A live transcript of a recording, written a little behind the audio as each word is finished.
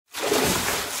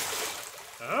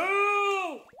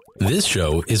This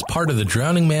show is part of the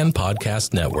Drowning Man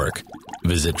Podcast Network.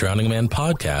 Visit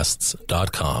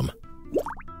drowningmanpodcasts.com.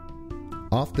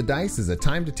 Off the Dice is a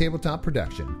time-to-tabletop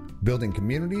production, building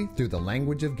community through the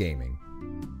language of gaming.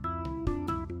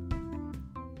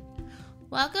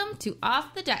 Welcome to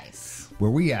Off the Dice.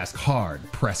 Where we ask hard,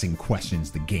 pressing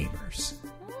questions to gamers.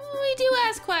 We do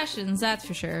ask questions, that's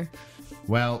for sure.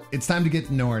 Well, it's time to get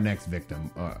to know our next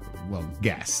victim,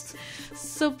 guest.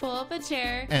 So pull up a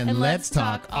chair And let's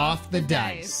talk Off the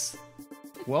Dice.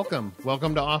 Welcome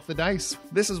to Off the Dice.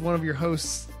 This is one of your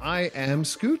hosts. I am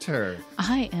Scooter.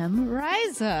 I am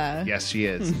Rysa. Yes, she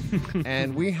is.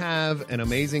 And we have an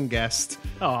amazing guest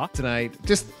tonight.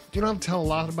 Just, you don't have to tell a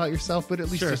lot about yourself, but at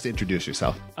least just introduce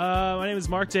yourself. My name is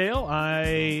Marc Dale.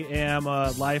 I am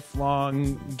a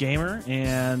lifelong gamer,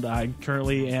 and I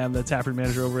currently am the Taproom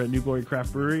Manager over at New Glory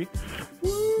Craft Brewery.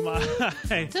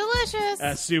 Delicious.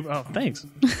 Thanks.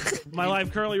 My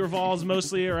life currently revolves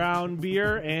mostly around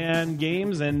beer and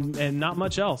games and not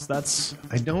much else. I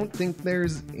don't think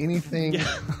there's anything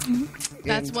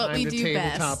That's what we do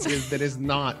best. that is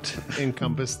not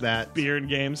encompass that. Beer and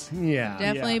games. Yeah.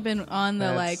 Definitely been on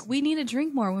the we need to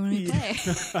drink more when we play.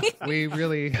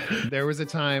 There was a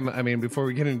time, before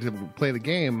we get into play the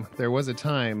game, there was a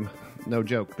time, no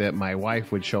joke, that my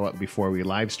wife would show up before we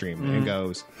live stream and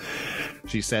goes,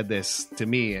 she said this to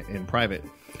me in private.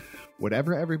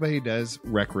 Whatever everybody does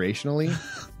recreationally,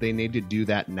 they need to do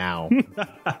that now.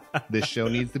 This show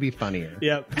needs to be funnier.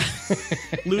 Yep.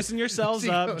 Loosen yourselves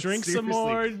up, drink some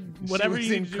more, whatever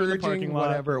you need to do in the parking lot.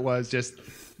 Whatever it was, just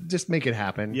make it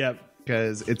happen. Yep.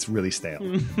 Because it's really stale.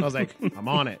 I was like, I'm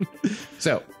on it.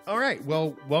 So, all right.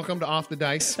 Well, welcome to Off the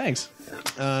Dice. Thanks.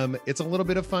 It's a little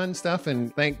bit of fun stuff,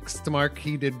 and thanks to Mark,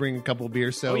 he did bring a couple of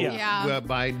beers. So,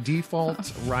 by default,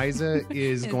 Rysa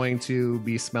is going to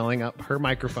be smelling up her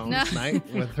microphone tonight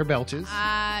with her belches.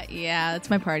 Yeah,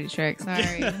 that's my party trick.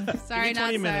 Sorry. Sorry,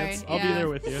 not 20 minutes. sorry.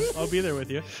 I'll be there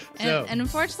with you. And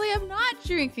unfortunately, I'm not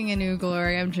drinking a New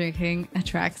Glory. I'm drinking a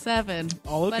Track 7.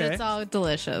 All okay. But it's all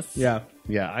delicious. Yeah.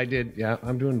 Yeah, I did. Yeah,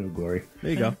 I'm doing New Glory.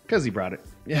 There you go. Because he brought it.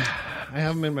 Yeah, I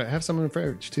have them I have some in the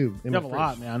fridge too. You have a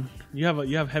lot, man. You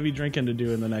have heavy drinking to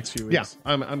do in the next few weeks.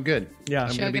 Yeah, I'm good. Yeah,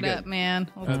 chug it up, man.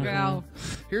 Let's go.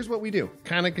 Here's what we do.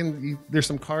 There's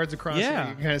some cards across here.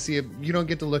 You can kind of see it. You don't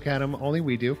get to look at them. Only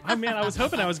we do. I was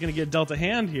hoping I was going to get dealt a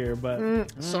hand here,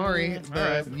 but sorry.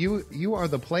 Right. You are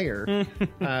the player.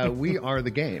 We are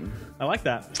the game. I like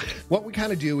that. What we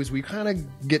kind of do is we kind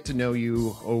of get to know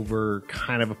you over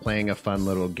kind of playing a fun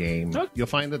little game. Okay. You'll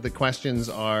find that the questions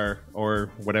are,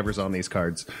 or whatever's on these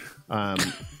cards,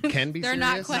 can be They're serious.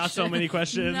 not questions. Not so many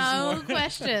questions. No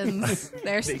questions.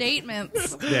 They're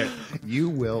statements. You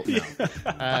will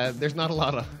know. There's not a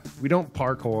lot of... We don't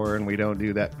parkour and we don't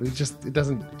do that. It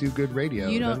doesn't do good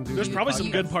radio. There's probably some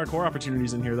good parkour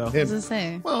opportunities in here, though. What does it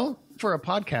say? Well, for a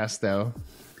podcast, though...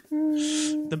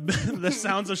 The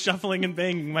sounds of shuffling and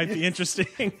banging might be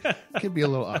interesting. Could be a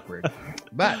little awkward.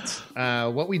 But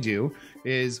what we do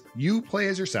is you play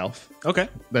as yourself. Okay.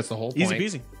 That's the whole point.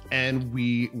 Easy peasy. And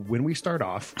when we start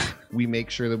off, we make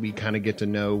sure that we kind of get to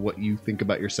know what you think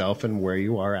about yourself and where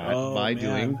you are at by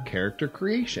doing character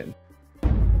creation.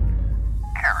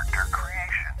 Character creation.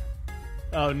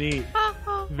 Oh, neat.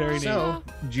 Very neat. So,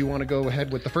 do you want to go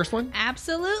ahead with the first one?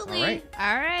 Absolutely.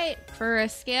 All right. For a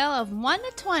scale of 1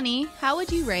 to 20, how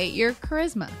would you rate your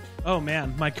charisma? Oh,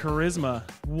 man. My charisma.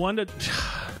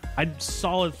 I'd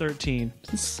solid 13.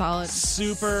 Solid.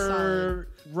 Super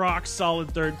rock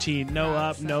solid 13. No rock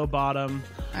up, solid. no bottom.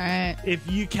 All right.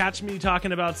 If you catch me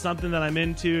talking about something that I'm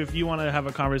into, if you want to have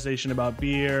a conversation about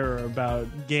beer or about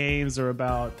games or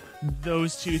about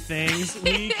those two things,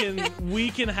 we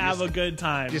can have a good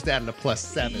time. Just adding a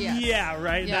 +7. Yeah,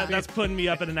 right. Yeah. That's putting me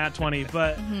up at a nat 20.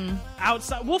 But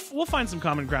outside, we'll find some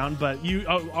common ground. But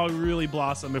I'll really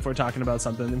blossom if we're talking about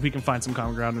something. If we can find some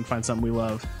common ground and find something we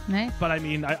love. Nice. But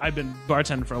I've been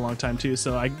bartending for a long time too,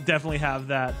 so I definitely have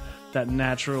that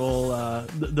natural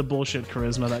the bullshit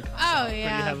charisma that comes out pretty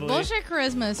heavily. Bullshit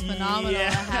charisma is phenomenal to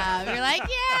have. You're like,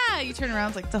 you turn around,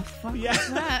 it's like, the fuck is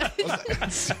that?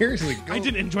 Seriously, I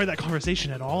didn't enjoy that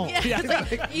conversation at all.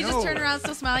 It's like, you just turn around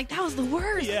still smiling, that was the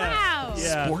worst. Wow.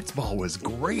 Sports ball was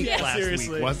great last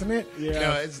seriously. week, wasn't it?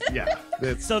 Yeah.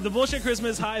 So the bullshit charisma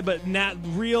is high, but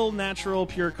real natural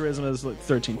pure charisma is like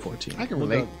 13, 14. I can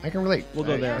relate. We'll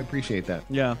go there. I appreciate that.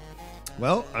 Yeah.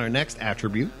 Well, our next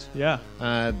attribute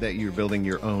that you're building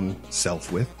your own self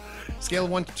with. Scale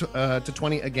of 1 to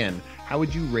 20 again. How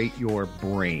would you rate your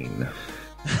brain?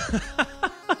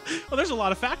 Well, there's a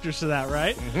lot of factors to that,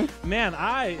 right? Man,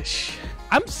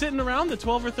 I'm sitting around the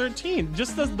 12 or 13,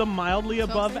 just the mildly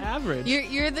above average.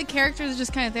 You're the character that's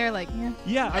just kind of there, like, yeah.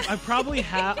 Yeah, I probably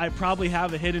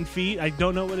have a hidden feat. I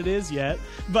don't know what it is yet,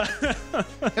 but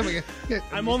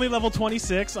I'm only level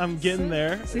 26. I'm getting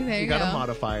there. See, there You got a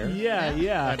modifier.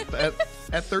 Yeah.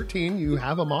 At 13, you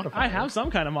have a modifier. I have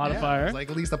some kind of modifier. It's like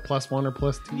at least a +1 or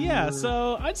 +2. Yeah,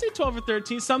 so I'd say 12 or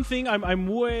 13. Something I'm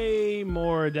way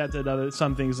more adept at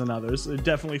some things than others. It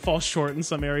definitely falls short in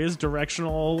some areas.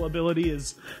 Directional ability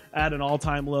is at an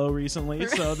all-time low recently,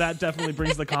 so that definitely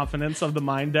brings the confidence of the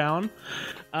mind down.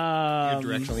 You're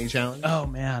directionally challenged. Oh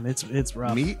man, it's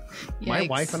rough. My Yikes.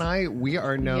 wife and I, we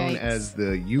are known Yikes. as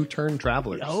the U-turn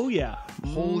travelers. Oh yeah.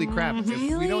 Holy crap. If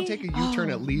we don't take a U-turn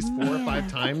at least 4 or 5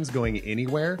 times going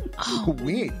anywhere,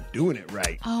 we ain't doing it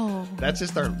right. Oh, That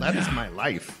is my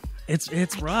life. It's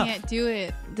rough. can't do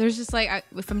it. There's just like,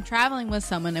 if I'm traveling with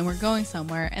someone and we're going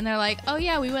somewhere and they're like, oh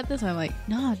yeah, we went this way. I'm like,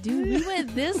 no, dude, we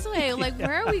went this way. Like,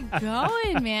 where are we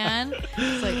going, man?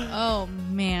 It's like, oh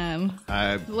man.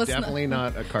 I'm Let's definitely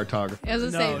not a cartographer. As I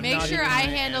No, say, make not sure even I my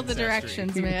handle the ancestry.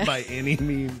 directions, man. By any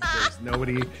means, there's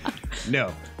nobody.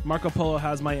 No. Marco Polo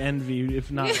has my envy, if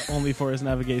not only for his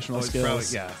navigational It's skills. probably,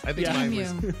 yeah. I think mine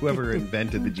was Damn you. whoever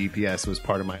invented the GPS was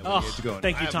part of my lineage going.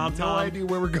 thank you, I Tom have no Tom. idea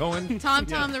where we're going. Tom,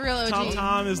 the real OG.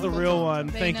 Tom is the real one.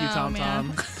 They Thank you, know, Tom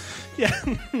man. Tom. Yeah.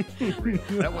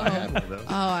 That one I had one of those.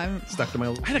 Oh, I'm. Stuck to my.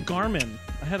 I had a Garmin.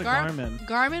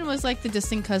 Garmin was like the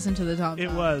distant cousin to the Tom. It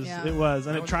was. Yeah. It was.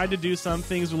 And it tried to do some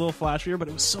things a little flashier, but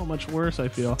it was so much worse, I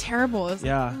feel. Terrible. It was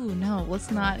Yeah. like, ooh, no, let's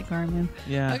not Garmin.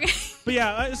 Yeah. Okay. But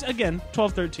yeah, again,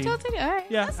 12, 13. All right.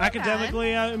 Yeah, That's not bad.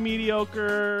 academically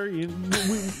mediocre.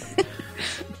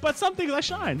 But some things I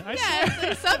shine. I Yeah,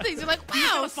 swear. it's like some things you're like, wow. You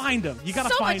gotta find them. You gotta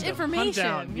so find much them. information.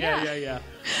 Hunt down. Yeah.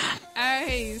 All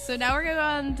right, so now we're going to go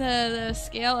on to the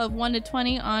scale of 1 to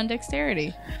 20 on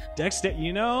dexterity.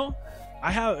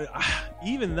 I have,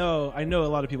 even though I know a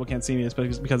lot of people can't see me,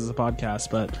 because it's a podcast,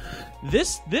 but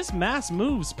this mass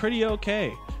moves pretty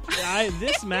okay.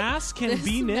 This mass can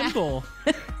be nimble.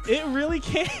 It really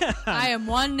can. I am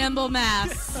one nimble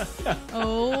mass.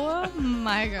 Oh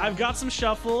my god! I've got some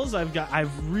shuffles.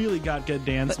 I've really got good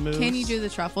dance moves. Can you do the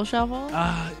truffle shuffle?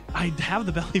 I have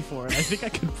the belly for it. I think I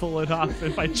could pull it off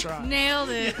if I try. Nailed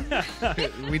it.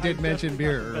 We did mention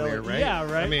beer earlier, right? Yeah,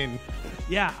 right. I mean,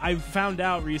 Yeah, I found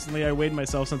out recently. I weighed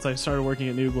myself since I started working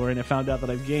at New Glory, and I found out that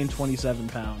I've gained 27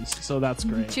 pounds. So that's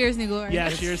great. Cheers, New Glory. Yeah,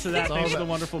 cheers to that. Thanks to the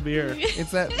wonderful beer.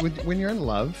 it's that when you're in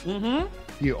love,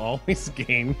 you always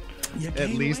gain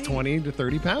at least 20 to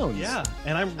 30 pounds. Yeah,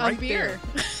 and I'm Of right beer.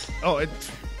 Oh, it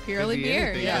Purely could be beer.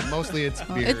 anything. Yeah. Mostly it's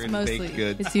beer It's and mostly. baked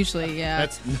goods. It's usually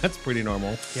That's pretty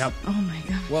normal. there. Yep. Oh my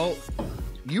god. Well,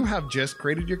 you have just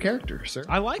created your character, sir.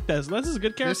 I like this. This is a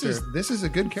good character. This is a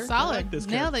good character. Solid. this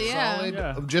Nailed it. Yeah. Solid,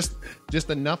 Yeah. just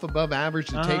enough above average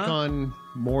to take on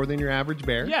more than your average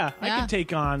bear. Yeah, I Yeah. could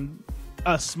take on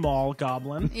a small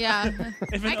goblin. Yeah.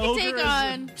 If I an can ogre take is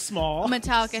on small.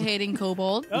 Metallica hating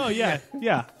kobold. Oh yeah.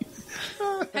 Have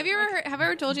I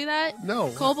ever told you that? No.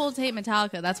 Kobolds hate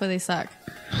Metallica. That's why they suck.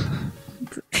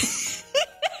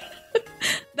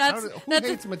 That's Who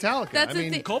hates Metallica? That's I the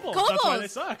mean, thing. kobolds, that's why they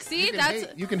suck. See, you can, that's hate,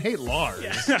 you can hate Lars.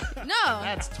 no.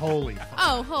 That's totally fine.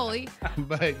 Oh, holy!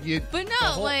 But But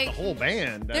no, the whole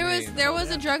band. There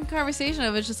was a drunk conversation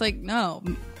of it's just like no,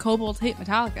 kobolds hate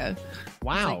Metallica.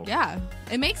 Wow. Like, yeah,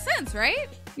 it makes sense, right?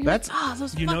 You're That's- like,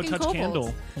 those You know, fucking touch kobolds.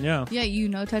 candle. Yeah. Yeah, you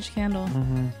know, touch candle.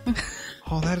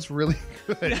 Oh, that is really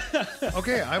good.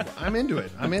 Okay, I'm into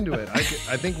it.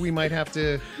 I think we might have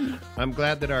to. I'm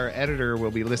glad that our editor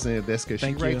will be listening to this because she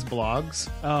Thank you. writes blogs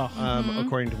Oh,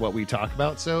 according to what we talk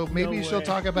about. So maybe No she'll way.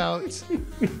 talk about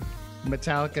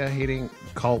Metallica hating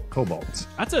kobolds.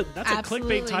 that's a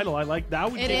Absolutely. clickbait title. I like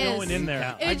that. Would It get is. going in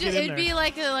there. I'd get in It'd there. be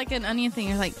like an onion thing.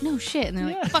 You're like, no shit, and they're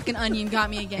like, Yeah. fucking onion got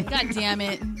me again. God damn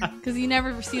it, because you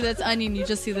never see that's onion. You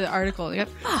just see the article. You're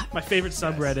like, fuck. My favorite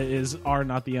subreddit is "Are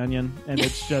Not the Onion," and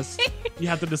it's just you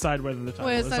have to decide whether the title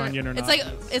Wait, is onion or not.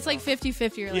 it's like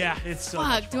 50-50. You're like, yeah, it's so fuck.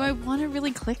 much Do I want to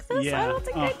really click this? Yeah. I don't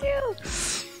think I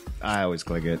do. I always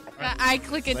click it. I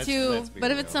click it too, let's be but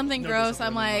if real. it's something No gross,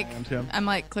 I'm like, discipline, I am too. I'm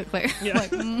like, click. Yeah.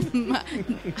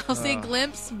 Like, I'll say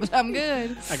glimpse, but I'm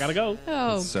good. I gotta go.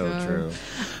 Oh, So God. true.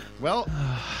 Well,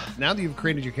 now that you've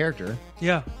created your character,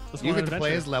 Yeah, let's you go on get an to play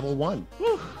adventure. as level 1.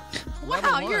 Wow,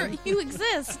 Level one. you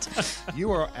exist. You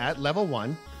are at level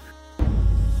 1.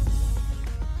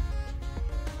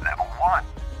 Level 1.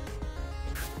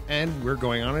 And we're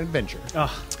going on an adventure.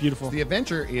 Oh, it's beautiful. The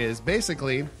adventure is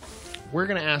basically we're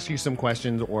going to ask you some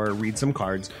questions or read some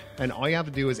cards, and all you have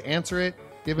to do is answer it,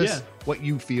 give us Yeah. what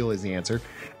you feel is the answer,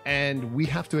 and we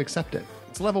have to accept it.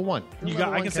 It's level 1. You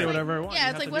got. I can say whatever I want. Yeah, You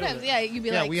it's have like to whatever. deal with it. Yeah, you'd be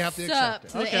Yeah, like, we have to sup accept it.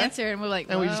 to the Okay. answer, and we're like,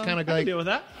 And we just kind of I can like, deal with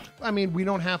that. I mean, we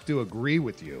don't have to agree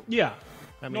with you. Yeah.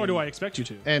 mean- Nor do I expect you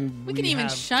to. And we can even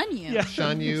have- shun you. Yeah.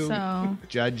 shun you, So-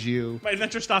 judge you. My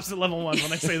adventure stops at level 1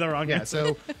 when I say the wrong Yeah, answer.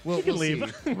 so we'll can see.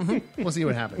 leave. We'll see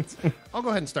what happens. I'll go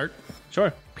ahead and start.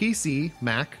 Sure. PC,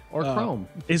 Mac, or Chrome.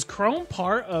 Is Chrome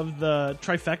part of the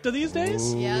trifecta these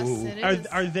days? Yes, it is.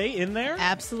 Are they in there?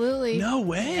 Absolutely. No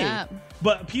way. Yeah.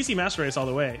 But PC Master Race all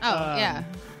the way. Oh, yeah.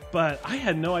 But I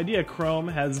had no idea Chrome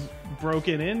has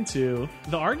broken into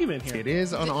the argument here. It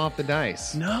is on Off the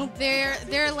Dice. No.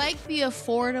 They're like the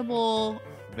affordable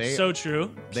They, So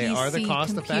true. they PC are the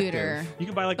cost computer, effective. You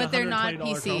can buy like but a they're not $120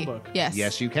 PC. Chromebook. Yes.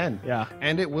 Yes, you can. Yeah.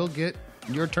 And it will get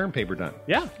your term paper done.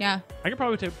 Yeah. Yeah. I could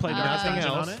probably play Darkest Nothing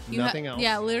Dungeon else. on it. Nothing else.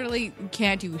 Yeah, literally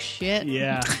can't do shit.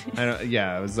 Yeah.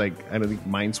 I was like, I don't think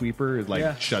Minesweeper is like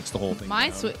Yeah. shuts the whole thing. Mine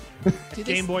down. sweet.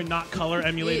 Game Boy not color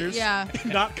emulators. Yeah.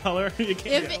 Not color. You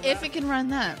can't If it can run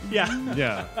that. yeah.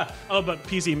 Yeah. Oh, but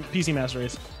PC Master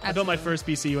Race. I built my Absolutely. first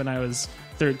PC when I was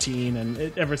 13,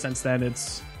 and ever since then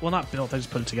it's not built. I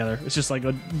just put it together. It's just like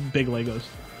a big Legos.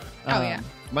 Oh yeah.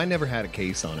 Mine never had a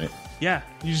case on it. Yeah,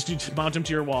 you just mount them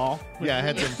to your wall. Yeah, I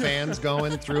had some fans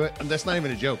going through it. And that's not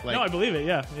even a joke. Like, No, I believe it.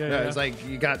 Yeah. yeah, it's like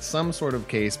you got some sort of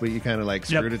case, but you kind of like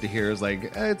screwed it to here. It's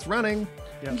like it's running.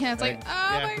 Yeah, it's like,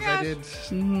 oh yeah, my 'cause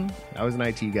gosh. I was an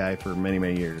IT guy for many,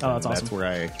 many years. Oh, that's and awesome. That's where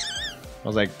I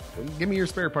was like, give me your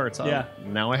spare parts. Yeah.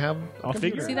 Now I have. I'll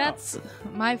figure See, it that's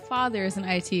my father is an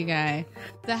IT guy.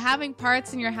 The having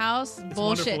parts in your house,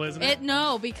 bullshit. wonderful, isn't it?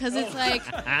 No, because it's like,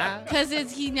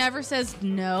 because he never says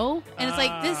no, and it's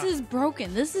like this is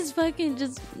broken. This is fucking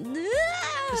just.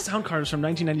 sound cards from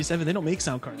 1997. They don't make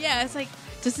sound cards. Yeah, it's like,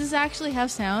 does this actually have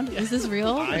sound? Is this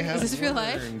real? I have Is this real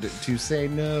life? learned to say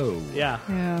no. Yeah.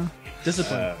 Yeah.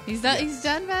 Discipline. He's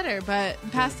done better, but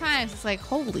past times it's like,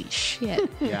 holy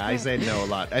shit. Yeah, I say no a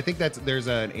lot. I think there's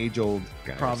an age old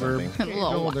Proverb. A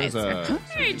little There's wiser.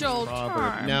 Age-old proverb.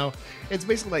 charm. No, it's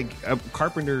basically like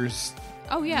carpenters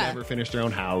Oh yeah. never finish their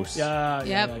own house. Yeah. Yep.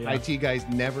 Yeah. Yeah. IT guys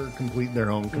never complete their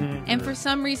own computer. And for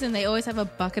some reason, they always have a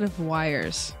bucket of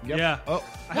wires. Yep. Yeah. Oh,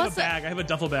 I have What's a bag. I have a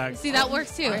duffel bag. See, that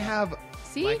works too. I have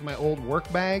See? like my old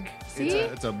work bag. See?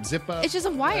 It's a zip up. It's just a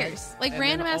wires, bag, like and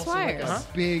random then ass also like wires. a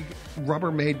big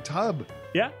Rubbermaid tub.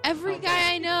 Yeah. Every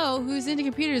guy I know who's into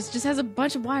computers just has a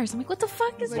bunch of wires. I'm like, what the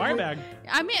fuck is Wire it? bag.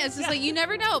 I mean, it's just like you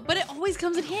never know, but it always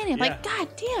comes in handy. I'm Yeah. like, god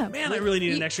damn. Man, I really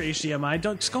need an extra HDMI.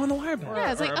 Don't just go on the wire bag.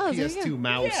 Yeah, it's Or like, a oh, there you PS2 go.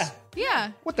 mouse. Yeah.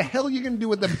 Yeah. What the hell are you gonna do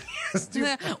with the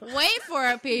PS2? Wait for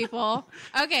it, people.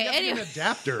 Okay, An anyway.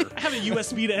 adapter. I have a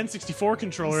USB to N64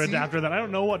 controller See? adapter that I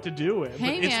don't know what to do with.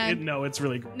 Hey, but man. it's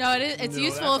really great. No, it's No,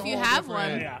 useful that's if you a whole have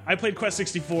different- one. Yeah, I played Quest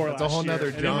 64 That's a last whole year, nother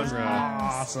and it was genre.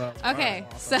 Awesome. Okay,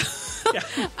 so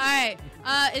all right.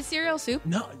 Is cereal soup?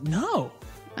 No. All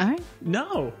right.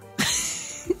 No.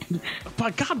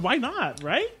 But God, why not?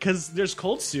 Right? Because there's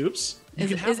cold soups. You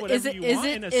can have whatever you want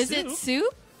in a is soup. it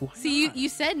soup? See, you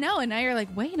said no, and now you're like,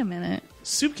 wait a minute.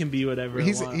 Soup can be whatever it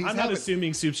He's wants. having- I'm not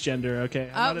assuming soup's gender. Okay.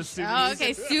 I'm not assuming.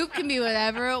 Okay. Soup can be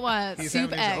whatever it wants. He's Soup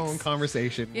having X. his own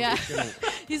conversation. Yeah.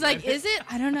 He's like, is it?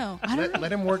 I don't know. I don't know.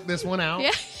 Let him work this one out.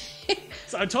 Yeah.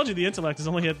 So I told you the intellect is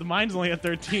only the mind's only at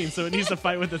 13, so it needs to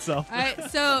fight with itself. All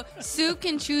right. So soup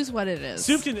can choose what it is.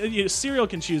 Soup can cereal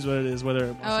can choose what it is, whether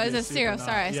it wants Oh, to it's be a soup or cereal. not.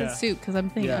 Sorry, I Yeah. said soup because I'm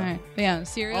thinking. Yeah. All right. But yeah,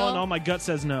 cereal. All in all, my gut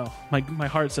says no. My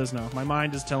heart says no. My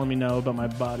mind is telling me no, but my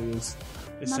body is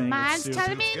My saying mind's it's soup.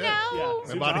 telling me good. no. Yeah, My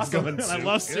soup's body's awesome. going And I soup.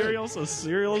 love Good. cereal, so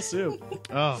cereal is soup.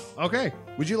 Oh, okay.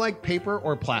 Would you like paper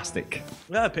or plastic?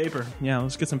 Yeah, paper. Yeah,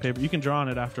 let's get some paper. You can draw on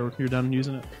it after you're done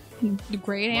using it.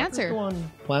 Great answer. Go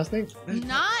on plastic.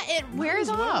 Not it wears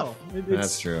off.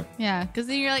 That's true. Yeah, because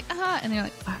then you're like, and you're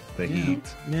like, fuck, The heat.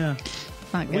 Yeah,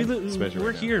 it's not we good. Especially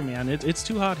we're right now. here, man. It's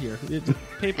too hot here.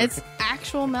 Paper. It's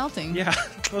actual melting. yeah.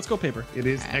 Let's go paper. It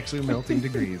is actually melting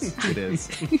degrees. It is.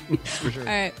 For sure. All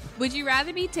right. Would you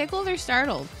rather be tickled or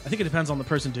startled? I think it depends on the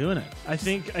person doing it. I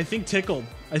think tickled.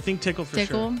 I think tickled for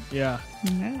Tickled? sure. Yeah.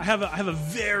 I have a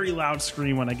very loud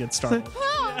scream when I get startled.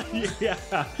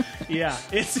 yeah.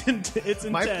 It's intense.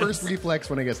 My first reflex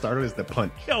when I get started is the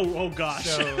punch. Oh gosh.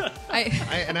 So, I,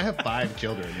 and I have 5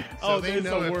 children. So Oh, they it's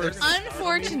know the if worst. they're-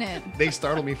 unfortunate. they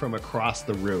startle me from across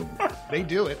the room. They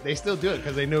do it. They still do it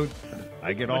because they know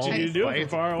I get But all. you need to do it from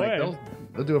fights. far Like, away.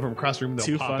 they'll do it from across the room. They'll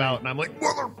Too pop funny. out, and I'm like,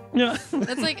 "Mother!" Yeah.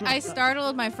 That's like I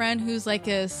startled my friend who's like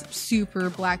a super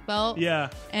black belt. Yeah.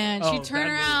 And she Oh, turned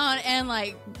bad around and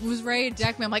like was ready to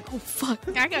deck me. I'm like, oh fuck,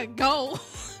 I gotta go.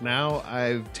 Now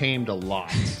I've tamed a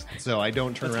lot, so I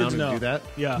don't turn That's around good and to do know. that.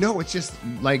 Yeah. No, it's just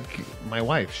like my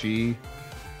wife. She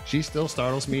still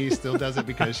startles me. Still does it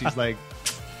because she's like.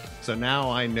 So now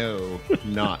I know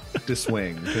not to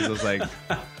swing because I was like,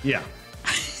 yeah,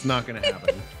 it's not going to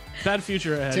happen. Bad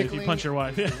future ahead if you Tickling punch your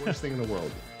wife. is the worst thing in the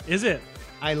world. Is it?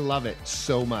 I love it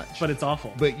so much. But it's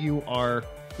awful. But you're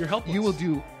helpless. You will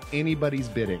do anybody's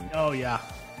bidding Oh, yeah.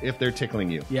 if they're tickling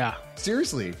you. Yeah.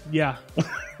 Seriously. Yeah.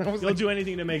 I was You'll like, do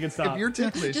anything to make it stop. if you're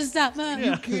ticklish, Just stop.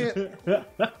 you can't.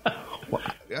 Well,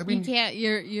 I mean, You can't.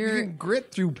 You're. you can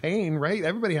grit through pain, right?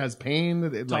 Everybody has pain.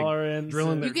 Like Tolerance.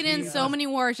 drilling You their You get in teeth. so many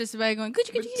wars just by going. Could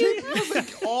you? It's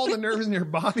like all the nerves in your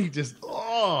body just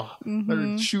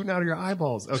they're shooting out of your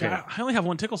eyeballs. See, Okay, I only have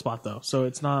one tickle spot, though, so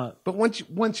it's not... but once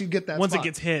you get that, Once spot, it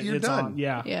gets hit, you're it's done. on.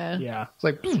 Yeah. Yeah. Yeah. It's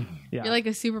like Yeah. You're like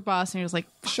a super boss, and you're just like,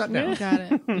 shut down. got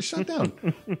it. Just shut down.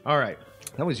 All right,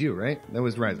 that was you, right? That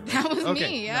was Rysa. Right? That was Okay.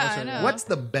 me. Yeah, I know. What's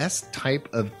the best type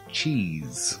of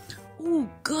cheese? Ooh,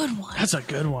 good one. That's a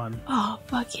good one. Oh,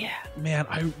 fuck yeah. Man,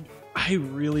 I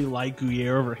really like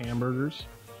Gruyere over hamburgers.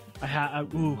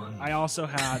 I also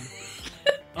had...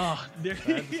 Didn't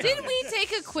we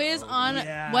take a quiz on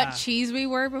Yeah. what cheese we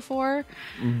were before?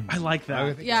 I like I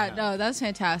would that. think- Yeah, no, that's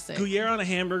fantastic. Gruyere on a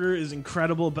hamburger is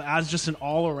incredible, but as just an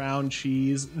all-around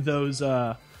cheese, those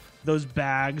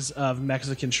bags of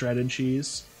Mexican shredded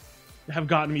cheese have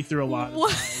gotten me through a lot.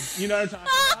 What? You know what I'm talking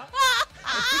about?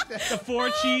 The 4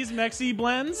 cheese Mexi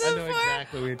blends. I know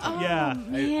exactly what you're talking Yeah. Oh, I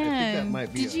think that man.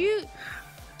 might be Did you?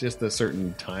 just a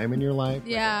certain time in your life.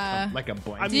 Yeah. Like a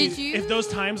blank. I mean, Did you- if those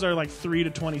times are like 3 to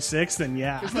 26, then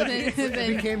yeah,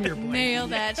 Then became your blank. nail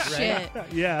that shit.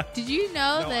 yeah. Did you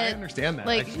know No, that? I understand that.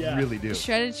 like, I Yeah. really do.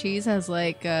 Shredded cheese has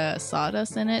like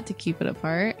sawdust in it to keep it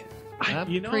apart.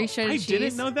 You know, Pre-shredded I cheese.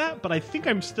 didn't know that, but I think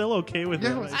I'm still okay with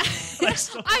Yeah, it. it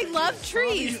I love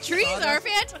trees. Trees are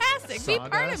fantastic. Be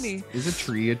part of Sawdust me. is a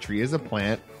tree. A tree is a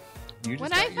plant. You just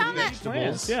When got I your found that-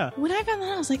 vegetables. Yeah. When I found that,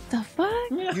 I was like, "The fuck."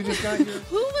 You just got your.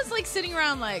 Who was like sitting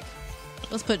around like,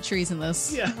 let's put trees in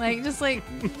this? Yeah. Like, just like,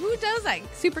 who does that?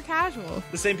 Super casual.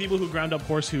 The same people who ground up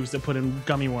horse hooves that put in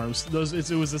gummy worms. It was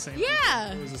the same.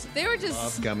 Yeah. It was the same. They were Love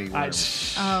just. gummy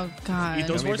worms. Oh god. Eat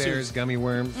those Gummy horse bears, hooves. gummy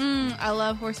worms. I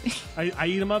love horse meat. I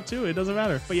eat them up too. It doesn't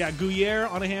matter. But yeah, Gruyere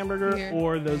on a hamburger Gruyere.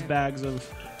 or those bags of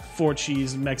 4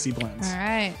 cheese Mexi blends. All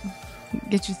right.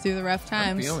 Get you through the rough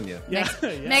I'm times. feeling you. Yeah.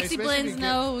 Mexi Especially if blends you get-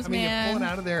 knows, I mean, you pull it man.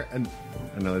 out of there, and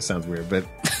I know this sounds weird, but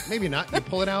maybe not. You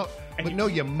pull it out, but no,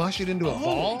 you mush it into a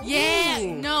ball. Yeah.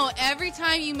 Ooh. No, every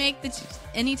time you make the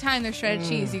anytime there's shredded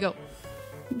cheese, you go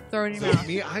throw it in your So mouth.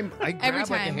 me, I grab Every like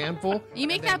a time. handful. You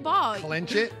make and then that ball.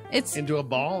 clench it It's- into a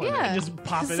ball. and Yeah. Just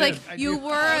pop It's it like in. you do.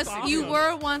 were That's you awesome.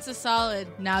 were once a solid,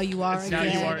 now you are Now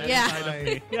again. you are Yeah. inside of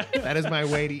me. Yeah. that is my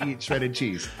way to eat shredded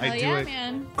cheese. I Hell do yeah, it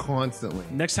man. constantly.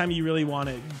 Next time you really want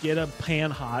it, get a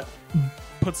pan hot,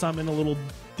 put some in a little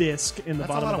disc in the That's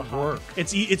a bottom lot of the of hot. work.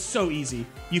 It's so easy.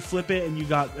 You flip it and you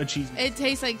got a cheese. It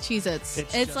tastes like Cheez-Its. It's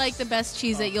It's just- like the best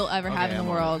cheese that you'll ever have Okay, in the I'm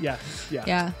on it. world. Yeah, yeah,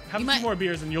 Yeah. Have You a few might- more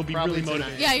beers and you'll be Probably really tonight.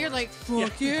 motivated. Yeah, you're like, fuck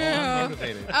I'm yeah.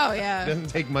 motivated. Oh It yeah. doesn't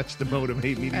take much to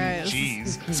motivate me to All right, eat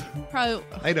this cheese. Probably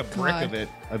I had a brick God. of it,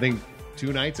 I think,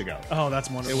 2 nights ago. Oh, that's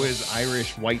It wonderful. was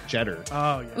Irish white cheddar.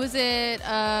 Oh yeah. Was it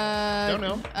Don't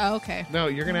know. Oh, okay. No,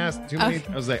 you're going to ask too many.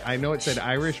 Okay. I was like, I know it said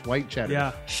Irish white cheddar.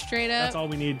 Yeah, Straight that's up. all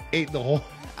we need. Ate the whole.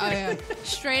 Oh yeah.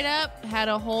 Straight up had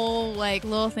a whole like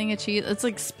little thing of cheese. It's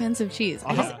like expensive cheese.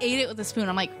 I just Uh-huh. ate it with a spoon.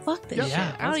 I'm like, fuck this Yeah. shit.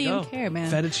 Yeah, I don't let's even go. care, man.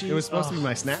 Feta cheese. It was supposed to Oh, be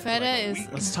my snack. for Feta like a is week.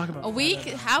 Let's talk about a week.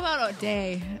 feta. How about a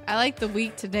day? I like the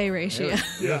week to day ratio.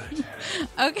 Yeah.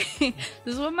 Okay,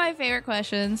 this is one of my favorite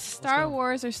questions: Star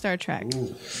Wars or Star Trek?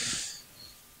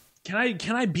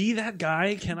 Can I be that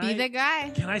guy? Can I Be the guy.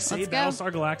 Can I save Let's go.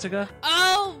 Battlestar Galactica?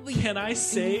 Oh, Can I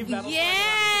save Battlestar?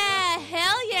 yeah!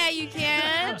 Hell yeah, you can.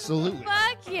 Absolutely.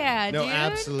 Fuck yeah, No, dude.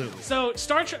 absolutely. So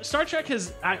Star Trek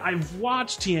has I've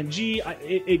watched TNG.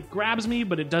 It grabs me,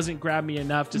 but it doesn't grab me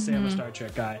enough to say I'm a Star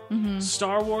Trek guy.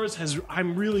 Star Wars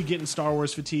I'm really getting Star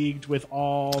Wars fatigued with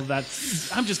all that.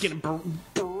 I'm just getting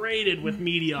berated with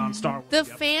media on Star Wars. The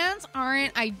Yep. fans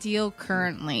aren't ideal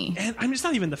currently. And I mean, it's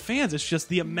not even the fans. It's just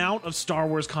the amount of Star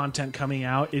Wars content coming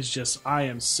out is just. I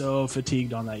am so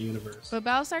fatigued on that universe. But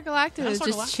Battlestar Galactica is Battlestar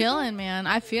just Galactica? chilling, man.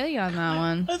 I feel you on that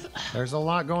one. There's a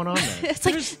lot going on there. It's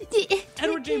like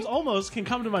Edward James Olmos can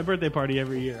come to my birthday party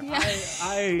every year. Yeah.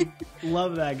 I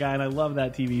love that guy and I love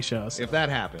that TV show. So If that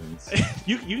happens,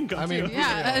 you can come I mean, too.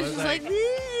 yeah, You know, it's just it's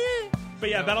like, But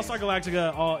yeah, Battlestar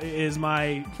Galactica is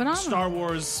my Phenomenal. Star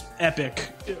Wars epic,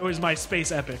 or is my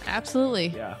space epic. absolutely.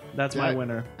 Yeah, that's my Yeah.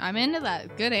 winner. I'm into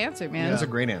that. Good answer, man. that's a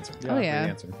great answer. Oh, yeah. Great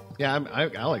answer. Yeah,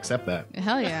 I'll accept that.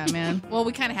 Hell yeah, man. Well,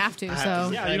 we kind of have to, so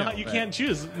Yeah, I you know, know, you but- can't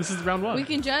choose. This is round one. we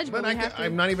can judge, but But we have to.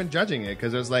 I'm not even judging it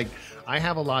because it was like I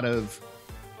have a lot of.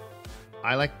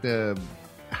 I like to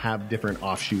have different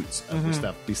offshoots of the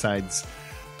stuff besides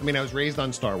I mean, I was raised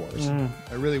on Star Wars.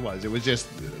 I really was. It was just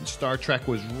Star Trek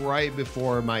was right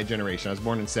before my generation. I was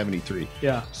born in '73.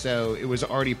 Yeah. So it was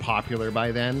already popular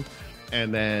by then.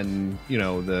 And then,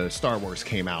 the Star Wars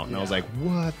came out, and I was like,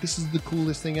 what? This is the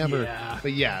coolest thing ever. Yeah.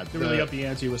 But yeah. They really up the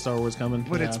ante with Star Wars coming.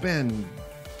 But it's been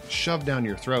shoved down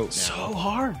your throat now. so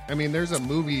hard. I mean, there's a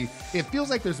movie. It feels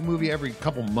like there's a movie every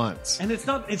couple months. And it's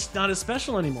not as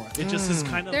special anymore. It just is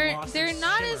kind of lost They're its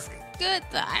not shimmer. as good.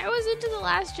 I was into The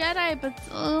Last Jedi, but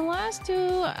the last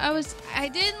two, I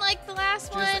didn't like the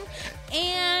last one,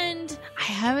 and I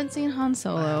haven't seen Han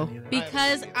Solo neither.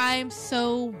 because I'm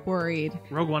so worried.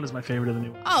 Rogue One is my favorite of the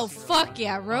new ones. Oh fuck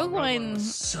yeah, Rogue One.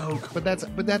 So cool. But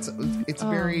it's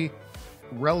very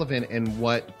relevant in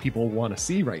what people want to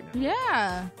see right now.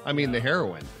 Yeah, I mean, the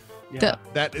heroine. Yeah.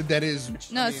 That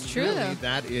is. No, it's true, though.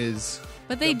 That is.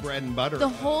 but they the bread and butter. the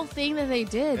of whole thing that they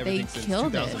did, they Everything since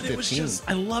killed 2000. it. But it was 15. just,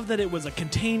 I love that it was a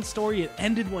contained story. It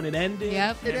ended when it ended.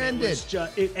 Yep. And It ended.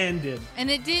 It ended. And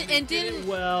it did, and Did it didn't.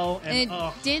 well. And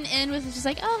it didn't end with just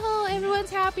like, oh, everyone's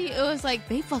happy. It was like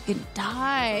they fucking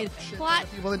died. Plot.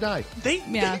 People that die. they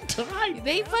Yeah. died.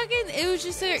 They fucking. It was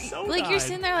just So like you're died.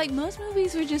 sitting there like most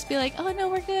movies would just be like, oh no,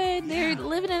 we're good. They're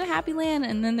living in a happy land,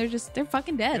 and then they're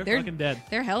fucking dead. They're fucking dead.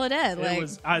 They're hella dead. Like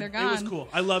they're gone. It was cool.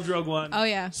 I loved Rogue One. Oh,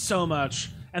 yeah. so much.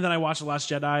 And then I watched The Last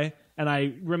Jedi, and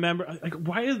I remember, like,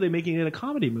 why are they making it a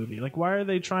comedy movie? Like, why are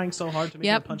they trying so hard to make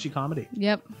Yep. it a punchy comedy?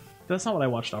 Yep. That's not what I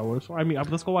watched Star Wars for. I mean,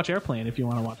 let's go watch Airplane if you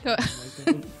want to watch. Go-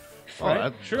 It. Oh, Right?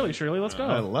 that- Shirley, let's go.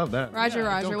 I love that. Roger, Yeah,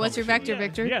 Roger. don't What's call your me vector, Shirley.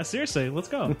 Victor? Yeah, seriously, let's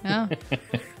go. Oh.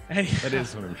 Hey, That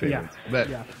is one of my favorites. Yeah. But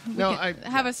Yeah. no, I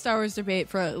Have a Star Wars debate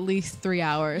for at least 3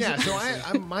 hours. yeah. So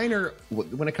I'm minor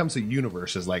when it comes to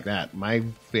universes like that. My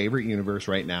favorite universe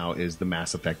right now is the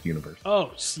Mass Effect universe.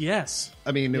 oh yes,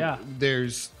 I mean, Yeah.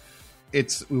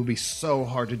 it will be so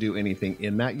hard to do anything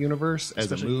in that universe as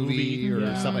Especially a movie or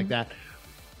movie. stuff like that.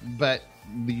 But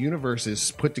the universe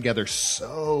is put together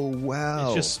so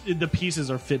well. it's just the pieces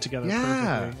are fit together.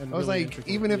 yeah. perfectly and I was really like,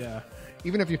 intricately.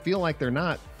 even if you feel like they're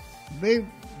not,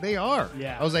 they are.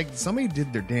 Yeah. I was like, somebody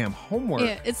did their damn homework.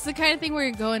 Yeah, it's the kind of thing where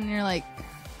you're going and you're like,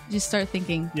 just start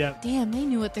thinking, Yeah. damn, they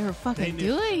knew what they were fucking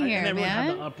doing here, and everyone had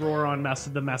man. the uproar on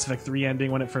the Mass Effect 3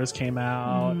 ending when it first came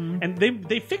out, and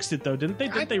they fixed it though, didn't they?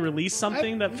 Didn't they release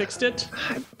something that fixed it?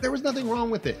 There was nothing wrong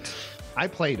with it. I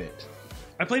played it.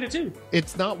 I played it too.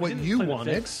 It's not what didn't you play the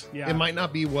wanted. fix. Yeah. It might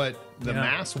not be what the Yeah.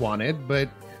 mass wanted, but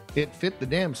it fit the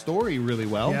damn story really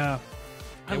well. Yeah,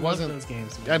 I It love wasn't- those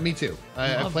games. Me too.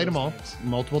 I Love played them those all games.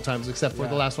 multiple times, except for Yeah.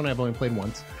 the last one I've only played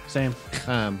once. Same.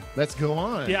 Let's go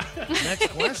on. Yeah. Next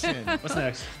question. What's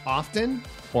next? Often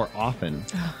or often?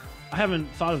 I haven't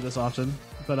thought of this often,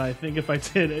 but I think if I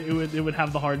did, it would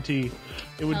have the hard T.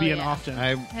 It would Hell be an yeah. often.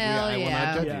 I Hell will yeah.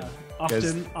 not judge yeah. you. Often,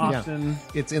 'Cause, often,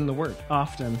 It's in the word.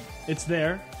 often. It's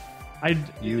there.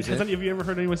 Use have it. you ever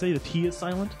heard anyone say the T is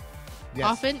silent? Yes.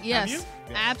 Often, yes, you?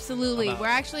 Yeah. absolutely. About- We're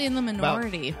actually in the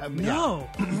minority, No.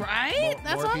 right?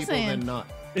 That's More what I'm people saying. than not.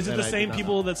 Is it Than the I same do not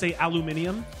people know. that say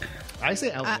aluminium? I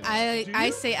say aluminum. I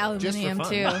say aluminium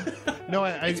Just too. for fun. No, I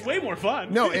It's way more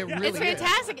fun. no, it really It's is.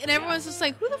 fantastic, and everyone's just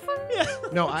like, "Who the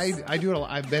fuck?" No, I do it a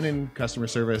lot. I've been in customer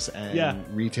service and Yeah.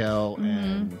 retail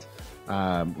Mm-hmm.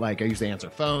 and like I used to answer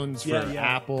phones for Yeah, yeah.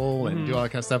 Apple and do all that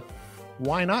kind of stuff.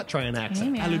 Why not try an Hey,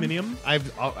 accent? man. Aluminium. I've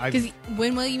Because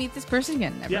when will you meet this person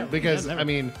again? Never. Yeah. because never. I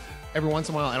mean, every once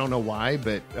in a while, I don't know why,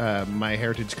 but my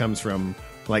heritage comes from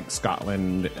like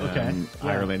Scotland, Okay. Yeah.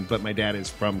 Ireland, but my dad is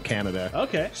from Canada.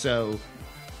 Okay. So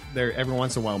there, every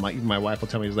once in a while, my wife will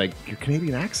tell me, "Is like your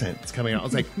Canadian accent is coming out." I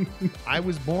was like, "I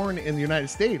was born in the United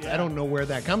States. I don't know where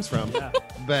that comes from." Yeah.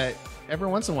 But every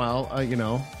once in a while,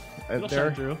 It'll there.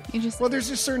 shine through. You just Well, there's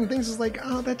just certain things. It's like,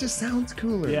 oh, that just sounds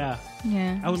cooler. Yeah.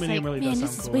 yeah. Aluminium It's really man, does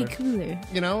this sound is way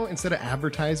cooler. Instead of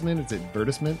advertisement, it's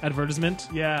advertisement. Advertisement.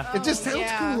 Yeah. It just sounds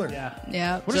yeah. cooler. Yeah.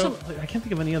 Yeah. What So- are some? I can't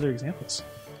think of any other examples.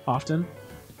 Often.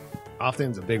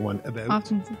 Often's a big one. About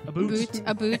Often A boot.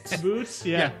 a boot. Boots.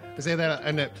 yeah. Yeah. I say that,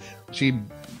 and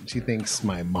she thinks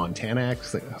my Montana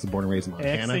accent. I was born and raised in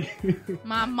Montana,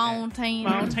 My Montana.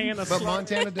 Montana. but slut.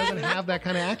 Montana doesn't have that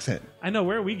kind of accent. I know.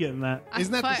 Where are we getting that?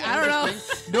 Isn't that the I don't know.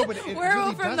 thing? No, but it We're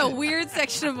really from the doesn't. weird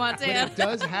section of But Montana. it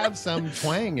does have some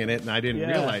twang in it, and I didn't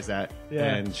Yeah. realize that.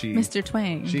 Yeah. And Mr.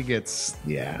 Twang. she gets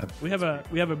We have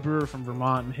a brewer from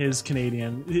Vermont, and his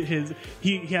Canadian.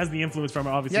 He has the influence from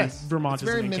it. Obviously, Yes. Vermont It's is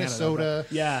very in Canada, Minnesota.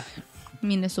 but yeah,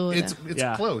 Minnesota. it's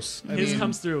Yeah. close. I his mean,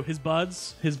 comes through. His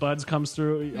buds comes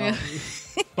through. Yeah.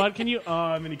 Bud, can you?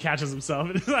 Oh, and then he catches himself.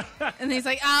 and he's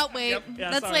like, oh, wait. Yep.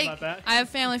 Yeah, That's sorry like, about that. I have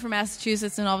family from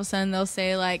Massachusetts, and all of a sudden they'll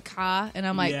say, like, ka, and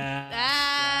I'm like, Yeah.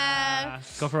 ah, Yeah.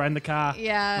 Go for a ride in the car.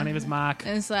 Yeah. My name is Mark.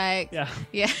 And it's like, Yeah.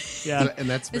 yeah. Yeah. And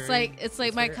that's It's very,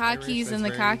 like my very cockies Irish. and the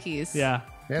That's very- cockies. Yeah.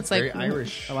 That's It's very like-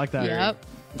 Irish. I like that. Yep.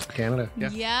 Canada. Yeah.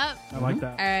 Yep. I like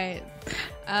that. All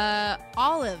right.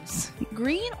 Olives,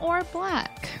 green or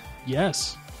black?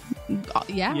 Yes.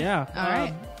 Yeah. Yeah. All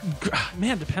right.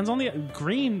 Man, depends on the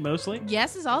green mostly.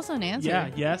 Yes is also an answer. Yeah,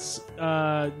 yes.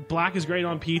 Black is great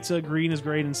on pizza. Green is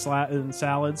great in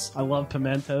salads. I love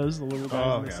pimentos, the little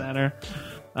guys in the yeah. center.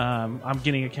 I'm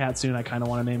getting a cat soon. I kind of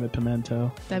want to name it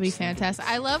Pimento. That'd be fantastic.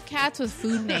 I love cats with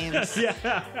food names. Yeah.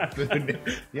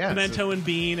 Yeah. Pimento and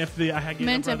bean if I had given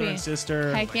a Pimento brother bean. and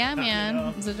sister. Heck yeah, man.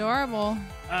 know. It's adorable.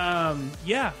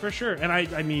 Yeah, for sure. And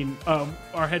I mean,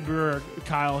 our head brewer,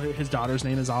 Kyle, his daughter's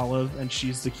name is Olive, and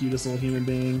she's the cutest little human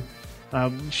being.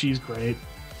 She's great.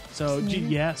 So,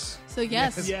 yes. So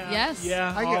yes. Yeah. Yes.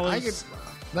 Yeah. I olives. get,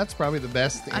 that's probably the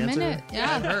best I'm in answer it.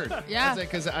 Yeah. I've heard. Yeah.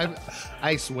 Because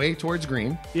I sway towards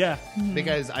green Yeah.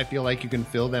 because I feel like you can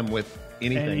fill them with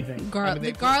anything. Anything. I mean,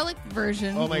 The garlic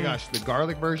version. Oh my gosh, the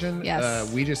garlic version.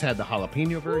 Yes. We just had the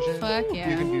jalapeno version. Fuck yeah.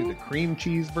 You can do the cream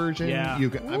cheese version. Yeah. You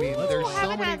can, I mean, there's so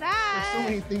haven't many. had that. There's so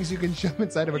many things you can shove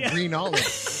inside of a green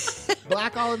olive.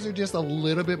 Black olives are just a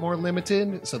little bit more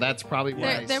limited, so that's probably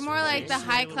why They're more like the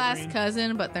high class green.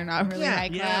 cousin, but they're not really high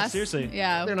Yeah, class. seriously.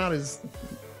 Yeah. they're not as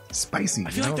spicy.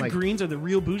 I feel like the greens are the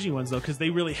real bougie ones though, because they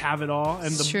really have it all, and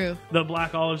It's true. the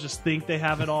black olives just think they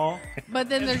have it all. But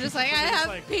then they're just like, I have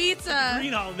like, pizza.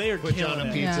 Green olive, they are put you on killing a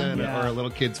it. pizza Yeah. and Yeah. or a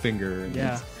little kid's finger. And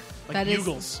Yeah, like That is-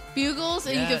 bugles. Bugles,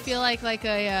 and you can Yes. feel like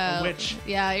a witch.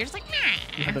 Yeah, you're just like,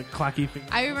 You have the clacky finger.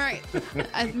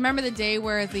 I remember the day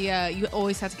where you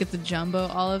always have to get the jumbo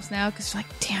olives now because you're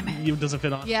like, damn it. It doesn't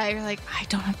fit on. Yeah, you're like, I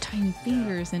don't have tiny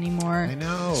fingers anymore. I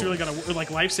know. It's really gotta work. Like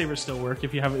lifesavers still work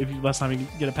if you last time you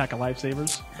get a pack of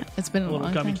lifesavers. It's been a Little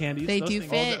long gummy time. candies, They those do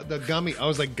things. fit. Oh, the gummy. I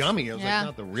was like gummy. I was Yeah. like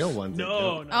not the real ones. that No,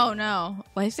 don't. no. Oh no,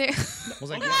 lifesaver. I was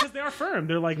like Because they are firm.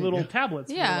 They're like little tablets.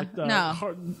 They're Yeah, like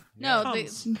no. No,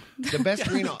 Tums. the best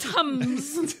green.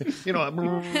 Tums. You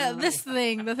know, This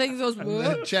thing, the thing goes. the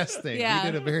Whoop. chest thing. Yeah.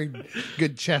 You did a very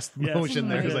good chest Yes. motion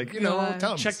there. Oh my It's like, you know, God.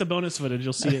 Tums. Check the bonus footage.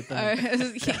 You'll see it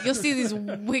then. You'll see these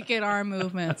wicked arm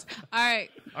movements. All right,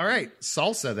 All right,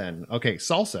 salsa then. Okay,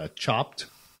 salsa, chopped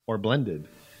or blended?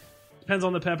 Depends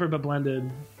on the pepper, but blended.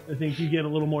 I think you get a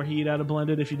little more heat out of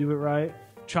blended if you do it right.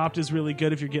 Chopped is really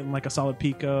good if you're getting like a solid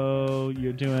pico.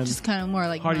 You're doing just kind of more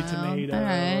like hearty mild. tomato. All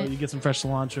right. You get some fresh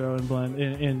cilantro and blend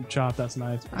in chopped. That's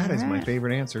nice. That is my Alright.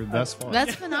 favorite answer thus far.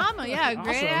 That's phenomenal. Yeah,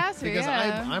 great Awesome. answer. because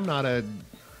yeah. I'm not a.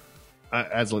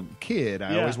 As a kid,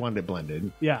 I Yeah. always wanted it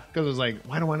blended. Yeah. Because it was like,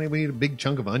 why do I need a big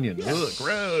chunk of onion? Ugh,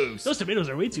 gross. Those tomatoes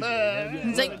are way too big.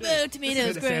 It's like, oh, tomatoes,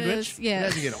 Is it a sandwich? gross. And Yeah.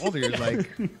 as you get older, you're like,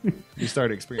 you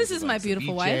start experiencing. This is my like,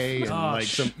 beautiful ceviche wife. And like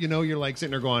some, you're like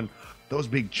sitting there going, those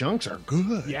big chunks are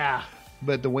good. Yeah.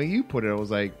 But the way you put it, I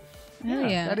was like, Hell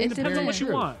yeah. that It is Depends on what depends. you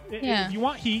true. want. Yeah. If you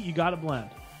want heat, you got to blend.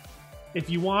 If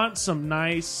you want some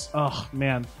nice, oh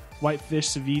man, white fish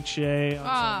ceviche, on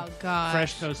Oh some god.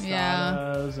 fresh tostadas,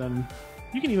 Yeah. and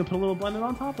you can even put a little blended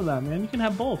on top of that, man. You can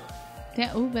have both.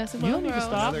 Damn, ooh, best of You both don't need to worlds.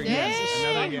 stop. Another yes,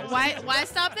 Dang. another yes. Why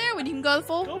stop there when you can go the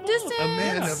full Go both. distance? a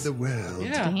man Yes. of the world.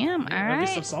 Yeah. Damn, all At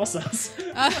least right. some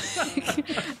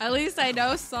salsas. At least I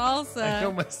know salsa. I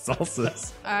know my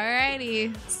salsas.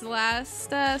 Alrighty. It's the last.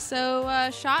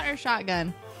 Shot or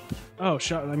shotgun? Oh,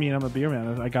 shot. I mean, I'm a beer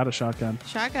man. I got a shotgun.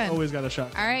 Shotgun. Always got a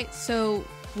shotgun. All right. So,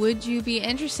 would you be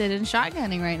interested in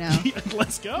shotgunning right now?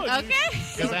 Let's go. dude. Okay.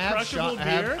 Because I have Crushable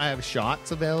beer? I have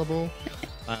shots available.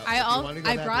 If you wanna go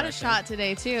I that brought a direction. shot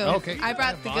today too. Okay. I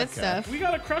brought the good Vodka. stuff. We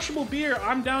got a crushable beer.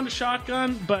 I'm down to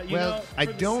shotgun, but you Well, know, I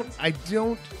for the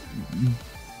don't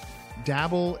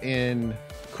dabble in,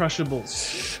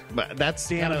 crushables. but that's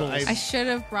Danibles. I should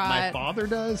have my brought. father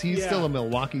does. He's Yeah. still a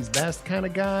Milwaukee's best kind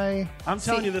of guy. I'm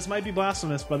telling See- you, this might be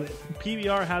blasphemous, but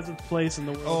PBR has its place in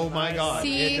the world. Oh my God,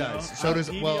 See? it does. So does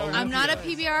well. PBR. I'm not a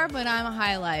PBR, but I'm a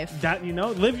high life. That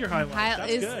live your high life.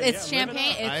 That's It's, good. it's Yeah, live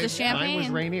champagne. it up. It's the champagne. Mine was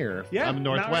Rainier. Yeah, I'm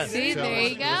Northwest. See, so there you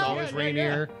It was go. always Yeah,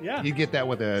 Rainier. yeah. You get that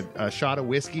with a shot of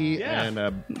whiskey Yeah. and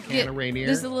a can Get- of Rainier.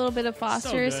 There's a little bit of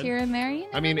Foster's good. here and there. You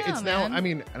I mean, never it's know, now. man. I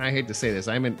mean, and I hate to say this.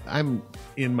 I'm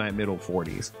in my middle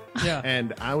 40s. Yeah.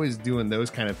 And I was doing those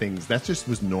kind of things. That just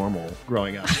was normal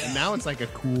growing up. And now it's like a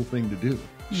cool thing to do.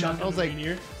 Shotgun I was like,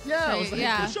 Rainier. Yeah, I was like,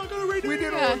 Yeah. Shotgun Rainier. we did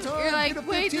it Yeah. all the time. You're like, Get a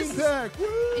wait, 15 this is- pack. Woo!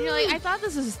 and you're like, I thought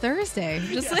this was Thursday.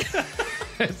 Just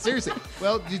like, Seriously.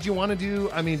 Well, did you want to do?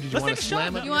 I mean, did you Let's want take to a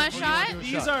slam shot. it? You want a Or do shot? do a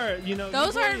These are,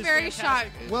 those Glory aren't is very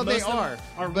fantastic. Well, Most they of them are,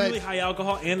 are but- really high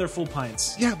alcohol and they're full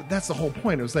pints. Yeah, but that's the whole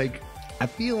point. It was like, I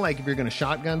feel like if you're going to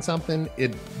shotgun something,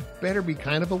 it better be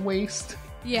kind of a waste.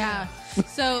 Yeah.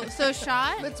 So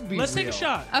shot. Let's be Let's take a real.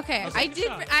 shot. Okay, Let's I take a did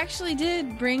shot. actually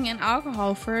did bring an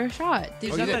alcohol for a shot.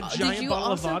 Did Is you? that that did giant you bottle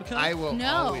also? of vodka? I will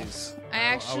No. always. I I'll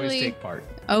always actually- take part.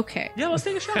 Okay. Yeah, let's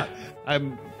take a shot.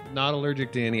 I'm not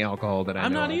allergic to any alcohol that I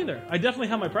I'm know not of. either. I definitely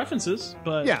have my preferences,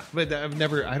 but Yeah, but I've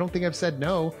never. I don't think I've said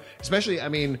no. Especially, I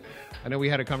mean, I know we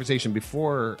had a conversation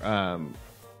before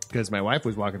because my wife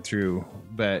was walking through,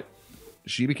 but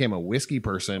she became a whiskey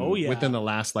person Oh, yeah. within the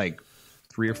last like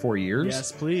 3 or 4 years.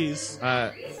 yes, please.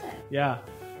 Yeah,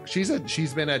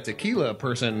 She's been a tequila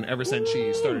person ever since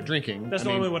she started drinking. that's I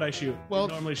mean, normally what I shoot. well- I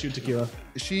normally shoot tequila.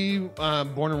 She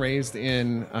born and raised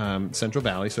in Central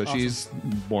Valley, so she's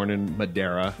born in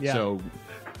Madeira. Yeah. So,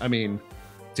 I mean,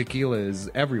 tequila is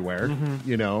everywhere,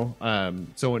 you know.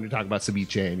 So when you talk about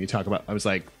ceviche and you talk about, I was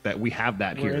like, that we have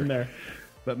that We're here. in there.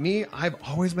 But me, I've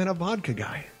always been a vodka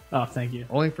guy. Oh, thank you.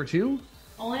 Only for 2?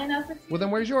 Only enough for two. Well, then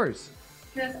where's yours?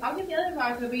 Because I'll get the other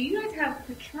vodka, but you guys have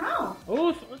Patron.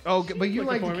 Oh, Oh, but you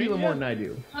like for me? tequila Yeah. more than I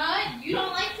do. Huh? You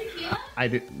don't like tequila? I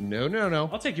did. No.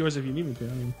 I'll take yours if you need me to. I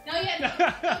mean, No, yeah, no.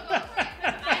 Go for it.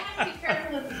 'Cause I have to be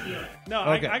careful with tequila. no,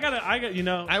 Okay. I got. You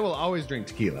know, I will always drink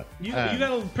tequila. you got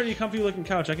a pretty comfy looking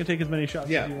couch. I can take as many shots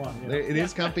Yeah, as you want. You know? it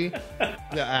is comfy. Yeah,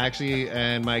 actually,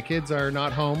 and my kids are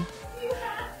not home.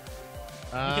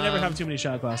 You can never have too many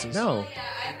shot glasses. No.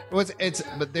 Well,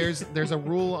 but there's a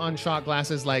rule on shot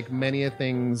glasses, like many of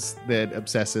things that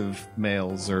obsessive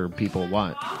males or people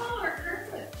want. Mama or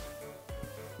Kirkland?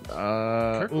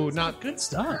 Kirkland's not good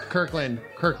stuff. Kirkland.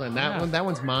 That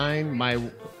one's mine.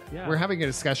 Yeah. We're having a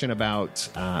discussion about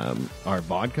our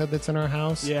vodka that's in our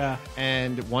house. Yeah.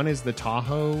 And one is the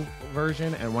Tahoe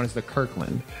version, and one is the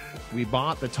Kirkland. We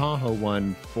bought the Tahoe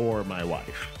one for my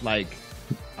wife. Like,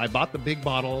 I bought the big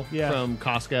bottle Yeah. from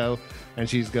Costco, and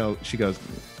she goes,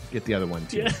 get the other one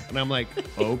too. Yeah. And I'm like,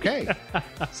 okay.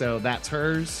 So that's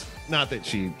hers. Not that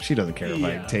she doesn't care if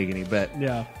I Yeah. take any, but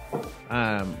Yeah.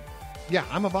 yeah,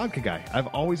 I'm a vodka guy. I've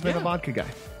always been a Yeah. vodka guy.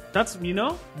 That's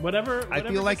whatever. I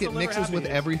feel like it mixes with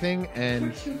everything. everything,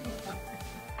 and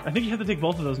I think you have to take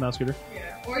both of those now, Scooter.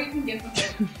 Yeah. Or you can get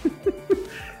them.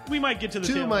 We might get to the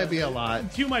 2 tail might end. be a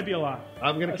lot. 2 might be a lot.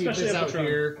 I'm gonna keep Especially this at out Patron.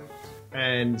 here,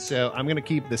 and so I'm gonna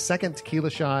keep the second tequila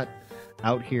shot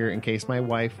out here in case my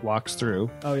wife walks through.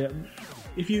 Oh yeah.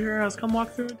 If you hear us, come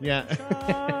walk through. Yeah,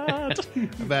 Shot.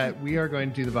 but we are going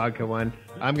to do the vodka one.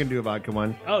 I'm gonna do a vodka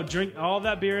one. Oh, drink all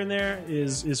that beer in there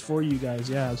is for you guys.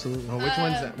 Yeah, absolutely. Oh, which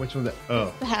one's that? Which one's that?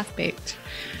 Oh, The half baked.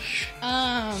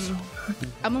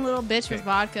 I'm a little bitch with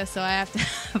vodka, so I have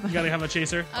to. You gotta have a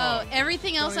chaser. Oh,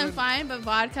 everything else I'm fine, but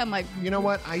vodka, I'm like, you know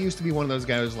what? I used to be one of those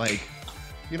guys like,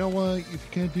 you know what? If you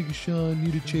can't take a shot, you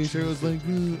need a chaser. I was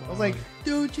like,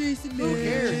 don't chase it, who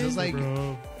cares? It's like,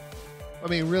 I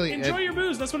mean, really, Enjoy your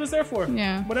booze. That's what it's there for.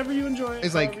 Yeah. Whatever you enjoy.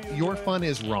 it's however like you your enjoy. fun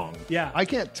is wrong. Yeah. I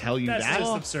can't tell you That's that.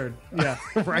 just absurd. Yeah.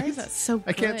 Right? that's so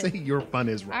I can't good. say your fun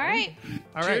is wrong. All right.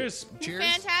 All right. Cheers. Cheers.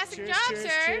 Fantastic Cheers, job, cheers, sir.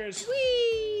 cheers.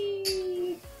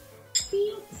 Whee!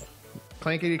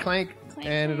 Clankety clank, Clank,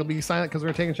 and it'll be silent because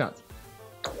we're taking shots.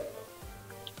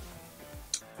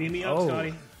 Beam me up, Oh.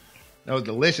 Scotty. That was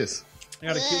delicious. I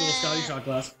got a cute little Scotty shot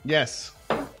glass. Yes.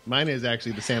 Mine is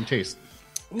actually the Sam Chase.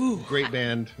 Great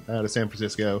band out of San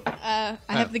Francisco. I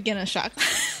have the Guinness shot.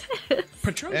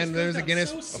 Patron And there's a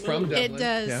Guinness from Dublin. It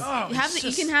does. Yeah. Oh, you, have it's the,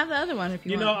 you just- can have the other one if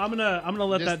you, You know, want. I'm gonna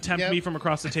let Just- that tempt yeah. me from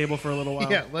across the table for a little while.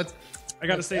 Yeah, let's. I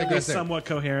got to stay at go least there. somewhat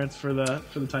coherent for the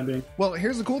time being. Well,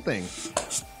 here's the cool thing.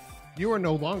 You are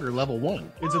no longer level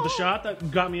 1. Is it the shot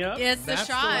that got me up? It's the That's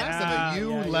shot. the last Ah, of it.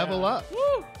 You yeah, level yeah. up.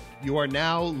 Woo! You are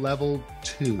now level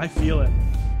 2. I feel it.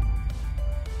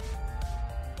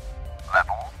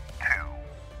 Level 2.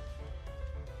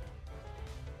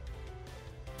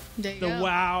 There you The go.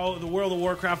 wow, the World of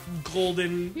Warcraft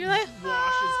golden You're like,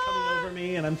 wash is coming over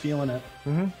me, and I'm feeling it.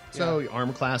 So your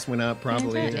armor class went up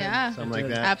probably. It did, yeah. Something It like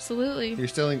did. that. Absolutely. You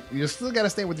still got to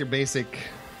stay with your basic.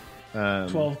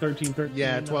 12, 13, 13.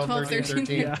 Yeah, 12, 12, 13, 13.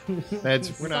 13. Yeah.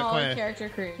 That's we're not Solid quite. character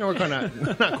creation. No,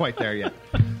 we're not quite there yet.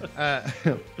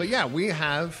 But yeah, we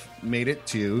have made it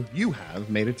to. You have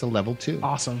made it to level 2.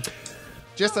 Awesome.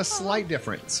 Just a slight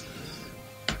difference.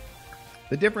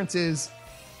 The difference is,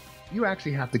 you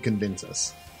actually have to convince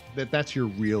us that that's your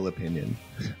real opinion.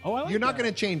 Oh, I like You're not that.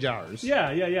 going to change ours.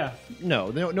 Yeah. No,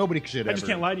 nobody should I ever. just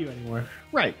can't lie to you anymore.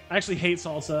 Right. I actually hate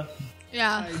salsa.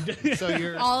 Yeah. So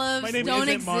you're. Olives My name don't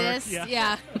isn't Mark, exist. yeah.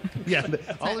 Yeah. yeah.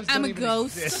 Olives I'm don't a even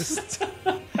ghost. exist.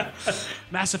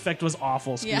 Mass Effect was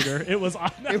awful, Yeah. Scooter. It was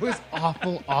awful. It was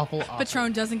awful, awful, awful.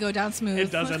 Patron doesn't go down smooth. It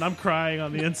doesn't. I'm crying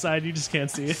on the inside. You just can't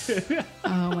see it.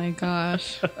 Oh my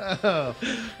gosh. Oh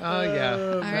yeah.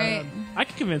 All right. I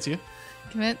can convince you.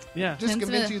 Commit. Yeah. Just Convince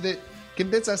convince me. you that.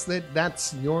 convince us that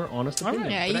that's your honest opinion.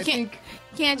 right. Yeah, But you I can't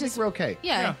think just. we're okay.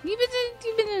 Yeah, you've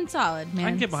been doing solid, man. I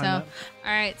can get behind that.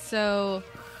 All right, so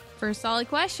for a solid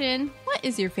question, what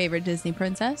is your favorite Disney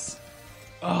princess?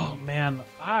 Oh man,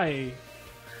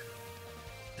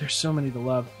 there's so many to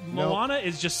love. Moana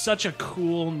is just such a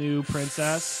cool new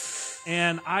princess,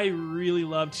 and I really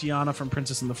love Tiana from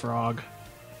Princess and the Frog.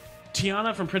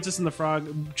 Tiana from Princess and the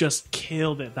Frog just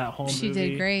killed it that whole movie. She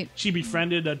did great. She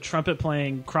befriended a trumpet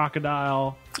playing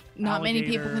crocodile. Not many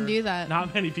people alligator. can do that.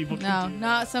 Not many people No, can do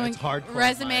not someone That's hardcore,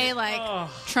 resume Mike. like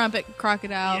trumpet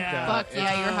crocodile. Yeah. Fuck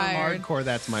yeah, you're hired. Hardcore,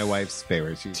 that's my wife's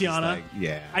favorite. She's just Tiana? like,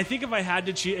 yeah. I think if I had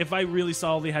to choose, if I really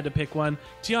solidly had to pick one,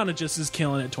 Tiana just is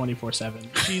killing it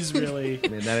 24/7. She's really I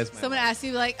mean, that is my Someone asked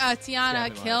you like, Tiana,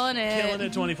 Definitely killing it. killing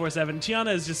it 24/7.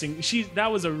 Tiana is just that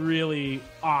was a really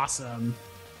awesome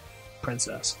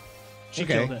princess. She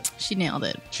Okay. killed it. She nailed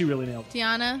it. She really nailed it.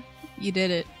 Tiana, you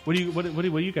did it. What do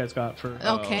you guys got for?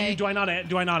 Okay. Do I not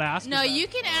ask? No, you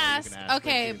can ask. ask,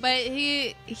 Okay, but but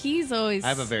he's always. I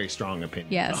have a very strong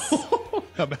opinion. Yes.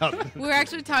 About We were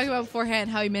actually talking about beforehand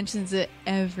how he mentions it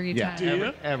every yeah, time.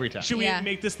 you? every time. Should we Yeah.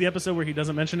 make this the episode where he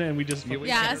doesn't mention it and we just? we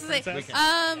Yeah, can. this is like, We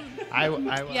can. I will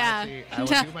yeah.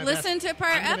 actually, listen to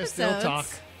prior I'm gonna still episodes. talk.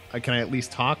 Can I at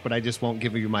least talk? But I just won't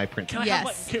give you my print. Can I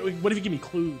Yes. have, what if you give me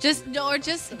clues? Just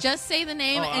say the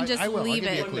name and just I will. leave I'll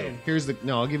give you it. a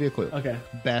clue. I'll give you a clue. Okay.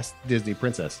 Best Disney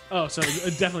princess. Oh, so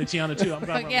definitely Tiana too. I'm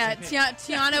glad we're on Yeah, the same page.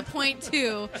 Tiana point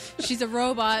 2. She's a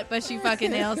robot, but she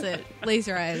fucking nails it.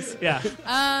 Laser eyes. Yeah.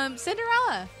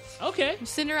 Cinderella. Okay.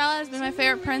 Cinderella has been my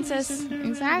favorite princess.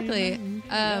 Exactly.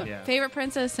 Favorite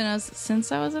princess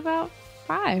since I was about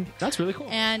 5. That's really cool.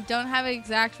 And don't have an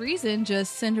exact reason,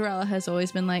 just Cinderella has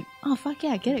always been like, oh, fuck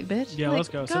yeah, get it, bitch. Yeah, Like, let's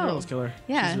go. Cinderella's killer.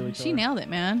 Yeah, She's really she killer. nailed it,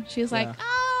 man. She was like, Yeah.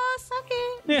 oh, suck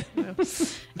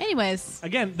it. Anyways,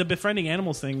 Again, the befriending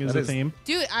animals thing is That a is- theme.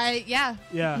 dude, Yeah,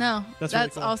 No, that's that's really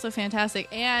cool. also fantastic.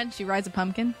 And she rides a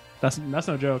pumpkin. That's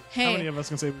no joke. How Hey. many of us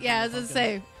can say? Yeah, I was going to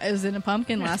say, I was in a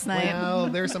pumpkin last night. Well,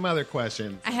 there's some other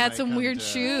questions. I had that some come weird to-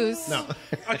 shoes. No,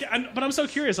 Okay, but I'm so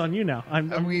curious on you now. Are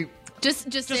we?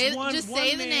 Just say one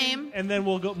the name. and then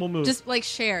we'll move. Just like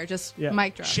Cher, just yeah.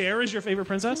 mic drop. Cher is your favorite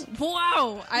princess?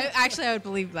 Wow, I would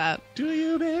believe that. Do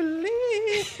you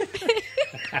believe?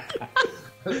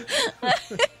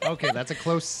 Okay, that's a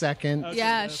close second.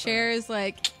 Yeah, Cher is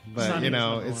like, But not you even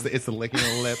know, number it's the licking of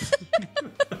the lips.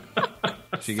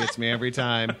 She gets me every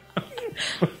time.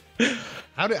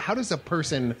 How does a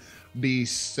person be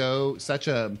such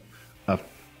a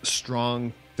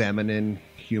strong feminine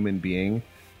human being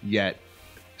yet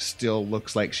still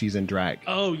looks like she's in drag?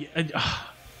 Oh yeah.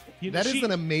 That is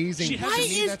an amazing. she To has-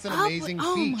 me, that's an amazing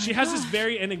oh feat. my She has this gosh.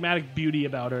 very enigmatic beauty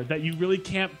about her that you really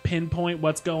can't pinpoint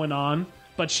what's going on,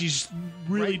 but she's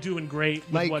really Right. doing great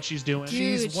with Like, what she's doing.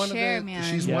 Dude, She's one Cher, of the. man.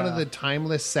 She's one of Yeah. the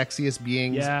timeless, sexiest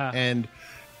beings. Yeah.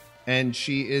 And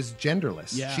she is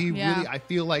genderless. Yeah. She Yeah. really. I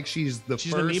feel like she's the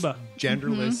She's an first amoeba.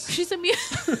 genderless she's a mute.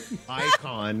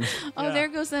 icon Oh, Yeah. there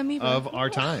goes the amoeba. of our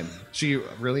time. She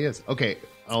really is. Okay,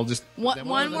 I'll just one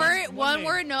name.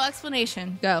 word, no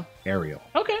explanation. Go. Ariel.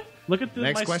 Okay. Look at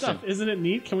Next my question. stuff. Isn't it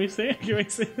neat? Can we say? Can we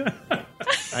say that?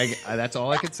 That's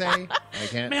all I could say. I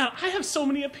can't. Man, I have so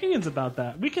many opinions about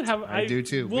that. We could have. I do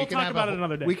too. We'll we can talk have about a it whole-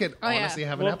 another day. We could Oh, yeah. honestly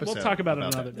have an We'll episode. talk about it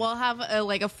that. another day. We'll have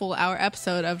a full hour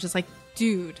episode of just like,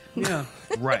 dude. Yeah.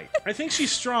 Right. I think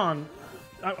she's strong.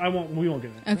 I won't. We won't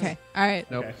get it. Okay. All right.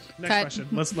 Nope. Okay. Next Cut. question.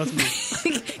 Let's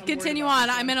move. Continue on.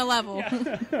 I'm in a level.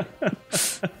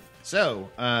 So,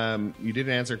 you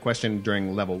didn't answer a question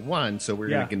during level 1, so we're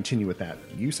going Yeah. to continue with that.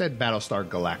 You said Battlestar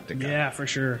Galactica. Yeah, for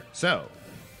sure. So,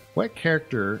 what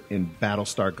character in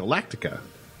Battlestar Galactica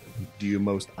do you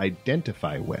most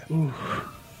identify with?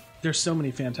 There's so many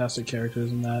fantastic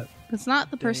characters in that, It's not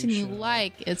the person you show.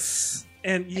 like. It's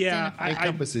and yeah, Identify. It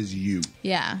encompasses you.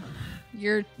 yeah.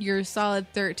 You're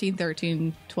solid 13,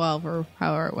 13, 12, or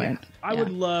however it went. I would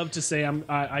love to say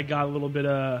I got a little bit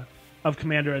of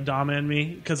Commander Adama in me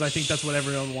because I think that's what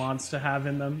everyone wants to have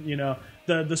in them. You know,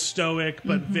 the stoic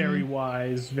but very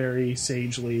wise, very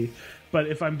sagely. But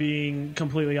if I'm being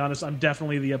completely honest, I'm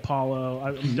definitely the Apollo.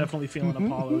 I'm definitely feeling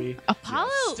Apollo-y. Apollo.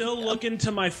 Still looking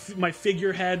to my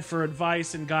figurehead for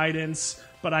advice and guidance,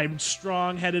 but I'm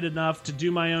strong-headed enough to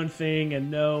do my own thing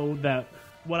and know that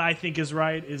what I think is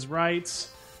right.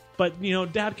 But, you know,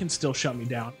 Dad can still shut me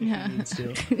down if he needs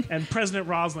to. And President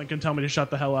Roslin can tell me to shut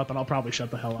the hell up, and I'll probably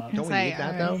shut the hell up. Don't we like, need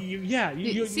that, all though?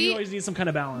 You See- always need some kind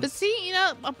of balance. But see, you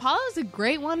know, Apollo's a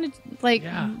great one. To, like,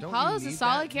 Yeah. Don't Apollo's you a need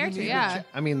solid that? You character. need Yeah. a che-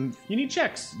 I mean, You need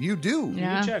checks. you do.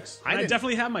 Yeah. You need checks. I And I didn't-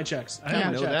 definitely have my checks. I I have didn't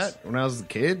my know checks. that when I was a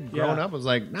kid growing Yeah. up. I was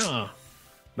like, nah.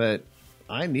 But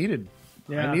I needed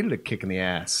Yeah. a kick in the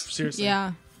ass. Seriously.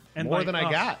 Yeah. And More like, than I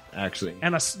got, actually.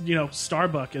 And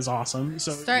Starbuck is awesome.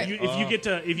 So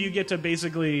if you get to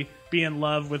basically be in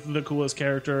love with the coolest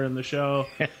character in the show,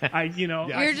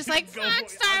 You're just like, go fuck for it. I'm into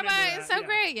Starbuck, that, it's so yeah.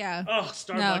 great, yeah. Oh,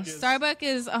 Starbuck is Starbuck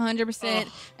is 100%,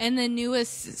 and the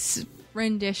newest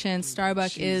rendition,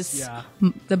 Starbuck is yeah.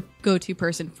 the go-to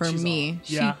person for She's me.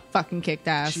 yeah. She fucking kicked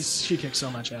ass. She kicks so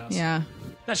much ass. Yeah.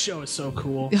 That show is so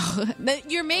cool.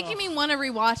 You're making me want to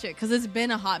rewatch it because it's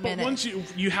been a hot But minute. once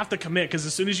you have to commit, because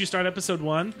as soon as you start episode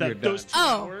 1, You're that those 2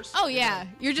 done. hours. Oh yeah,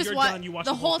 you're just You're watching done, you watch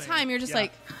the the whole whole thing. time. You're just Yeah.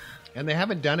 like, And they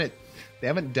haven't done it. They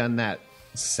haven't done that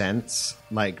since,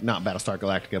 like, not Battlestar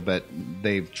Galactica, but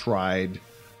they've tried,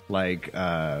 like,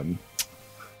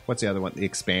 what's the other one? The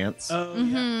Expanse. Oh,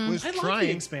 Mm-hmm. yeah. was I like trying.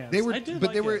 The Expanse. They were, I did but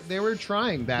like they were it. they were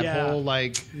trying that Yeah. whole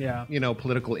like Yeah.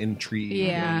 political intrigue.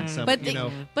 yeah. and some, But you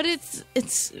know, but it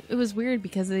was weird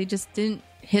because they just didn't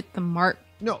hit the mark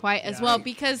No. quite as Yeah. well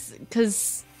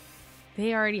because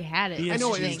they already had it. Yeah, I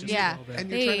know, think. it's just yeah. a little bit. and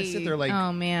you're trying to sit there like,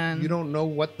 oh man, you don't know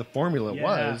what the formula Yeah.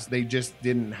 was. They just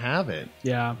didn't have it.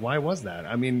 Yeah. Why was that?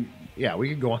 I mean, yeah, we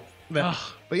could go on. That. Ugh.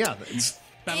 But yeah, it's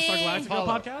Battlestar Galactica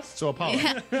Apollo. podcast? So Apollo.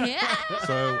 yeah.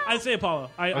 So I'd say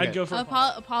Apollo. I'd Okay. go for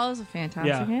Apollo. Apollo's a fantastic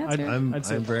Yeah, answer. I'd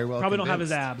say I'm very well Probably don't have his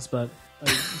convinced. abs,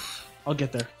 but I'll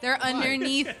get there. They're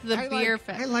underneath the I beer.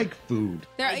 I like food.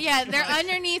 They're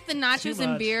underneath the nachos Too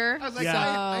and much. beer. I was like, Yeah.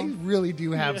 I really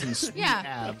do have some sweet Yeah.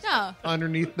 abs No.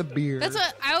 underneath the beer. That's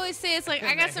what I always say. It's like I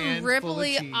And got a some handful of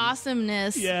ripply cheese.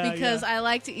 awesomeness Yeah, because yeah. I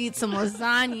like to eat some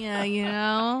lasagna. You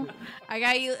know, I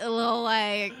got you a little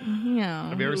like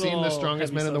Have you ever seen The Little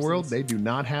Strongest heavy Men in the World? substance. They do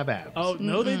not have abs. Oh,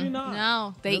 no, they do not.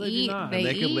 No, they No, they do eat. not. They and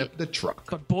they eat. could lift the truck.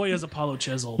 But boy, is Apollo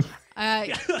chiseled.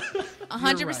 100%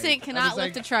 right. I cannot was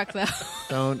lift like- a truck though.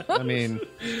 Don't. I mean,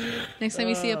 Next time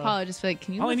you see Apollo, just be like,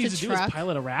 "Can you All he lift needs a to do is truck?"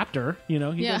 pilot a Raptor. You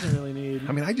know, he Yeah. doesn't really need.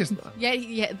 I mean, I just. Yet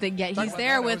he's about there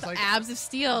that, I with was like- abs of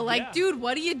steel. Like, Yeah. dude,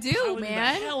 what do you do, piloting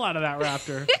man? the hell out of that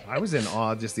Raptor. I was in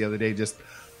awe just the other day.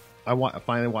 I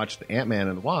finally watched Ant-Man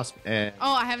and the Wasp, and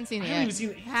Oh, I haven't seen it I yet. haven't even seen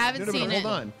it. Haven't No, no, seen but it.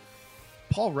 hold on.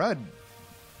 Paul Rudd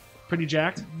Pretty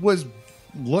jacked.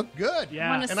 looked good.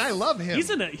 Yeah. and I love him. He's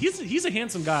a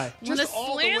handsome guy. Want to just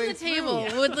all the slam way the table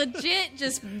through. would legit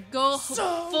just go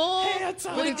full.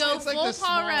 handsome. Would It's go like full the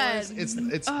Paul Rudd. smallest-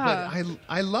 It's but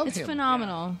I love It's him.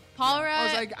 phenomenal. Paul Rudd.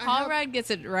 was like, I Paul have- Rudd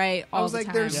gets it right all I was the like,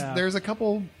 time. Yeah.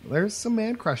 there's some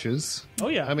man crushes. Oh,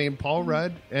 yeah. I mean, Paul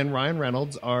Rudd and Ryan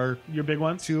Reynolds are Your big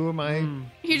ones. two of my.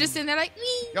 You're just in there like,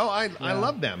 "Wee." Oh, I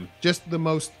love them. Just the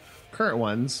most current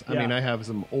ones. I Yeah. mean, I have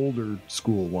some older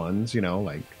school ones. I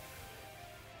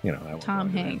won't go Tom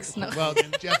into that. Hanks. No. Well,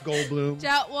 Jeff Goldblum.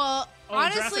 Well, Oh,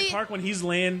 honestly, Jurassic Park when he's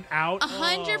laying out.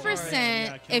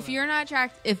 100%. Oh, If you're not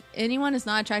attracted, if anyone is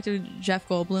not attratted to Jeff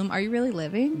Goldblum, are you really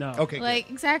living? no. Okay, good. Like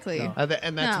exactly. And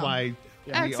that's No. why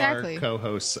we Exactly. are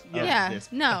co-hosts. Of Yeah. this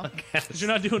No. You're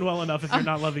not doing well enough if you're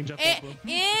not loving Jeff A- Goldblum.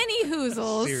 any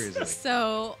hoozles. Seriously.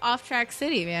 So off track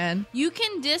city, man. You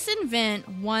can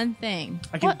disinvent one thing.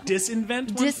 I can What?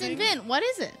 disinvent one thing? Disinvent. What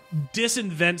is it?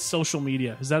 Disinvent social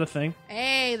media. Is that a thing?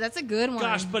 Hey, that's a good one.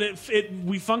 Gosh, but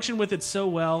we function with it so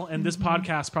well, and this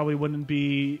podcast probably wouldn't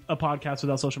be a podcast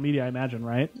without social media, I imagine,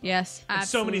 right? yes, And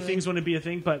absolutely. so many things wouldn't be a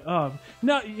thing, but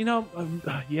no,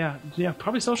 yeah,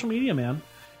 probably social media, man.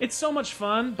 It's so much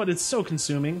fun, but it's so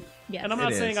consuming. Yes. And I'm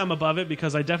not It saying is. I'm above it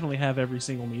because I definitely have every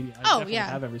single media. I Oh, definitely yeah.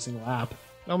 have every single app.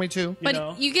 Oh, me too. But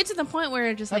know? you get to the point where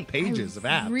it's just I have like pages of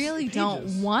apps. really Pages.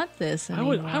 don't want this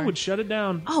anymore. I would shut it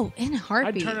down. Oh, in a I'd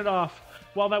heartbeat. turn it off.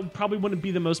 While that probably wouldn't be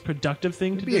the most productive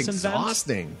thing It'd to be disinvent.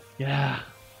 exhausting. Yeah.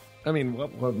 I mean,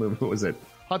 what movie was it?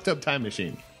 Hot Tub Time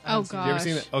Machine. Oh Have you ever gosh,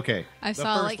 seen it? Okay, I the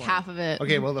saw first like one. half of it.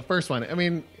 Okay, well, the first one. I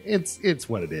mean, it's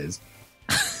what it is.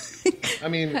 I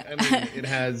mean, it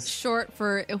has Short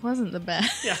for it wasn't the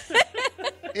best. Yeah.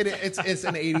 it's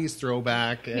an '80s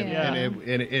throwback, and, Yeah.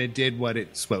 and it did what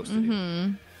it's supposed to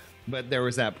do. But there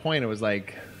was that point. It was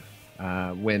like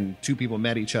when two people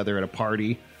met each other at a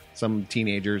party, some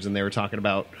teenagers, and they were talking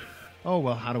about, oh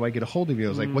well, how do I get a hold of you? I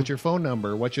was like, what's your phone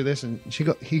number? What's your this? And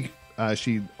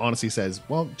she honestly says,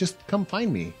 well, just come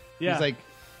find me. Yeah. He's like,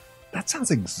 that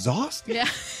sounds exhausting. Yeah,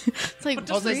 it's like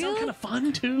Does that real? sound kind of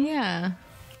fun too? Yeah,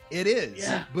 It is,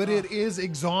 Yeah. but it is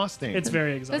exhausting. It's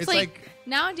very that's exhausting. It's like,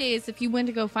 nowadays. If you went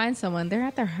to go find someone, they're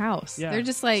at their house. Yeah. They're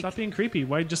just like, Stop being creepy.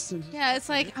 Why just yeah, it's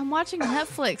like I'm watching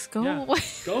Netflix. Go Yeah. away.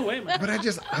 Go away, man. But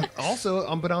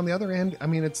but on the other end, I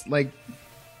mean, it's like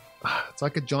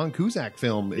a John Cusack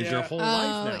film. Is your Yeah. whole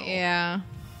life Oh now? yeah.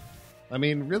 I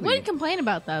mean, really, Wouldn't complain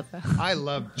about that though. I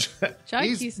love John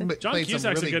he's Cusack. John played some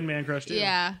Cusack's really- a good man crush too.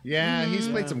 Yeah. Yeah, he's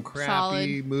played some crappy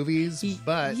Solid. movies,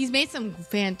 but He's made some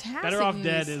fantastic. Better Off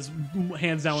movies. Dead is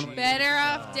hands down one of my Better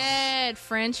Off Dead.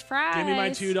 French fries. Give me my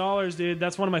 $2, dude.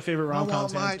 That's one of my favorite rom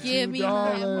coms. my Give me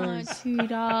my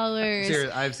 $2.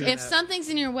 Seriously, I've seen If that. something's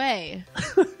in your way,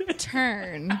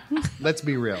 turn. Let's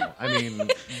be real. I mean,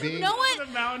 being, No one.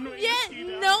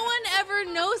 No one ever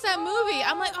knows that movie.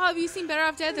 I'm like, oh, have you seen Better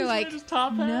Off Dead? They're like,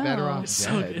 no. Better Off It's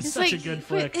so- Dead. it's such a good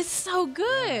flick. It's so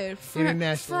good.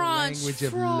 International language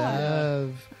of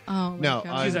love. Oh, my No,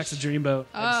 God. Cusack's a dreamboat.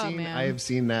 Oh, man. I have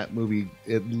seen that movie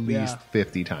at least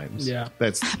 50 times. Yeah.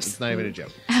 It's not even a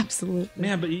joke. Absolutely.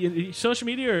 Man, but social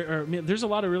media, man, there's a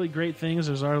lot of really great things.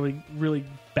 There's really, really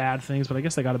bad things, but I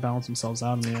guess they got to balance themselves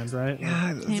out in the end, right?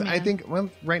 Yeah, Hey, I man. think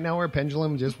right now our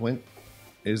pendulum just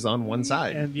is on one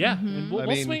side. And yeah, Mm-hmm. and we'll, I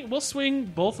we'll mean- swing. We'll swing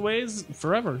both ways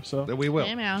forever. So we will.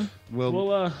 Hey, man. We'll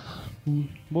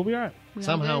we'll be all right.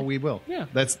 somehow good. we will. Yeah.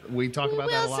 We talk We about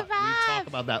that a will lot. survive. We talk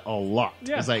about that a lot.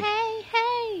 Yeah. It's like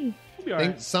Hey. We'll be all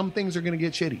right. some things are going to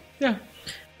get shitty, Yeah.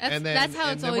 That's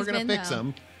how it's then always we're gonna been. fix though.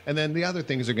 them, and then the other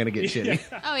things are going to get shitty,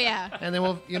 Oh yeah. and then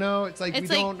it's like It's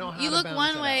we like don't know how you to look balance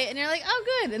one it way out. and you're like, oh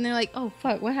good, and they're like, oh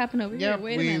fuck, what happened over Yeah, here?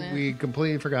 Wait a minute. we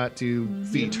completely forgot to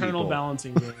feed Eternal people.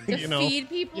 balancing game. to you know, feed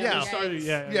people. yeah. Yikes. Started,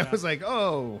 yeah. Yeah, it was like,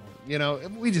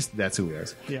 that's who we are.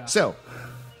 Yeah. So,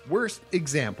 worst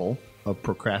example of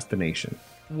procrastination.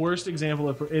 Worst example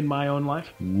in my own life.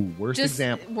 Ooh, worst Just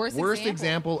example. worst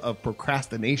example of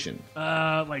procrastination.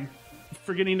 Like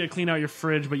forgetting to clean out your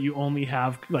fridge, but you only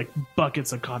have like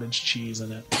buckets of cottage cheese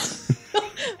in it.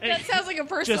 That sounds like a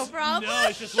personal Just, problem. no,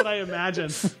 it's just what I imagine.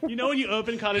 You know when you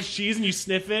open cottage cheese and you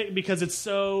sniff it because it's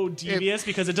so devious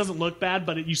because it doesn't look bad,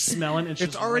 but you smell it and it's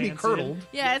It's just already rancid. curdled.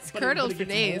 Yeah, it's But it- curdled but for it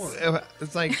days. gets more.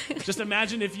 It's like Just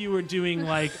imagine if you were doing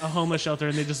like a homeless shelter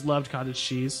and they just loved cottage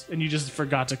cheese and you just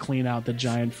forgot to clean out the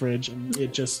giant fridge and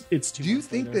it's too do you much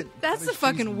think later. that That's the cottage cheese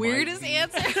fucking might weirdest be-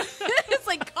 answer. It's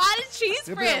like cottage cheese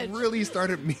Yeah, but fridge. That really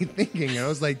started me thinking. I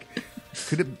was like,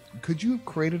 could you have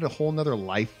created a whole nother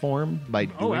life form by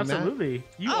doing Oh, that? absolutely.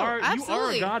 You Oh, are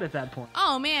absolutely. a god at that point.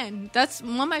 Oh man, that's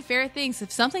one of my favorite things.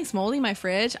 If something's moldy in my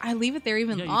fridge, I leave it there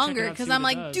even Yeah, you check longer it out, because see I'm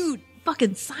what it like, does. dude,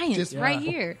 fucking science Just- right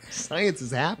Yeah. here. Science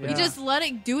is happening. You just let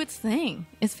it do its thing.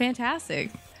 It's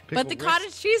fantastic. But the Pickle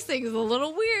cottage cheese thing is a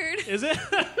little weird. Is it?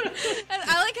 And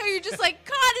I like how you're just like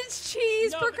cottage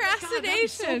cheese No, but God, that'd be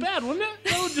procrastination. so bad, wouldn't it?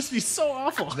 That would just be so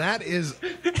awful. That is.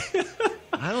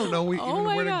 I don't know even Oh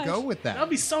my where gosh. to go with that. That'd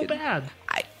be so bad.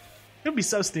 It'd be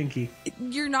so stinky.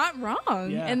 You're not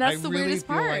wrong, Yeah. and that's I the really weirdest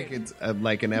feel part. like it's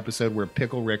like an episode where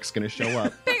Pickle Rick's going to show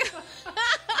up.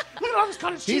 Look at all this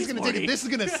cottage cheese. He's going to take it. This is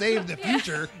going to save the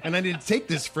future, and I need to take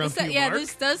this from So- you, yeah, Mark.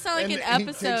 this does sound like And an he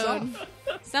takes episode. off.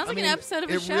 Sounds like I mean, an episode of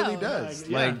a it show. really does.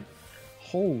 Yeah. Like,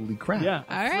 holy crap! Yeah,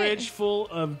 a All right. fridge full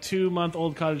of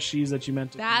 2-month-old cottage cheese that you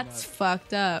meant to. That's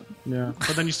fucked up. clean up. Yeah,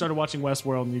 but then you started watching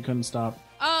Westworld and you couldn't stop.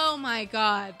 Oh my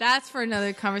god, that's for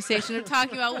another conversation of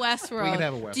talking about Westworld. We can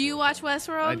have a Westworld. Do you watch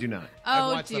Westworld? I do not. Oh,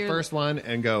 I watched dear. the first one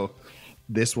and go,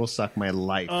 this will suck my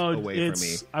life away from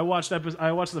me I watched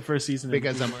the first season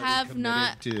because I'm Have already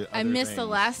not. committed to I other missed the things,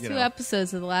 last you two know.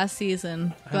 episodes of the last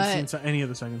season, I haven't but seen any of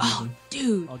the second season.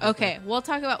 dude, I'll get okay, we'll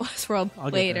talk about Westworld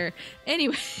I'll get later.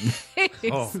 Anyway,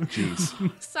 Oh,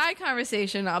 jeez. side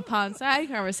conversation upon side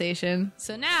conversation.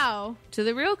 So now to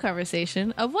the real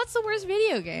conversation of what's the worst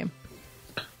video game?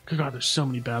 Good God, there's so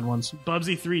many bad ones.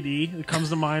 Bubsy 3D, it comes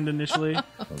to mind initially.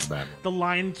 That's a bad one. The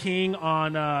Lion King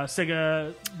on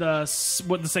Sega, the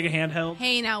Sega handheld.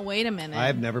 Hey, now wait a minute.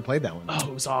 I've never played that one. Oh,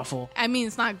 it was awful. I mean,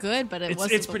 it's not good, but it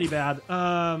wasn't. It's pretty bad.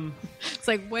 It's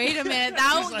like, wait a minute,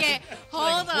 that will get.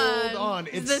 Hold on,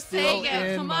 it's the still Sega.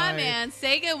 in Come my- on, man.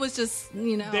 Sega was just,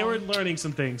 They were learning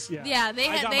some things. Yeah, Yeah, they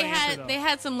I had got my answer, though. they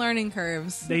had some learning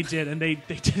curves. They did, and they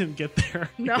didn't get there.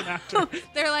 No, even after.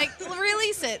 they're like,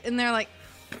 release it, and they're like,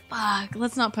 fuck,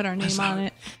 let's not put our name on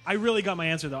it. I really got my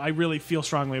answer though. I really feel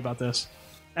strongly about this.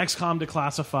 XCOM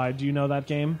Declassified. Do you know that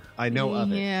game? I know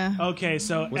of it. Yeah. Okay,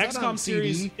 so Was that XCOM on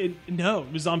series. CD? No,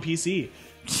 it was on PC.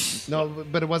 No,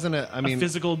 but it wasn't a. I mean,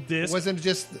 Physical it disc. wasn't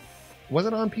just. Was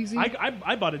it on PC?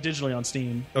 I bought it digitally on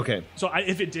Steam. okay. So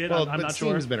if it did, Well, I'm but not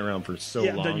Steam's sure. been around for so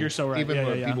Yeah, long. you're so right. Even Yeah,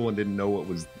 when yeah, yeah. people didn't know what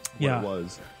Yeah. it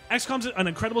was. XCOM's an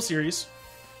incredible series.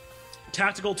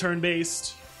 Tactical,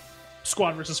 turn-based,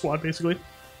 squad versus squad, basically.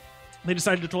 They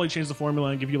decided to totally change the formula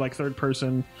and give you like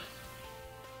third-person,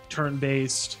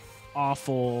 turn-based,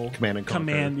 awful Command and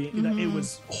Conquer. It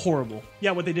was horrible.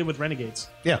 Yeah, what they did with Renegades.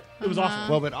 Yeah. It was awful.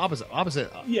 Well, but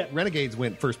opposite. Yeah. Renegades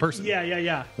went first person.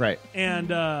 Yeah. Right.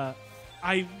 And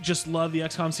I just love the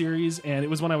XCOM series, and it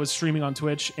was when I was streaming on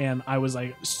Twitch, and I was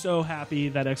like so happy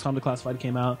that XCOM Declassified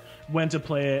came out. Went to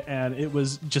play it, and it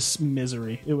was just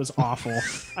misery. It was awful.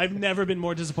 I've never been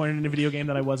more disappointed in a video game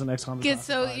than I was in XCOM Declassified.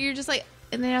 So you're just like,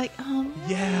 and they're like, oh, man.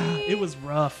 Yeah, it was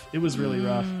rough. It was really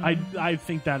rough. I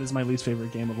think that is my least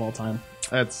favorite game of all time.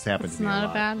 That's happened It's to me not a a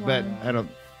lot. bad But one.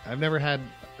 I've never had.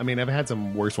 I mean, I've had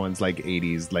some worse ones like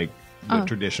 80s, like the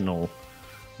traditional.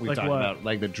 We Like talked what? about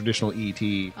like the traditional ET.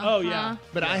 Oh yeah,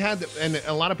 But I had, and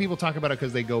a lot of people talk about it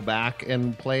because they go back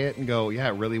and play it and go, yeah,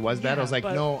 it really was bad. Yeah, I was like,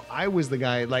 but- no, I was the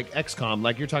guy like XCOM,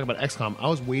 like you're talking about XCOM. I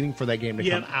was waiting for that game to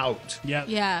Yep. come out yeah,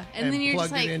 Yeah. And then you're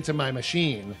plugged just like, it into my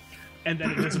machine. And then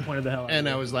it disappointed the hell out of And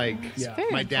me. I was like, Yeah. very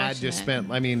my dad just unfortunate.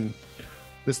 spent, I mean,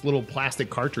 this little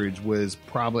plastic cartridge was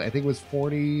probably, I think it was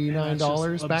 $49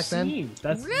 That's just back then. obscene.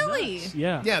 That's Really? nuts.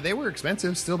 Yeah. Yeah, they were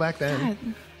expensive still back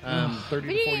then. 30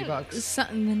 to 40 bucks.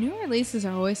 The new releases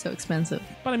are always so expensive.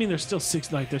 But I mean, there's still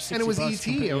 $60. And it was bucks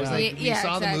ET. It was yeah. like, we Yeah,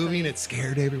 saw the exactly. movie and it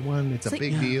scared everyone. It's a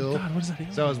big deal. God, what is that?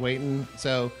 Even? So I was waiting.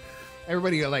 So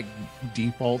everybody got like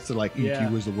defaults to like ET Yeah.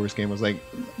 was the worst game. I was like,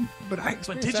 but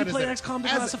But did you play XCOM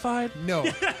Declassified? No,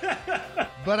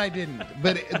 but I didn't.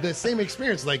 But the same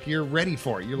experience, like you're ready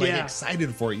for it. You're like Yeah.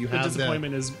 excited for it. You The have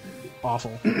disappointment is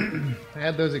awful. I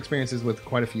had those experiences with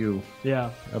quite a few Yeah.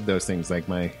 of those things. Like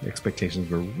my expectations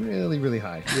were really, really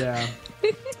high. Yeah.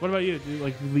 What about you?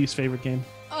 Like least favorite game?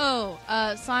 Oh,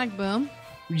 Sonic Boom.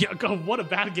 Yeah. God, what a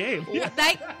bad game.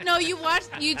 No,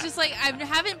 you just like, I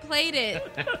haven't played it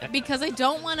because I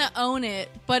don't want to own it,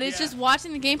 but it's just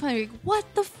watching the gameplay and be like, what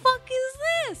the fuck is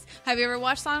this? Have you ever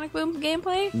watched Sonic Boom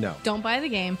gameplay? No. Don't buy the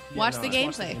game. Watch the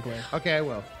Just watch gameplay. Okay, I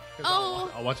will. 'Cause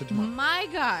Oh, I'll watch it tomorrow. my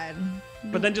God.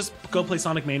 But then just go play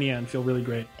Sonic Mania and feel really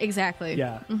great. Exactly.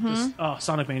 Yeah. Just,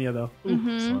 Sonic Mania though.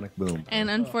 Ooh. Sonic Boom. And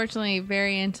unfortunately,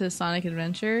 very into Sonic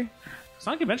Adventure.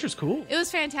 Sonic Adventure's cool. It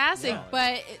was fantastic,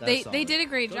 but they did a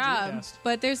great Go job. Dreamcast.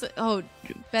 But there's best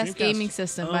Dreamcast gaming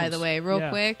system, by the owns. way, real Yeah.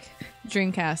 quick.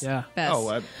 Dreamcast, Yeah. best.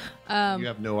 Oh, you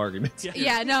have no arguments.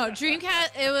 Yeah, no,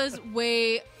 Dreamcast. It was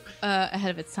way ahead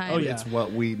of its time. Oh, yeah. It's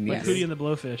what we needed. Hootie and the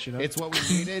Blowfish, you know? It's what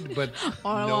we needed, but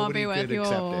I wanna nobody be with could you.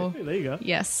 accept it. Hey, there you go.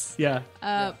 Yes. Yeah.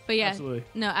 But yeah, absolutely.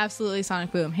 no, absolutely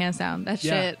Sonic Boom, hands down. That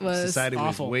Yeah. shit was Society was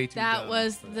awful. way too that dumb.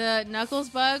 was the Knuckles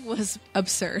bug was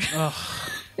absurd.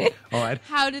 Oh,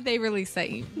 How did they release that?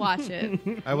 Watch it.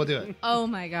 I will do it. Oh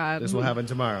my God. This will happen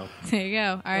tomorrow. There you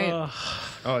go. All right.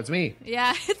 Oh, it's me.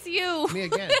 Yeah, it's you. Me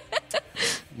again.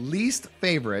 Least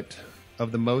favorite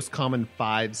of the most common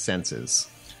 5 senses.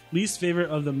 Least favorite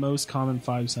of the most common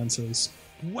 5 senses.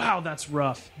 Wow, that's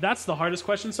rough. That's the hardest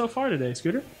question so far today,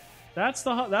 Scooter. That's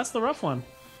the rough one.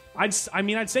 I'd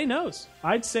say nose.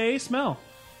 I'd say smell.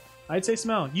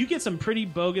 You get some pretty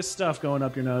bogus stuff going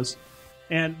up your nose.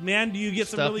 And man, do you get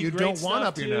some Stuff really you great don't stuff want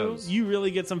up your too. nose. You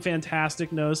really get some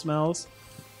fantastic nose smells.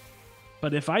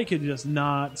 But if I could just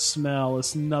not smell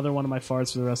another one of my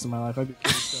farts for the rest of my life, I'd be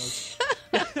pretty stoked.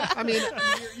 I mean,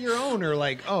 your own are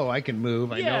like, oh, I can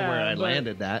move. I know Yeah, where I but-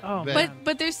 landed that. oh,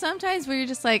 But there's sometimes where you're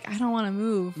just like, I don't want to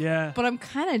move. Yeah. But I'm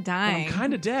kind of dying. I'm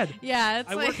kind of dead. Yeah,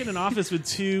 it's I like work in an office with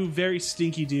 2 very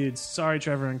stinky dudes. Sorry,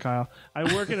 Trevor and Kyle.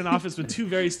 I work in an office with 2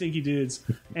 very stinky dudes,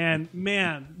 and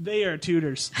man, they are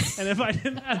tutors. And if I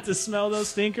didn't have to smell those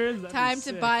stinkers, that'd be time to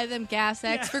sick. buy them Gas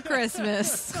X for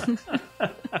Christmas.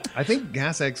 I think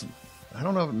Gas X, I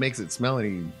don't know if it makes it smell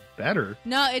any better.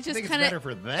 No, it I just think it's kind better of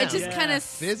for them. it just Yeah. kind of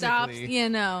Physically, stops. You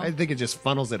know, I think it just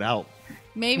funnels it out.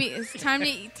 maybe it's time to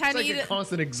It's to like eat a it.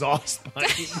 constant exhaust pipe.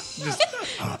 Just,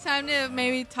 Time to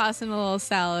maybe toss in a little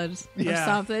salad or Yeah.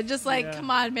 something. Just like, Yeah.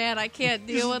 come on, man, I can't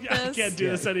deal with I this. can't do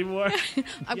this anymore.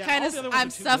 I'm Yeah, kind all of the other ones I'm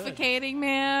are too suffocating,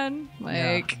 man.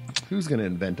 Like who's going to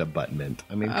invent a butt mint?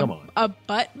 I mean, come on. a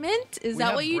butt mint? Is We that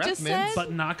have what you breath just mints. said?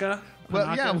 But Naka.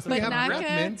 Well, yeah, if we have Naka- breath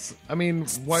mints. I mean,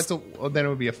 then it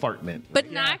would be a fart mint. But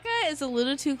Naka is a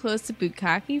little too close to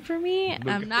bukkake for me.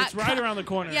 I'm not. It's right around the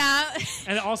corner. Yeah,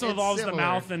 And it also It's involves similar. the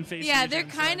mouth and face. yeah, they're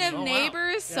region, kind so- of wow.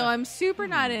 neighbors, so Yeah. I'm super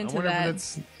not I into wonder that. if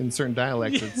it's in certain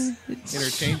dialects it's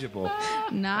interchangeable.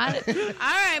 Not. All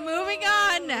right, moving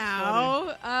on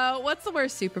now. What's the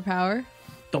worst superpower?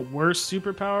 The worst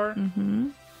superpower? Mm-hmm.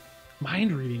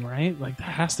 Mind reading, right? Like that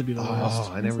has to be the worst.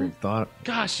 Oh, I never thought.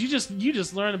 Gosh, you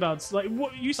just learn about like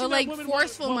what you see But that like women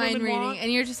forceful want, what mind women reading, want?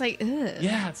 and you're just like, ugh.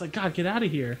 Yeah, it's like God, get out of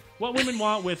here. What women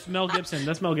want with Mel Gibson?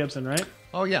 That's Mel Gibson, right?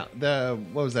 Oh yeah,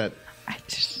 what was that?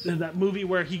 That movie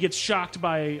where he gets shocked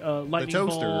by a lightning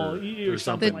toaster bolt or or something.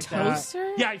 something The like that.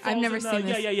 toaster? Yeah, he I've falls never in seen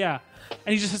this. Yeah.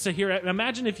 And he just has to hear it.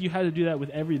 Imagine if you had to do that with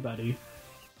everybody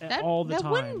all the that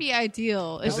time. wouldn't be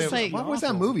ideal. It's just like What was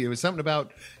that movie? It was something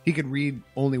about he could read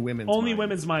only women's Only minds.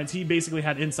 women's minds. He basically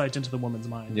had insight into the woman's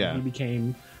mind. Yeah. He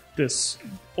became this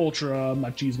ultra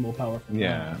machismo powerful.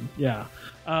 Yeah. Yeah.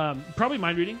 Probably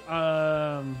mind reading.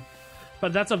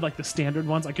 But that's of like the standard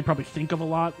ones. I could probably think of a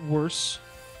lot worse.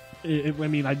 I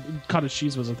mean, cottage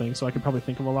cheese was a thing, so I could probably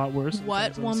think of a lot worse.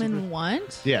 What Woman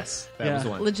Want? Yes, that was the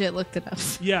one. Legit looked it up.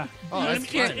 Yeah. Oh, I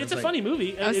that's mean, fun. it's a Like- funny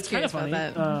movie. I was It's kind of curious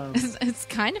funny. about that. It's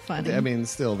kind of funny. I mean,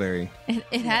 still very.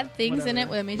 It had things in it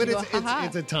whatever. that made But you go, it's haha.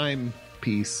 it's a time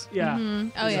piece. Yeah.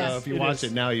 Oh, yeah. So if you It watch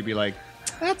is. it now, you'd be like,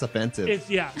 "That's offensive."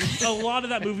 A lot of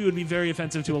that movie would be very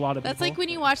offensive to a lot of That's people. like when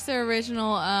you watch the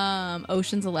original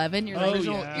Ocean's 11. You're like,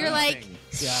 yeah. you're like,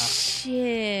 Yeah.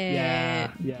 shit.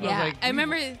 Yeah. Yeah, I was like, I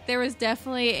remember there was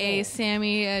definitely a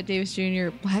Sammy Davis Jr.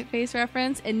 blackface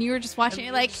reference, and you were just watching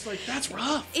it like, Just like, that's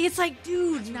rough. it's like,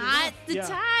 dude, not the Yeah.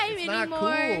 time It's not anymore.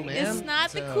 cool, man. It's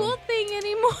not the So- cool thing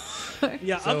anymore.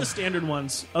 Yeah, of the standard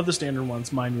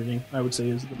ones, mind reading, I would say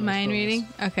is the most Mind bonus. reading?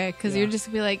 Okay, because Yeah. you're just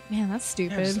gonna be like, man, that's Yeah,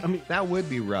 stupid. just- I mean, That would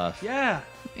be rough. yeah.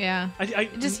 Yeah. I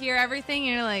Just hear everything,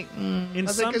 and you're like, in I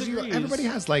was some like, 'cause degrees, everybody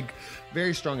has like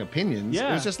very strong opinions. Yeah.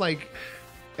 It was just like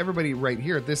everybody right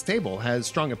here at this table has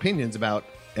strong opinions about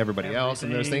everybody else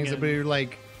and those Everything things. and- But you're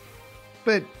like,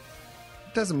 but it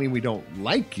doesn't mean we don't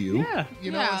like you. Yeah.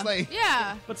 You know, yeah. it's like,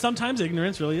 yeah. But sometimes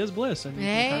ignorance really is bliss. And you can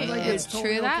Hey, kinda like, it's it's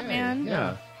totally true that, okay. man.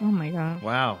 Yeah. Oh my god.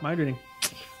 Wow. mind reading.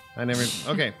 I never.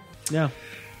 Okay. Yeah.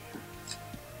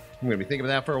 I'm going to be thinking of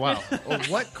that for a while.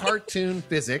 What cartoon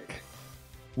physic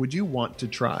would you want to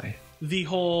try? The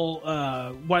whole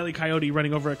Wile E. Coyote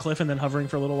running over a cliff and then hovering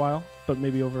for a little while, but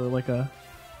maybe over like a.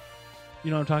 You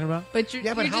know what I'm talking about? But you're,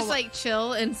 Yeah, but you're how just lo- like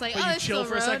chill, and it's like, But oh, you it's chill still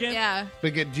for a road. second? Yeah.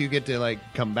 But do you get to like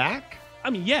come back? I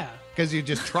mean, yeah. Because you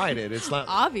just tried it. It's not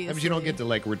Obviously. I mean, you don't get to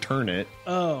like return it.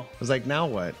 Oh. It's like now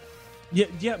what?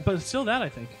 Yeah, but it's still that, I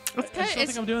think. I still it's-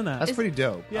 think I'm doing that. That's pretty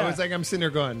dope. Yeah. I was like, I'm sitting there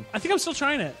going. I think I'm still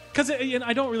trying it. Because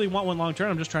I don't really want one long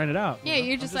term. I'm just trying it out. Yeah, you know?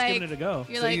 you're I'm just giving like- it a go.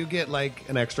 You're So like, you get like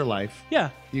an extra life.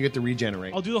 Yeah. You get to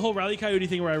regenerate. I'll do the whole Wile E. Coyote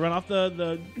thing where I run off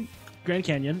the Grand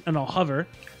Canyon and I'll hover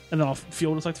and then I'll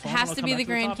feel what it's like to fall. and has I'll to come be back the to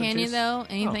Grand top and Canyon chase- though.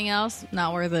 Anything else,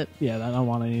 not worth it. Yeah, I don't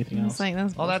want anything else. It's like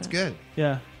that's. Oh, that's bullshit. good.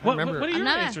 Yeah. What remember- are I'm your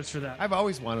not a- answers for that? I've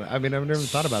always wanted. I mean, I've never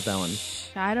thought about that one.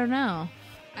 I don't know.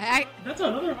 That's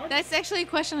another hard. That's actually a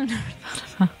question I've never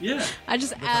thought about. Yeah. I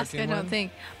just ask. I cartoon don't one?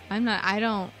 think. I'm not. I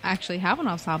don't actually have one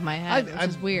off the top of my head, which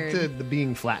is weird. The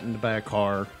being flattened by a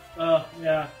car.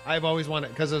 Yeah. I've always wanted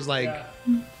because it was like, Yeah.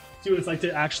 See what it's like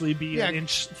to actually be Yeah. an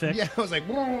inch thick. yeah, I was like,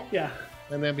 Yeah.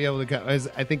 and then be able to.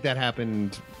 I think that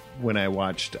happened when I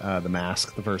watched The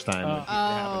Mask the first time. It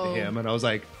happened to him, and I was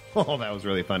like, oh, that was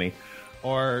really funny.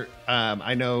 Or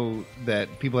I know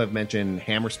that people have mentioned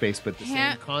hammer space, but the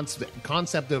same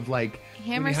concept of like when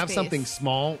Hammer you have space. something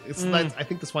small. I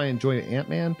think that's why I enjoy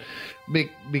Ant-Man,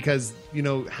 because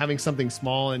having something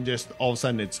small and just all of a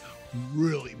sudden it's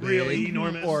really big, Really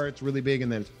enormous. or it's really big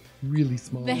and then it's really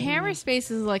small. The hammer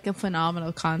space is like a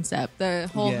phenomenal concept. The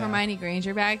whole Yeah. Hermione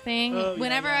Granger bag thing. Oh, yeah,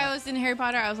 Whenever yeah. I was in Harry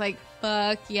Potter, I was like,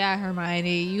 "Fuck yeah,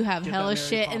 Hermione! You have Get hella that Mary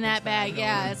shit in Poppins that bag." bag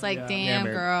Yeah, going. it's like, Yeah. damn,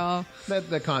 Mary- girl.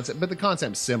 the concept, but the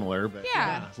concept's similar. But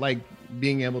Yeah. like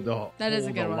being able to That is a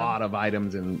hold good a one. lot of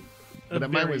items and. A But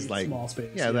mine very was like small space,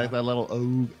 Yeah, yeah. like that little.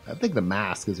 Oh, I think the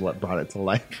mask is what brought it to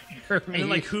life. for And then me.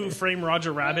 like Who Framed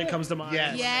Roger Rabbit comes to mind.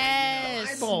 Yes.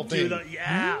 Yes, eyeball thing. Dude,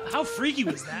 yeah. How freaky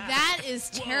was that? that is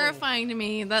terrifying to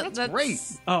me. That's great.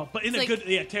 Oh, but in It's a like-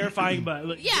 good, terrifying, but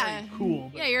like, Yeah, very cool.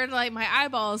 But Yeah, you're like my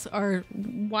eyeballs are.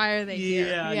 Why are they here?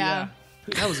 yeah.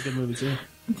 That was a good movie too.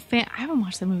 I haven't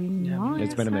watched that movie in a long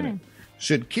It's been a minute. time.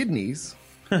 Should kidneys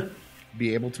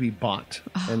be able to be bought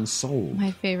and sold?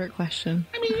 My favorite question.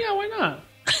 I mean, yeah, why not?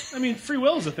 I mean, free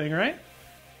will is a thing, right?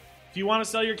 If you want to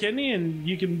sell your kidney and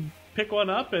you can pick one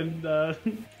up and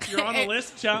you're on the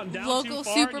list down Local too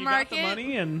far, supermarket? and you got the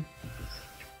money, and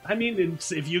I mean,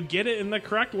 if you get it in the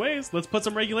correct ways, let's put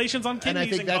some regulations on And I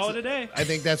kidneys think and call it a day. I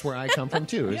think that's where I come from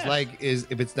too. It's Yeah. like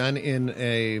if it's done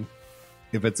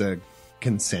if it's a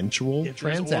consensual If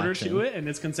there's order transaction. to it and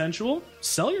it's consensual,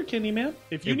 sell your kidney, man.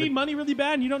 If you If need it- money really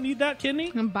bad and you don't need that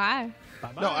kidney, Bye.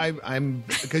 bye-bye. No, I'm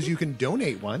because you can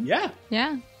donate one. yeah,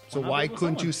 Yeah. So not why able to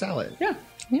couldn't sell you sell it? yeah.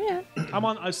 Yeah. I'm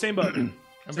on same boat. I'm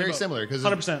very boat. similar because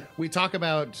 100%. we talk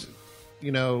about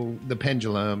the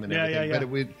pendulum and Yeah, everything, yeah,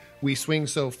 but we swing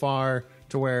so far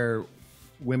to where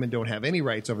women don't have any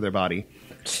rights over their body.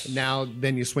 Now,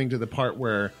 then you swing to the part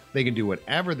where they can do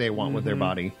whatever they want with their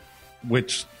body,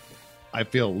 which I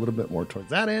feel a little bit more towards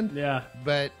that end. Yeah.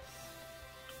 But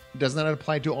doesn't that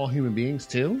apply to all human beings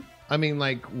too? I mean,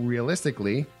 like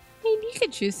realistically, I mean, you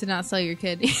could choose to not sell your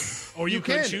kidney. Or you, You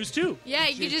could can. choose to. yeah, you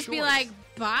It's could your just be choice. like,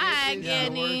 bye, it's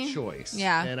kidney. your choice.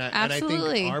 Yeah, and I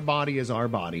absolutely. think our body is our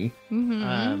body.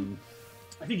 Mm-hmm.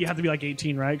 I think you have to be like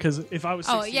 18, right? Because if I was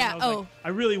 16, Oh, yeah, I was like, I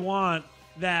really want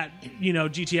that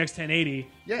GTX 1080,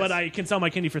 Yes. but I can sell my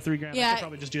kidney for $3,000. I Yeah, could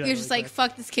probably just do that. you're really just like, quick.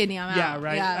 fuck this kidney, I'm Yeah, out.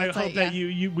 right. Yeah, I it's hope like, that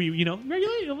yeah. we regulate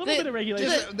a little bit of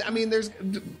regulation. I mean,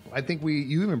 I think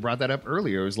you even brought that up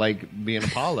earlier. It was like being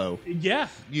Apollo. Yeah.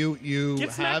 You Get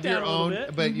have smacked your down a little own,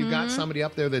 bit. but you got somebody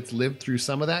up there that's lived through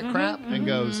some of that crap and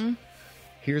goes,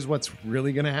 "Here's what's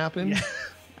really going to happen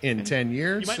in 10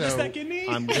 years." You might miss that kidney.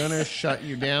 I'm going to shut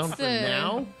you down for So-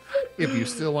 now. If you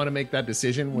still want to make that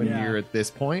decision when Yeah. you're at this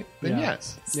point, then Yeah.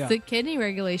 yes. It's Yeah. the kidney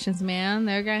regulations, man.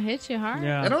 They're gonna hit you hard.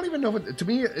 Yeah. I don't even know what. To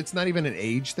me, it's not even an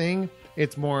age thing.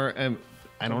 It's more.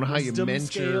 I don't know how you Wisdom measure.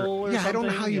 scale or I don't know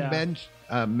how something? you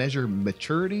Yeah. measure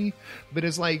maturity. But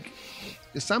it's like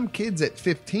some kids at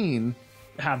 15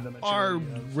 Have them are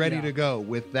ready to go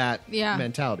with that Yeah.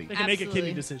 mentality. They can make a Absolutely.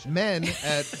 kidney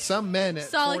decision. Some men at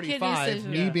Solid kidney 45,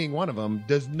 decision. me Yeah. being one of them,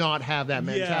 does not have that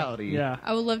mentality. Yeah.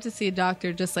 I would love to see a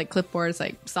doctor just like clipboards,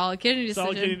 like solid kidney decision.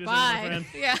 Solid kidney decision, my Bye. friend.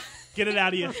 Yeah. Get it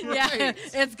out of you. Yeah,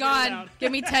 it's gone. out.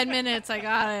 Give me 10 minutes. I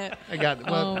got it. I got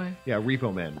Oh my-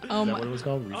 Repo Man. Is Oh that my- what it was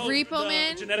called? Repo the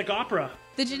Man? Genetic opera.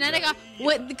 The genetic,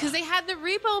 because they had the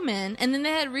Repo Man, and then they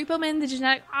had Repo Man, the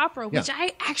genetic opera, which Yeah.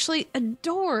 I actually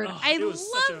adored. I It was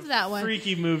such a loved that one.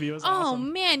 Freaky movie. It was Oh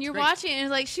awesome. man, you're watching it, and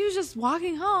it's like she was just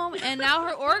walking home, and now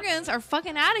her organs are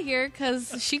fucking out of here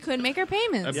because she couldn't make her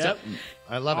payments. Yep.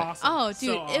 I love it. Awesome. Oh, dude,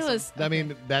 So it awesome. was. I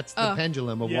mean, that's the Oh.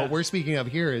 pendulum of Yes. what we're speaking of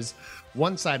here is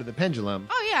one side of the pendulum.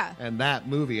 Oh yeah. And that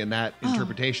movie and that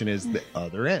interpretation is the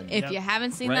other end. If Yep. you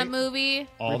haven't seen Right. that movie,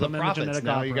 All Repo the Man, the profits. genetic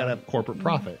Now you opera. got a corporate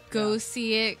profit. go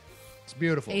see it It's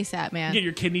beautiful. ASAP, man. Get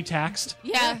your kidney taxed.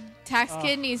 Yeah, tax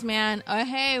kidneys, man. Oh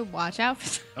hey, watch out.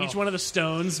 For Each one of the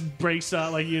stones breaks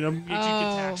up, like you get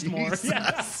taxed more.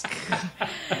 Jesus.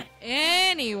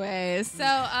 Anyways,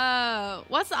 so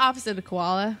what's the opposite of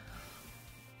koala?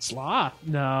 Sloth?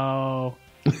 No.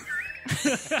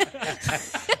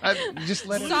 Just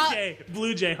let it. Stop.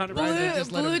 Blue Jay, 100%.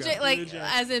 just let Blue him go. jay, like Blue jay.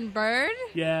 as in bird.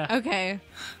 Yeah. Okay,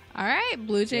 all right,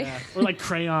 blue jay. Yeah. Or like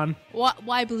crayon.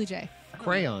 Why blue jay?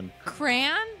 Crayon.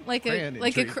 Crayon, like Crayon a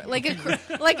like a intrigue. like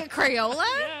a like a Crayola.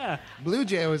 Yeah. Blue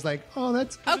Jay was like, oh,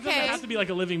 that's. It doesn't Okay. have to be like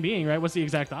a living being, right? What's the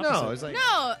exact opposite? No, it's like. No,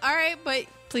 all right, but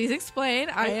please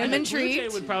explain. I am think Blue Jay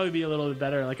intrigued. would probably be a little bit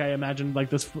better. Like I imagine, like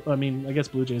this. I mean, I guess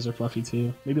Blue Jays are fluffy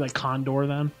too. Maybe like Condor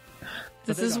then.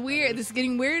 This is weird. This is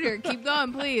getting weirder. Keep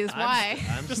going, please. Why?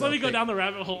 I'm Just still let me go think- down the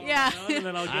rabbit hole. Yeah. And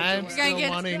then I'll get I'm to it. You're gonna still get.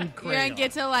 wanting You're gonna crayon.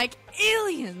 get to like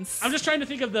aliens. I'm just trying to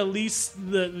think of the least,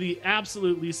 the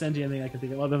absolute least sentient thing I can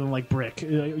think of, other than like brick.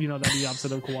 That'd be the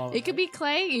opposite of koala. It could be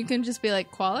clay. You can just be like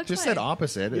koala. Just clay. said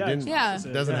opposite. It Yeah, didn't. Yeah. opposite,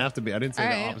 It doesn't yeah. have to be. I didn't say All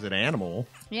the right. opposite animal.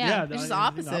 Yeah, the- it's just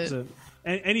anything opposite.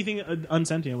 Anything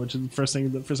unsentient, which is the first thing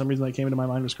that for some reason that came into my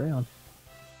mind was crayon.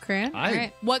 Crayon. I- All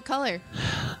right. What color?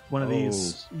 One of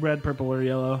these, red, purple, or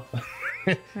yellow.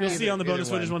 You'll see on the Either bonus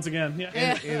footage one. once again. Yeah.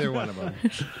 Yeah. Either one of them.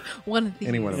 One of these.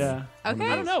 Any one of Yeah. them.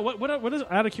 Okay. I don't know. What is,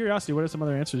 out of curiosity, what are some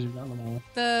other answers you've gotten them all?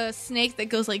 The snake that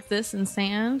goes like this in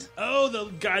sand Oh, the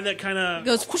guy that kind of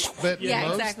goes. Whoosh, But yeah,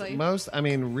 most, exactly. Most, I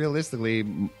mean, realistically,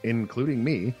 including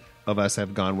me, of us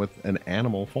have gone with an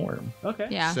animal form. Okay.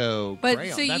 Yeah. So, But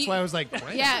crayon. so That's you- why I was like,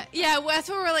 crayon. Yeah. Well, that's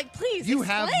what we're like. Please, You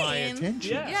have my explain.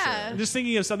 attention. Yeah. Yeah. I'm just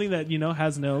thinking of something that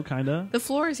has no kind of The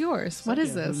floor is yours. What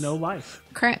is this? No life.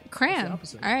 Crayon.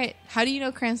 opposite. All right. How do you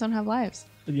know crayons don't have lives?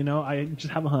 I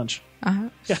just have a hunch.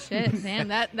 Shit, man.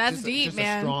 That's Just, deep, just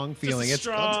man. a strong feeling. Just a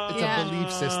strong It's Yeah. a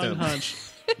belief system. hunch.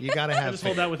 You got to I have just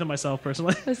hold faith. that within myself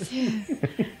personally.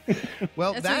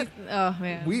 Well, That's that what oh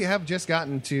man. we have just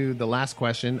gotten to the last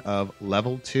question of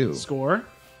level 2. Score.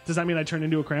 Does that mean I turned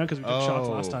into a crayon because we took shots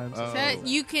last time? So. That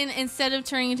you can, instead of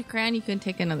turning into crayon, you can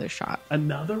take another shot.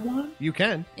 Another one? You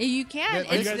can. You can. Yeah, are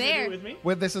Are you It's guys gonna do there. it with me?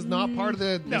 Well, this is not part of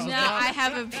the. This No, is I not.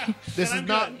 have a. This is I'm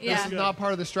not. good. This Yeah. is not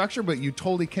part of the structure, but you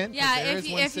totally can. 'cause Yeah, there if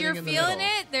is one if sitting you're in the feeling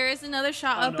middle. it, there is another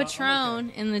shot Oh, of no, I'm Patron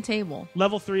in the table.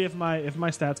 Level 3 if my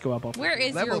stats go up. I'll Where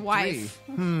is Level your wife?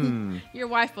 3. Your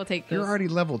wife will take this. You're already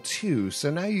level 2,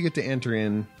 so now you get to enter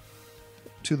in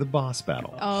to the boss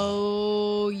battle.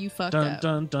 Oh, you fucked dun up.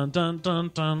 dun dun dun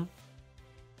dun dun.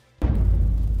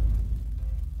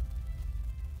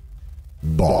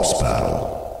 Boss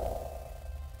battle.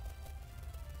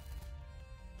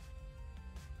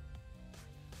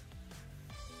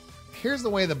 Here's the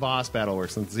way the boss battle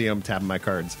works. Let's see, I'm tapping my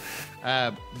cards.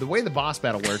 The way the boss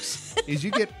battle works is you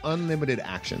get unlimited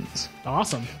actions,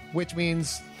 Awesome. which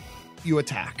means you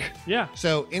attack. Yeah.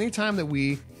 So anytime that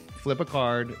we flip a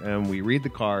card and we read the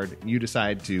card, you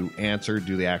decide to answer,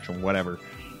 do the action, whatever.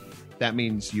 That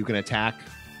means you can attack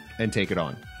and take it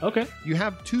on. Okay. You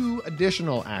have 2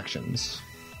 additional actions.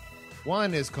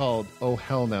 One is called, oh,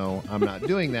 hell no, I'm not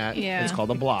doing that. Yeah. It's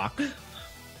called a block.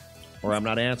 or I'm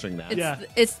not answering that. It's, Yeah.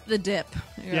 it's the dip.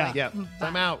 You're Yeah. like, Yep.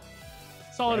 I'm out.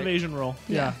 Solid Right. evasion roll.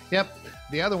 Yeah. Yep.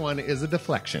 The other one is a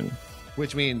deflection,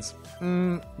 which means,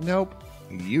 nope,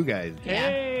 you guys do.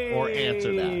 Hey. Or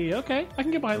answer that. Okay, I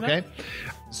can get behind Okay?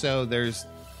 So there's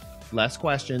less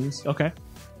questions, that. Okay.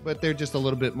 but they're just a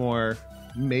little bit more,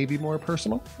 maybe more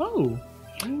personal. Oh.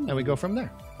 And we go from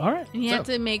there. All right. And you have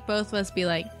to make both of us be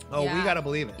like, Oh, yeah. we got to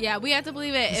believe it. Yeah, we have to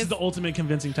believe it. This is If the ultimate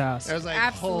convincing task. I was like,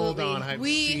 Absolutely. hold on, I've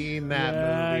We- seen that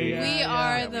Yeah, movie. yeah. we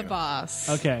are the boss.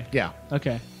 Okay. Yeah.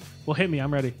 Okay. Well, hit me.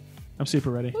 I'm ready. I'm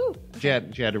super ready. She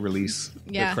had to release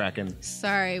Yeah. the Kraken.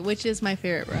 Sorry, which is my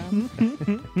favorite rum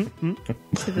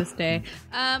to this day.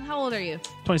 How old are you?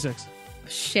 26.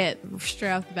 Shit,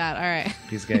 straight off the bat. All right.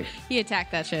 Piece of cake. He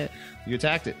attacked that shit. You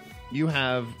attacked it. You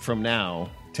have, from now,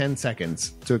 10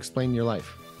 seconds to explain your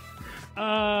life.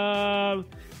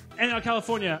 And out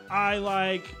California, I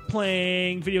like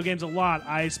playing video games a lot.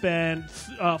 I spent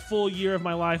a full year of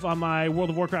my life on my World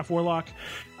of Warcraft Warlock.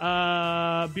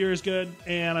 Beer is good,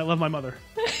 and I love my mother.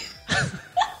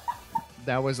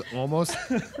 That was almost,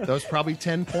 that was probably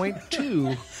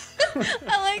 10.2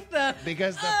 I like the.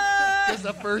 because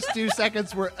the first 2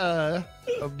 seconds were,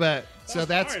 but, so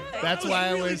that's That why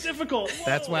I really was, difficult.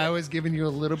 that's why I was giving you a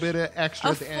little bit of extra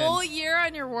A at the full end. year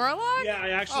on your Warlock? Yeah, I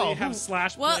actually have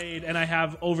slash Well- played, and I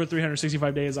have over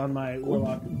 365 days on my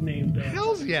Warlock named.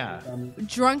 Hells yeah.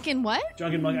 Drunken what?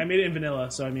 Drunken Monkey. I made it in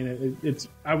vanilla, so I mean, it's.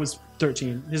 I was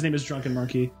 13. His name is Drunken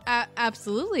Monkey.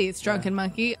 Absolutely, it's Drunken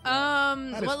Monkey. is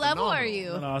What level are phenomenal.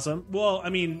 you? And awesome. Well, I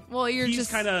mean, Well, you're he's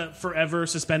just- kind of forever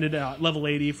suspended at level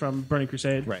 80 from Burning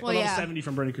Crusade. Right. Or Well, level yeah. 70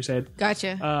 from Burning Crusade.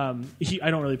 Gotcha. I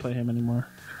don't really play him anymore.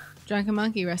 Drunken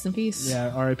Monkey, rest in peace.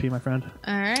 Yeah, R.I.P. my friend.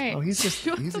 All right. Oh, he's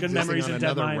existing memories on in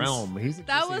Dead another Mines. realm. He's that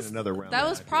existing was in another realm. that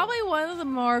was probably one of the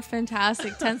more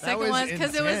fantastic 10-second was ones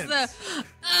because it was the.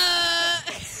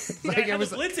 like I it had was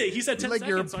to blitz it. He said 10 like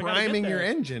you're seconds, so I gotta get priming there. your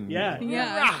engine. Yeah.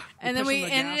 Yeah, and then we pushing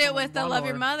the ended gas it on with the the Love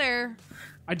Your lawnmower. Mother.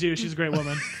 I do. She's a great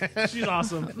woman. She's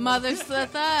awesome. Mother's the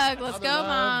thug. Let's go,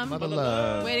 Mom. Mother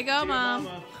love. Way to go, Mom.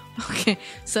 Okay,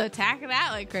 so attack that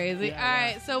like crazy. Yeah, All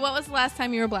right, so what was the last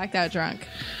time you were blacked out drunk?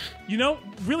 You know,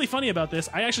 really funny about this,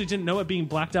 I actually didn't know what being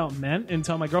blacked out meant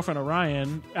until my girlfriend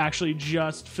Orion actually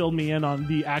just filled me in on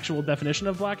the actual definition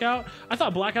of blackout. I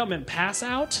thought blackout meant pass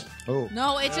out. Oh.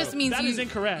 No, it just means that you, is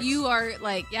incorrect. You are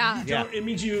like, yeah. Yeah. It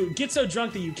means you get so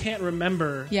drunk that you can't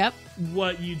remember Yep.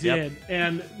 what you did.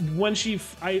 And when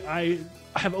I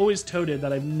have always toted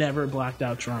that I've never blacked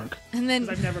out drunk. And then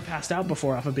I've never passed out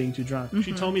before off of being too drunk.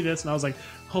 She told me this, and I was like,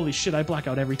 holy shit, I black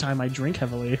out every time I drink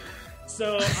heavily.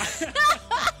 So,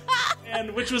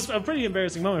 and which was a pretty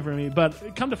embarrassing moment for me.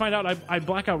 But come to find out, I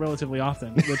black out relatively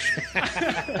often, which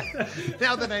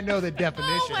Now that I know the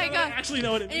definition. oh my I god. actually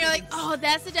know what it And means. you're like, oh,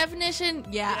 that's the definition?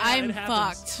 Yeah, Yeah, I'm it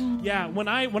happens. fucked. Yeah, when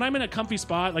I'm in a comfy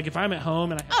spot, like if I'm at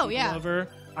home and I have Oh, people yeah. over,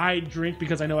 I drink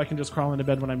because I know I can just crawl into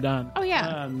bed when I'm done. Oh,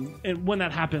 yeah. And when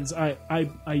that happens, I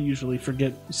usually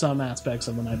forget some aspects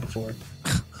of the night before.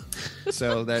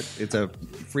 So that it's a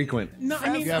frequent. No, I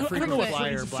mean, You have I don't know frequent what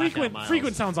flyer frequent, blackout miles.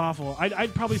 frequent sounds awful.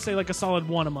 I'd probably say like a solid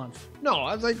one a month. No,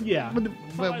 I was like, Yeah. But,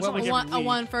 Well, what it's not was like A every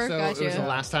one week. for so got it was the you.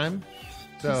 last time.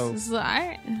 So This is all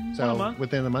right. One a so month?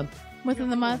 within the month. Within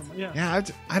the month. Yeah. Yeah,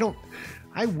 I don't.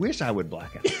 I wish I would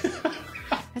black out.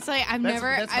 It's like I've That's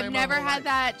never my never whole had life.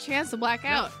 that chance to black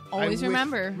out. I Always wish-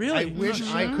 remember. Really? I wish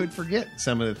I could forget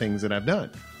some of the things that I've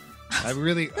done. I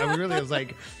really was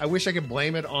like, I wish I could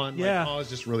blame it on, like, Yeah. oh, I was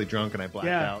just really drunk and I blacked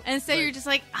Yeah. out. And so you're just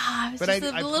like, I was But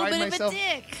just I a little pride bit myself- of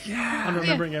a dick. I'm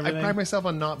remembering I everything. pride myself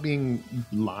on not being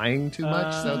lying too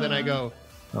much. So then I go,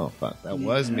 oh fuck, that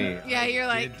was me. Yeah, you're I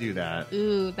like, did do that.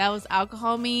 ooh, that was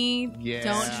alcohol me. Yeah,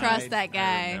 Don't trust I that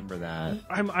guy. remember that.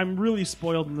 I'm really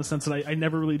spoiled in the sense that I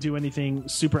never really do anything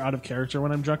super out of character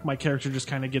when I'm drunk. My character just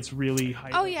kind of gets really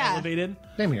high Oh, yeah. elevated.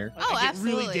 Same here. Oh, I get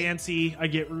absolutely. really dancey. I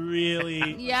get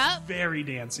really Yep. very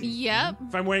dancey. Yep.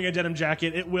 If I'm wearing a denim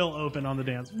jacket, it will open on the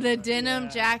dance floor. The denim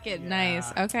jacket. Nice.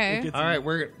 It Okay. gets- All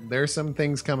right, there's some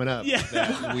things coming up. Yeah.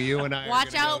 That you and I. are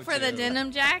Watch gonna out go for the to. denim I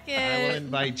will jacket.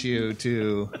 invite you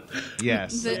to.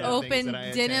 Yes. The things open that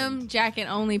I denim attend. jacket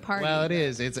only party. Well, it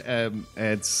is. It's a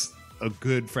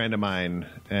good friend of mine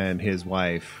and his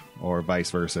wife, or vice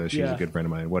versa. She's Yeah. a good friend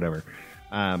of mine. Whatever.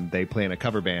 They play in a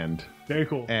cover band, Very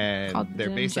cool. and Called they're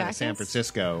Denim based out of San Jackets?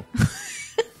 Francisco.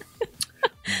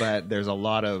 But there's a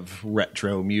lot of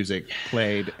retro music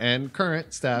played and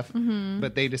current stuff. Mm-hmm.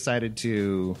 But they decided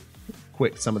to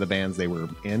quit some of the bands they were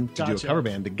in to do a Gotcha. cover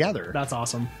band together. That's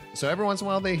awesome. So every once in a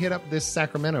while they hit up this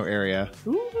Sacramento area,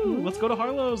 Ooh, let's go to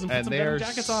Harlow's and put and some they're denim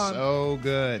jackets on. so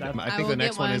good. That- I I think will the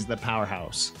next get one one. is the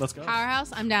Powerhouse, Let's go. Powerhouse,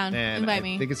 I'm down. and Invite I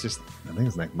me. think it's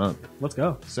next month. Let's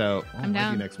go. So I'm it might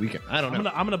down. be next weekend. I don't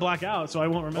know. I'm gonna black out, so I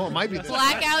won't remember. Well, it might be this.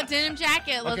 Blackout denim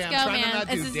jacket. Let's Okay, I'm go, trying to man. not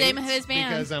do It's the name of dates his band.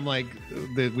 because I'm like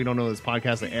we don't know this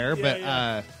podcast to air, Yeah, but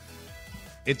yeah.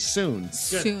 it's soon.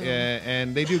 Soon.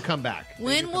 And they do come back. They do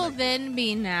When come will back. then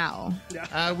be now?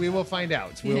 We will find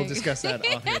out. We will discuss that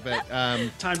off here. But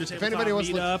Time to if take anybody wants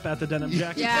meet to, up at the denim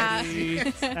jacket Yeah. party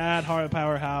at Heart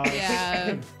Powerhouse.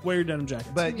 Yeah. Wear your denim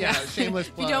jacket. but yeah, shameless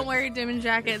If plug. you don't wear your denim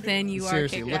jacket, then you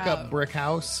Seriously, are kicked look out. up Brick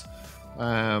House.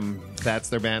 That's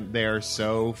their band. They are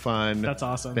so fun. That's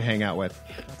awesome. to hang out with.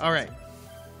 All right.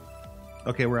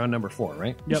 Okay, we're on number 4,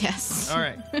 right? Yep. Yes. All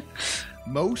right.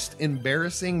 Most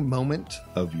embarrassing moment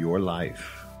of your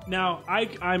life. Now I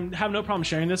have no problem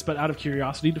sharing this, but out of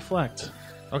curiosity, deflect.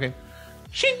 Okay.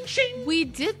 Shing shing. We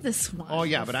did this one. Oh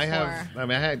yeah, but I have. before. I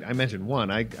mean, I mentioned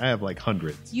one. I have like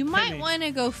hundreds. You might me. want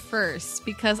to go first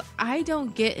because I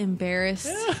don't get embarrassed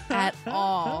at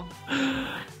all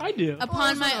I do.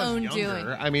 upon my When I was own younger, doing.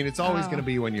 I mean, it's always Oh. going to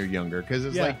be when you're younger because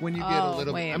it's Yeah. like when you get a Oh,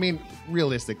 little. wait. I mean,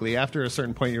 realistically, after a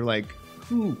certain point, you're like,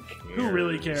 who cares? Who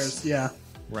really cares? Yeah.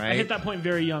 Right. I hit that point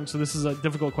very young, so this is a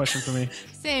difficult question for me.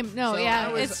 Same. No, So yeah.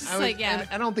 I was- it's just I was- like, yeah. and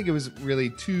I don't think it was really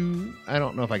too. I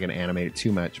don't know if I can animate it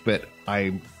too much, but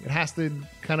it has to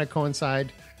kind of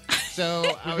coincide.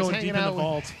 So I was going hanging deep in the out with-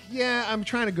 vault. Yeah, I'm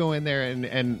trying to go in there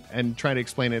and try to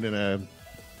explain it in a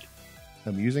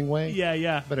amusing way. Yeah,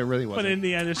 yeah. But it really But wasn't. in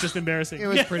the end, it's just embarrassing. It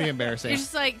was pretty embarrassing. You're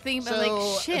just like thinking about So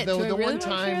like shit. the, do I the really one wanna share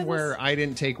time this? where I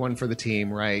didn't take one for the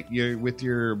team, right? You're with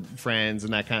your friends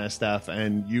and that kind of stuff,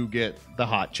 and you get the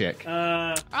hot chick,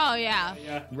 Oh yeah.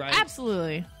 yeah. right?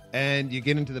 Absolutely. And you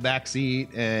get into the back seat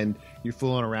and you're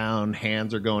fooling around.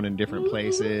 Hands are going in different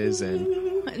places, and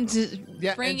Just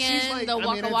bring and she's in like- the I mean,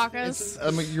 waka it's- wakas. it's-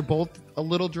 I mean, you're both a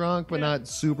little drunk, but not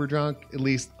super drunk. At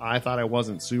least I thought I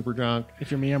wasn't super drunk.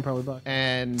 If you're me, I'm probably black.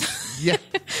 And yeah,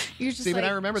 You're just see, like, but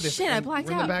I remember this. Shit, I And blacked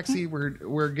we're in the out. back seat. We're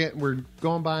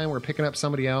going by and we're picking up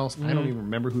somebody else. I don't even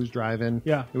remember who's driving. Mm-hmm.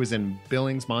 Yeah. it was in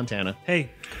Billings, Montana.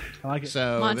 Hey, I like it.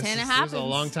 So Montana this was a happens.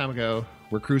 long time ago.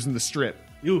 We're cruising the strip.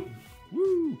 You.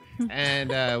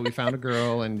 And we found a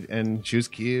girl, and she was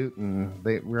cute, and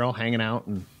we're all hanging out,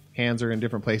 and hands are in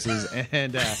different places,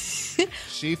 and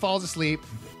she falls asleep,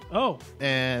 Oh,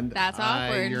 and That's I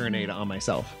awkward. urinate on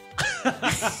myself.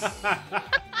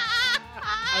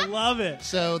 I love it.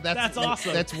 So that's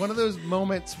awesome. That's one of those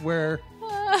moments where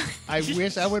I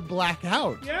wish I would black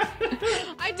out.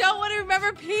 I don't want to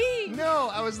remember peeing. No,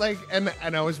 I was like, and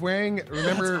I was wearing.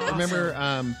 Remember,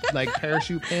 like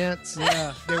parachute pants.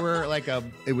 Yeah, they were like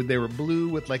they were blue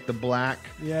with like the black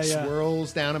Yeah, yeah.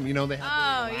 swirls down them. You know, they had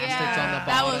Oh the elastics yeah, on the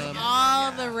that bottom. was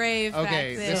all the rave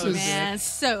Okay, back this then, was- man.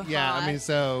 So Yeah, hot. I mean,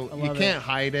 so you love can't it.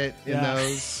 hide it in Yeah.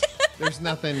 those. There's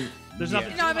nothing. There's yeah.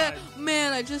 nothing- You know, I'm like,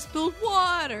 man, I just spilled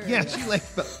water. Yeah, she like.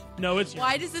 No, it's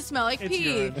Why does it smell like It's pee?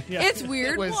 urine. Yeah. It's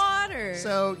weird It was- water.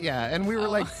 So yeah, and we were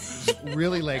like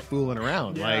really like fooling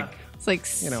around, Yeah. like it's like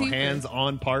super. Hands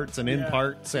on parts and in Yeah.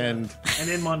 parts, and and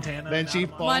in Montana. then she Out of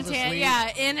falls Montana, asleep.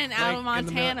 yeah, in and out of like, in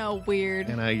the middle- Montana, weird.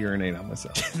 And I urinate on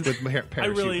myself with my I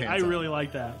parachute really pants on.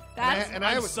 like that. That's and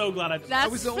I I'm was so glad I. I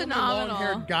that's was the only phenomenal.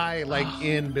 long-haired guy like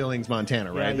in Billings,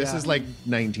 Montana, right? Yeah, This yeah. is like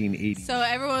 1980. So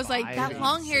everyone was like, that 5,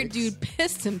 long-haired 6. dude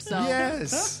pissed himself.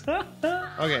 Yes.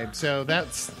 Okay, so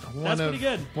that's one That's of pretty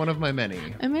good. one of my many.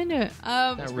 I'm into it.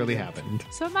 That really happened.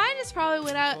 So mine is probably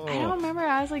when I Oh. don't remember.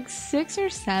 I was like 6 or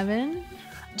 7.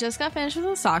 Just got finished with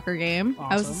a soccer game.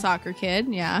 I was a Awesome. soccer kid.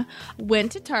 Yeah.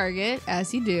 Went to Target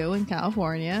as you do in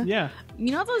California. Yeah.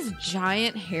 You know those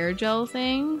giant hair gel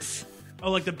things? Oh,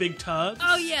 like the big tubs.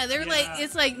 Oh yeah, they're like Yeah.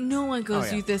 it's like no one goes Oh,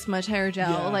 yeah. through this much hair gel,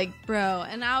 Yeah. like bro.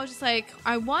 And I was just like,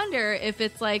 I wonder if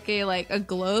it's like a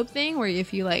globe thing where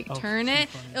if you like Oh, turn too it,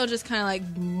 funny. it'll just kind of like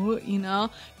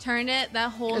turn it.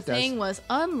 That whole It does. thing was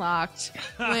unlocked.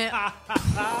 Went,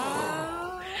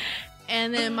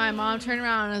 and then my mom turned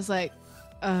around and was like,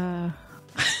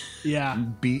 Yeah.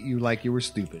 Beat you like you were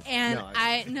stupid. and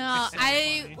No,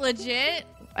 I legit.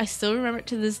 I still remember it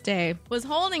to this day. Was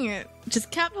holding it,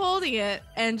 just kept holding it,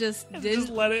 and just didn't. Just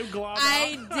let it glob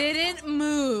I out. didn't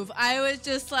move. I was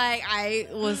just like, I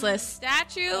was a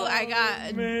statue. I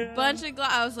got a man. bunch of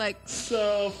I was like,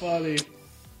 So funny.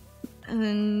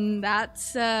 And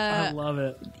that's I love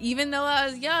it. even though I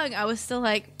was young, I was still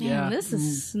like, man, Yeah. this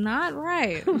is not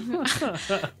right.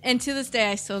 And to this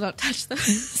day, I still don't touch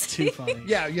those. Too funny.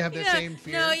 Yeah, you have the Yeah. same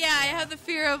fear. No, yeah, I have the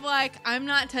fear of like I'm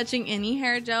not touching any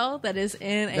hair gel that is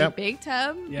in a Yep. big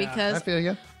tub Yeah. I because feel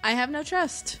you. I have no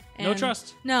trust. No And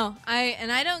trust. No,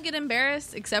 I don't get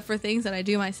embarrassed except for things that I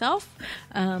do myself.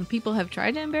 People have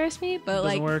tried to embarrass me, but Doesn't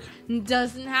like work.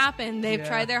 doesn't happen. They've Yeah.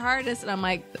 tried their hardest, and I'm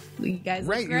like, you guys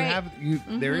Right, look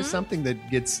great. there is something that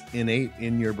gets innate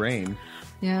in your brain.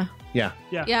 Yeah, Yeah.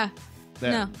 Yeah. yeah.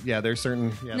 No. Yeah, there's certain.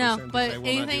 Yeah, there's No, certain but things I will not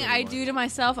anything do I anymore. do to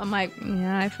myself, I'm like,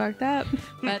 yeah, I fucked up.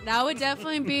 But that would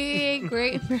definitely be a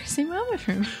great embarrassing moment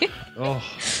for me. Oh,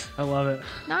 I love it.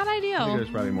 Not I think ideal. there's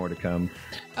probably more to come.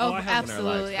 Oh, I have in our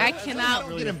absolutely. I I cannot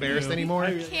don't get embarrassed anymore.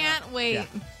 can't wait. Yeah.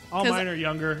 All 'Cause- mine are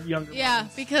younger. Yeah,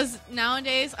 ones. because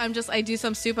nowadays I do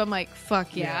some soup. I'm like,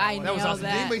 fuck yeah, I That nailed was awesome. Did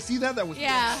that. anybody see that? That was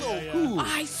Yeah. so Yeah. cool.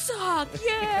 I suck.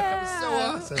 Yeah, That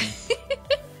was so awesome.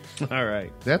 All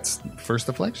right, that's first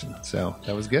deflection. So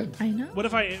that was good. I know. What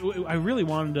if I really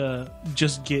wanted to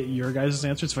just get your guys'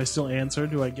 answers? If I still answer,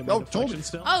 do I get my Oh, deflection totally.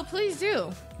 still? Oh, please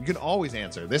do. You can always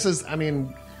answer. This is, I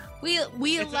mean, We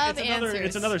it's, love it's another, answers.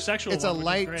 It's another sexual. it's a one, which is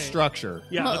light great. structure.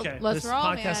 Yeah. Well, Okay. let's This roll,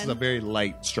 podcast man. is a very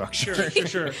light structure.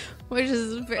 Sure. Which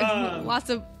is lots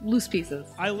of loose pieces.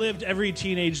 I lived every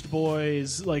teenage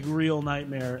boy's like real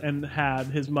nightmare and had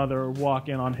his mother walk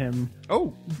in on him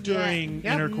Oh, during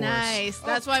Yeah. intercourse. Nice.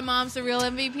 That's why mom's the real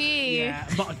MVP. Yeah,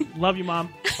 love you, mom.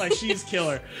 Like she's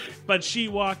killer, but she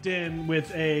walked in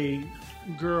with a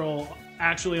girl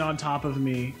actually on top of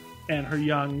me and her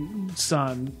young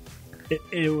son.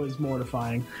 It was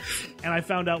mortifying, and I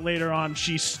found out later on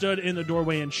she stood in the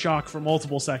doorway in shock for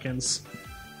multiple seconds,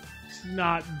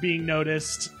 not being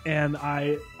noticed. And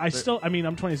I'm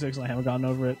 26 and I haven't gotten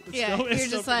over it. It's Yeah, still- it's you're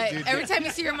still just pretty like every time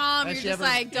you see your mom, Has you're she just ever-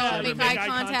 like, yeah, don't ever make make eye eye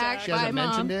contact. contact? she Bye, hasn't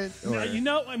mom. mentioned it, or, You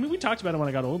know, I mean, we talked about it when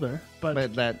I got older,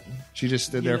 but that she just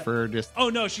stood there Yeah. for just. oh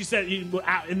no, she said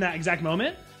in that exact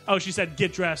moment. Oh, she said,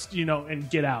 "Get dressed, and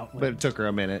get out." But it took her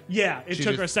a minute. yeah, it she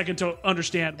took her a just- second to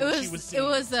understand It what was she was seeing.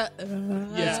 It's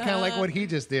It's kind of like what he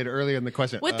just did earlier in the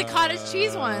question. with the cottage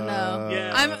cheese one though.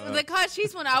 Yeah. The cottage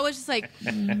cheese one. I was just like,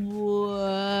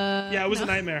 what? Yeah, it was a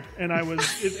nightmare, and I was.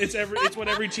 It's what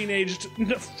every teenage.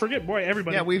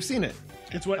 Everybody. Yeah, we've seen it.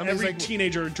 It's what I mean, it's every like-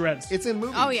 teenager dreads. It's in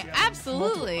movies. Oh yeah,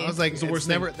 absolutely. I was like, It's the worst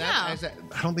never. thing. That,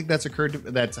 No. I don't think that's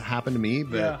that's happened to me,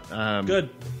 but yeah, good.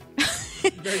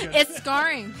 Very good. It's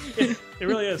scarring. It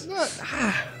really is.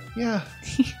 Yeah.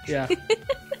 Yeah.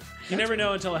 You never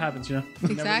know until it happens. You know.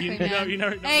 Exactly, man. You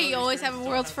never. Hey, you always have a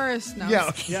world's first. No.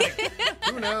 Yeah. Yeah.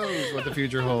 Who knows what the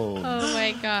future holds? Oh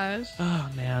my gosh. Oh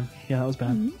man. Yeah, that was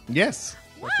bad. Yes.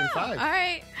 Question All 5.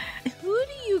 right. Who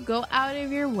do you go out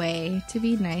of your way to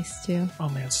be nice to? Oh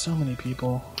man, so many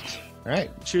people. All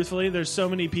right. Truthfully, there's so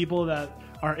many people that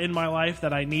are in my life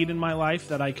that I need in my life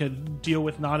that I could deal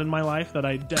with not in my life that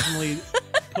I definitely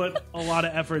put a lot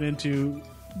of effort into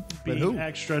But who? being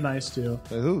extra nice to.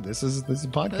 But who? This is a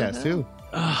podcast too.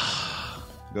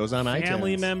 Goes on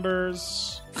Family iTunes.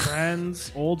 members,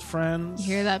 friends, old friends.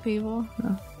 You hear that, people?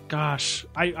 No. Gosh,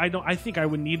 I think I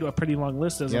would need a pretty long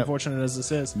list, as Yep. unfortunate as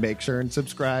this is. Make sure and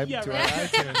subscribe Yeah, to right. our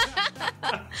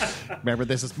iTunes. Remember,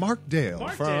 this is Marc Dale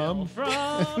Marc from.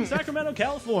 Dale from Sacramento,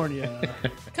 California.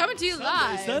 Coming to you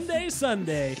live.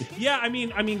 Sunday. Yeah, I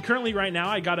mean, currently right now,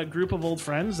 I got a group of old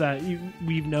friends that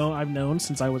I've known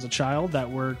since I was a child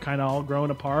that we're kind of all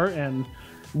growing apart, and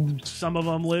some of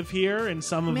them live here, and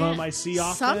some of them I see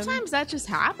often. Sometimes that just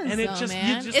happens, and it though, just,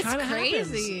 man. it just It's kind of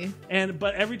crazy. happens.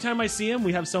 But every time I see him,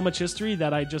 we have so much history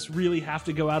that I just really have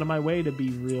to go out of my way to be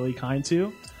really kind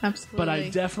to. Absolutely. But I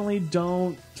definitely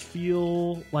don't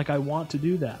feel like I want to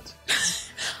do that.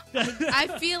 I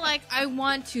feel like I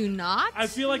want to not. I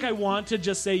feel like I want to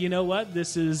just say, you know what,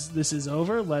 this is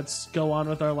over. Let's go on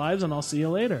with our lives, and I'll see you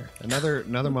later. Another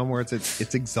moment where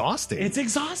it's exhausting. It's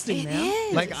exhausting, It man.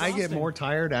 is. like I get exhausting. more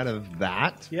tired out of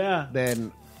that Yeah.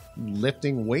 than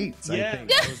lifting weights. Yeah. I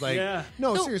think I was like, Yeah.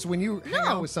 no, No. seriously. When you hang No.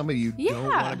 out with somebody you Yeah. don't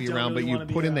want to be Don't around, really but you wanna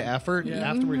be put in the around. effort, Yeah.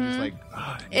 afterwards, you're just like,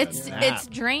 it's nap.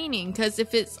 draining because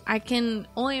I can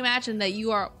only imagine that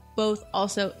you are both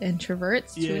also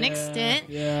introverts to an Yeah, extent.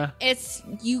 Yeah. It's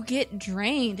you get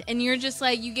drained and you're just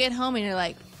like you get home and you're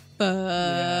like,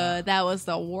 that was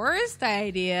the worst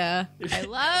idea. I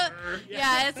love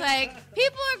yeah, it's like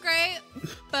people are great,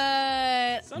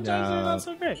 but Sometimes No. they're not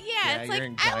so great. yeah, it's your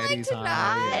like I like anxiety's to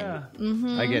high.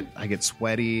 not. Yeah. I get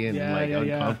sweaty and Yeah, like yeah,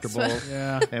 yeah. uncomfortable,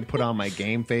 Yeah. and put on my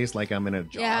game face like I'm in a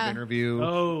job Yeah. interview.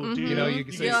 Oh, dude. You know, you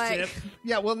can say, You're like- stiff.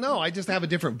 yeah, well, no, I just have a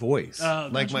different voice. Oh,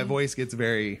 like my gotcha. voice gets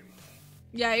very.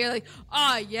 Yeah, you're like,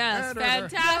 oh yes,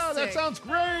 fantastic. Yeah, that sounds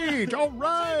great. All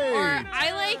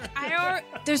right.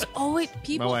 There's always My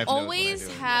people wife knows what I always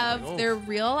do. have Like, oh. their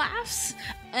real laughs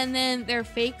and then their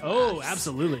fake Oh, laughs.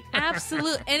 absolutely.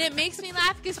 Absolutely, and it makes me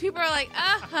laugh because people are like,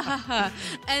 ah, ha, ha, ha.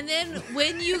 And then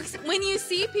when you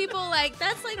see people like,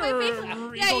 that's like my fake laugh.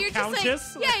 Yeah, Evil you're countess.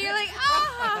 just like, yeah, you're like,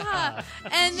 ah, ha, ha.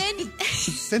 And then,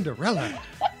 Cinderella.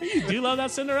 You do love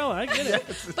that Cinderella. I get it.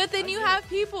 but then you have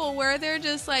people where they're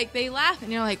just like, they laugh,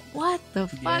 and you're like, what the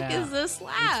fuck Yeah. is this It's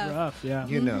laugh? rough, yeah.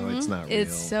 You know it's not real.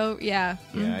 It's so, yeah.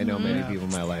 Yeah, I know many Yeah. people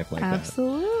in my life like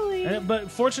Absolutely. But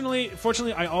fortunately,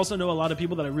 I also know a lot of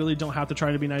people that I really don't have to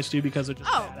try to be nice to because they're just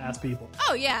Oh. badass people.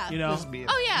 Oh, yeah. You know,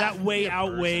 Oh, yeah. that way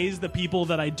outweighs the people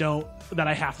that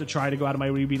I have to try to go out of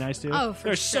my way to be nice to. Oh, for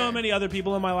There's so sure. many other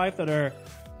people in my life that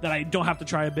I don't have to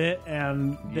try a bit,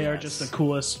 and they are just the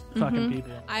coolest fucking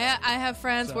people. I have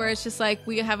friends where it's just like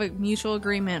we have a mutual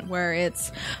agreement where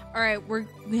it's all right.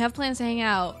 We have plans to hang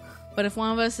out, but if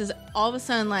one of us is all of a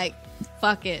sudden like,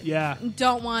 fuck it, Yeah.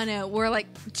 don't want to, we're like,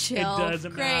 chill, It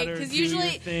doesn't great, matter. because Do your usually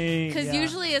thing. Yeah.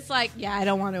 usually it's like, yeah, I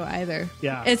don't want to either.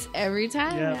 Yeah. It's every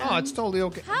time. Yeah. man. Oh, it's totally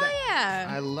okay. Hell yeah.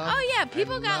 I love- Oh yeah,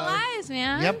 people I got love- lives,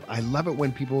 man. Yep, I love it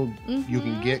when people you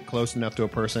can get close enough to a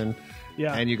person,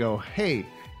 Yeah. and you go, "Hey,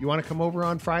 you want to come over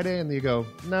on Friday?" And you go,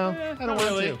 "No, I don't Not want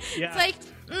really. to." Yeah. It's like,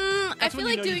 I That's feel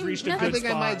when you like know you've doing reached a nothing. I good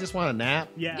think I might spot. just want a nap.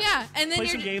 Yeah. Yeah, and then Play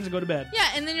you're some games and go to bed. yeah,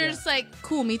 and then you're just like,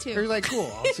 cool, me too. You're like,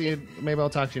 "Cool, I'll see you. Maybe I'll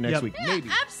talk to you next Yep. week. yeah, Maybe."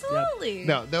 absolutely.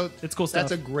 No, It's cool That's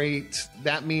stuff. a great.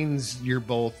 That means you're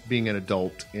both being an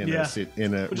adult in Yeah. in a Which is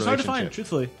relationship. hard to find,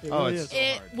 truthfully. It Oh, really it's- is.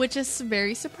 It, which is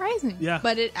very surprising. Yeah.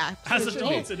 But it As absolutely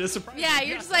adults, it is surprising. Yeah,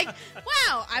 you're just like,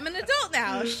 wow, I'm an adult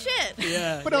now. Shit.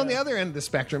 Yeah. But on the other end of the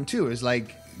spectrum too is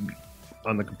like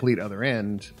on the complete other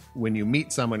end when you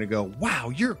meet someone and go,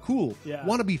 "Wow, you're cool. Yeah.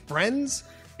 Want to be friends?"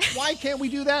 Why can't we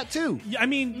do that too? Yeah, I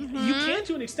mean, you can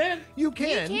to an extent. You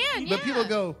can, can, but yeah. people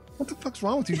go, "What the fuck's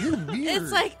wrong with you? You're weird."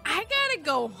 It's like, I gotta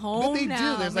go home but they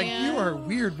now, do. There's man. like, "You are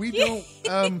weird. We don't."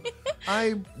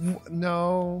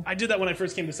 No. I did that when I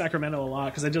first came to Sacramento a lot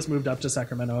because I just moved up to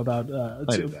Sacramento about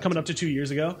I did that coming up to 2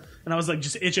 years ago, and I was like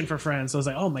just itching for friends. So I was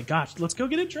like, "Oh my gosh, let's go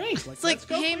get a drink." It's like, let's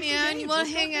go hey play some man, you games. want Let's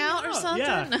to go hang out or something?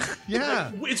 Yeah.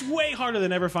 Yeah. It's way harder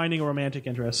than ever finding a romantic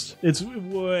interest. It's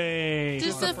way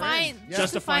just harder. to find, Yeah.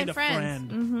 just to find a friends.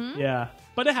 friend. Yeah,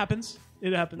 but it happens.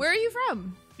 It happens. Where are you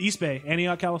from? East Bay,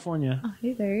 Antioch, California. Oh,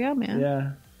 hey, there you go, man.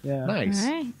 Yeah, yeah. Nice.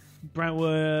 All right,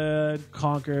 Brentwood,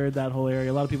 Concord, that whole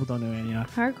area. A lot of people don't know Antioch.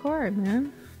 hardcore,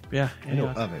 man. Yeah, I know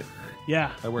Antioch. of it.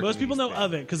 Yeah, I work most in people East know Bay.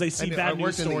 of it because they see I bad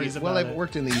worked news in the stories East, about well, I've it.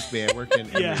 worked in the East Bay. I worked in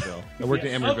Yeah. Emeryville. I worked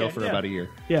Yeah. in Emeryville Okay, for yeah. about a year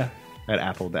Yeah, at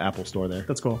the Apple store there.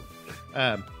 that's cool.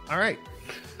 All right,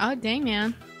 Oh, dang,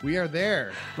 man. we are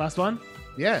there. Last one.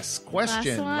 Yes,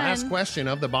 question. Last one. Last question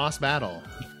of the boss battle.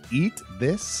 Eat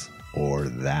this or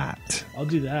that? I'll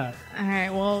do that. All right,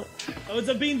 well, Oh, it's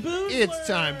a bean boozler. It's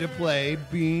time to play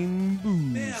Bean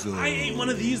Man, Boozled. I ate one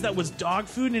of these that was dog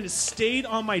food and it stayed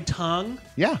on my tongue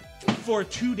Yeah. for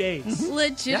 2 days.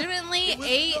 legitimately was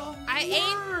ate. the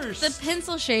I worst. ate the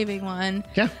pencil shaving one.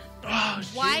 Yeah. Oh,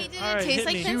 Why shit. did All it right, taste hit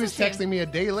like me. She pencil was shaving? texting me a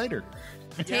day later.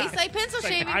 Tastes like pencil It's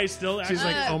like, shaving. I still. She's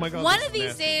like, "Oh my God, One this of is these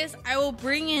nasty." days, I will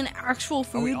bring in actual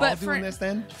food. Are we all but doing for, this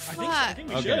then? I think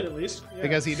we Okay. should at least. Yeah.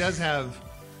 Because he does have.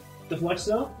 deflect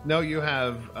though. No, you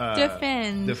have.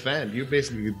 Defend. Defend. You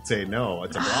basically could say no.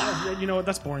 It's a block. You know what?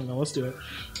 That's boring though. Let's do it.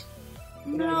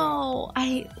 No,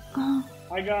 I. Oh.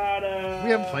 I got.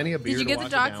 We have plenty of beer. Did you to get the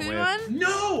wash it dog down food with. one?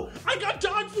 No, I got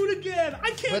dog food again.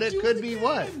 I can't. But it do could be again.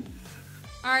 what?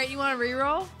 All right, you want to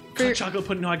reroll? God, chocolate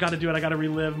pudding. No, I got to do it. I got to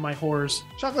relive my horrors.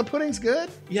 Chocolate pudding's good.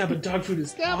 Yeah, but dog food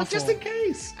is Yeah, awful. but just in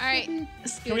case. All right, Can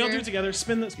Scooter. we all do it together?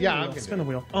 Spin the Yeah, the I'm wheel. gonna Spin do the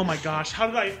wheel. Oh my gosh, how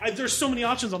did I there's so many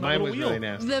options on that Mine little was wheel. really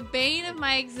nasty. The bane of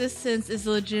my existence is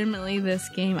legitimately this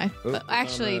game.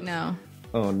 Actually, on no.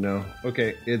 Oh no.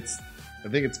 Okay, I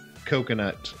think it's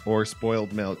coconut or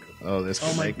spoiled milk. Oh, this Oh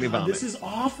will my make me god, vomit. this is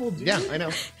awful, dude. Yeah, I know.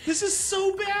 This is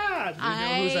so bad. You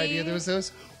know whose idea this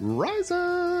was?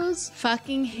 Rysa's.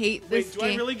 Fucking hate Wait, this do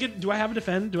game. I really get? Do I have a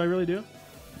defend? Do I really do?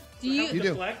 Do you? You do.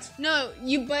 Deflect? No, but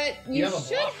you You have a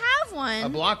should block. have one. A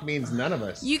block means none of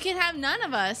us. You can have none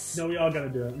of us. No, we all gotta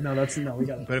do it. No, we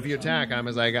got But if you attack, I'm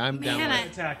down. Man, with I-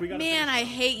 it. attack. We got Man, I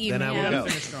hate you, Then I will man. go.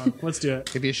 finish strong. Let's do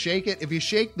it. If you shake it, if you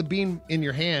shake the bean in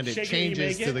your hand, it Shake it, you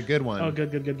changes make to it? the good one. Oh,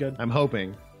 good. I'm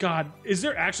hoping. God, is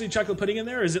there actually chocolate pudding in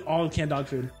there, or is it all canned dog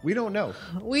food? We don't know.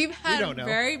 We've had don't know.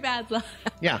 very bad luck.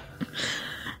 Yeah.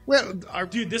 Well,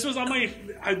 Dude, this was on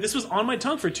my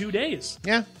tongue for 2 days.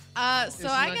 yeah. So is I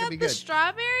not gonna got be the good.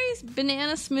 strawberries,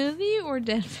 banana smoothie, or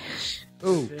dead fish.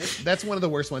 Ooh, that's one of the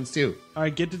worst ones too. All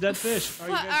right, get to dead fish. Are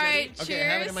you All guys right, ready? cheers. Okay, I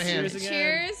have it in my hand. Cheers again.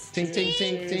 Cheers. Ting, ting,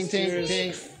 ting, ting, ting,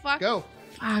 ting. Fuck. Go.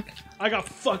 Fuck. I got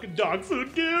fucking dog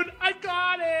food, dude. I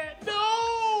got it.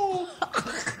 No.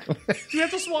 Do you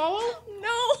have to swallow?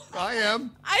 No. I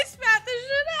am. I spat the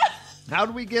shit How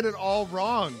do we get it all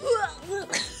wrong?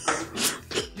 out.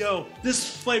 Yo,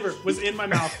 this flavor was in my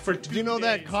mouth for 2 Do you know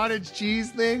that days. cottage cheese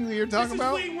thing that you're This talking is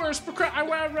about? way worse. I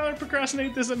would rather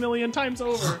procrastinate this a million times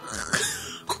over.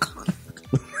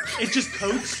 It just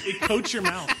coats. It coats your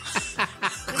mouth.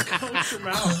 It coats your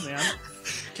mouth, man.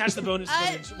 Catch the bonus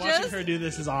I footage. Watching just- her do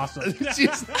this is awesome.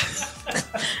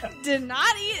 Did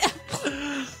not eat.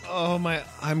 Oh my,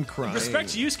 I'm crying. Respect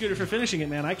to you, Scooter, for finishing it,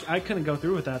 man. I couldn't go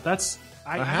through with that.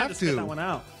 I had have to spit to. that one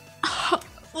out.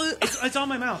 It's on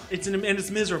my mouth. And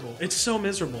it's miserable. It's so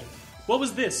miserable. What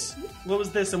was this? What was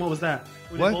this and what was that?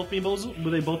 Were What? they both Bean Boozled?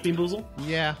 Were they both Bean Boozled?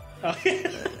 Yeah.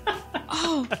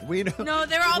 Oh. We don't. No,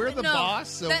 they're all. We're the no. boss,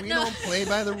 so That- we no. don't play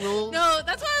by the rules. No,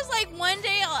 that's why I was like, one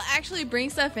day I'll actually bring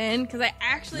stuff in because I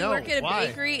actually No, work at a why?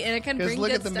 bakery and I can 'Cause bring look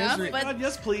good at the stuff. misery. But, God,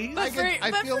 yes, please. but for,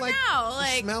 I but feel for like now, the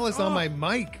like, smell is on my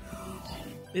mic.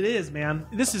 It is, man.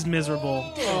 This is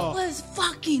miserable. it Oh. was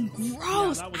fucking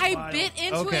gross. that was I wild. bit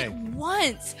into Okay. it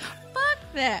once. Fuck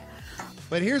that.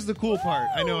 But here's the cool part.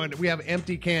 I know we have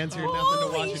empty cans here, nothing to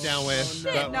Holy wash it down with.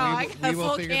 shit. But No, I got we will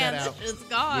full figure cans. that out. It's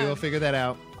gone. We will figure that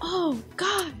out. Oh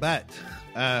God. But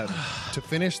to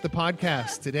finish the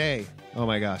podcast today, oh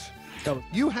my gosh, Go.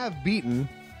 you have beaten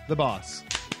the boss.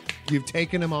 You've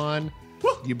taken him on.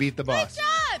 You beat the boss. Good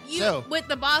job. You So- with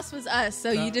the boss was us,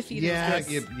 so you defeated yeah, us.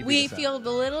 you beat We us up. feel a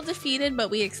little defeated, but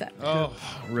we accept. Oh,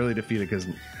 really defeated because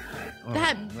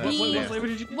That What bean. flavor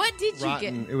did you get? What did you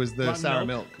rotten. get? It was the Rotten sour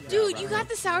milk? milk. Dude, you got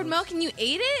the sour milk and you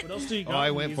ate it? What else do you got? I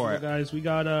in went these for little it. guys. We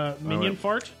got minion went-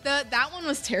 fart. That one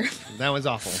was terrible. That was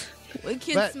awful. We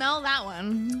can But- smell that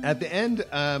one. At the end,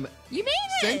 You made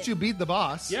it. since you beat the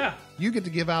boss, Yeah. you get to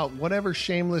give out whatever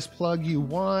shameless plug you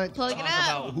want. Plug it talk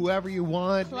out. about whoever you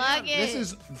want. Plug it. This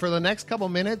is for the next couple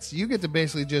minutes. You get to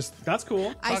basically just That's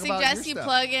cool. I talk about suggest your you stuff.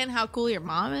 plug in how cool your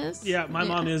mom is. Yeah, my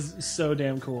mom is so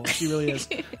damn cool. She really is.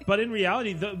 But in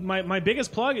reality, my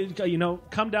biggest plug is,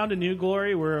 come down to New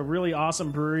Glory. We're a really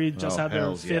awesome brewery. Just Oh, had their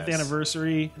hells 5th yes.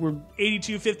 anniversary. We're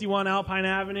 8251 Alpine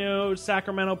Avenue,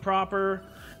 Sacramento proper.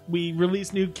 We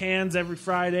release new cans every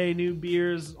Friday, new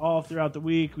beers all throughout the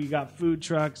week. We got food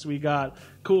trucks. We got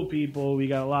cool people. We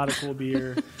got a lot of cool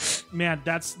beer. Man,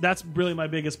 that's really my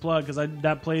biggest plug because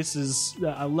that place is.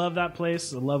 I love that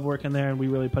place. I love working there, and we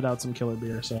really put out some killer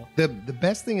beer. So the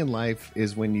best thing in life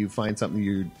is when you find something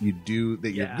you do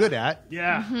that you're Yeah. good at,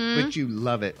 yeah. but you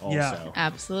love it also. Yeah.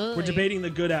 Absolutely. We're debating the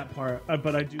good at part,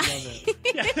 but I do love it.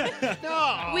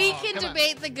 No, We can come on.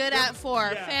 debate the good at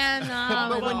 4. Yeah.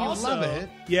 But when you also- love it,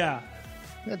 Yeah,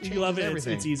 that you love it. changes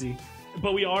everything. It's easy.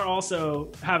 But we are also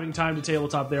having time to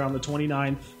tabletop there on the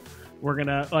 29th. We're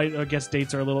gonna. I guess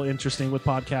dates are a little interesting with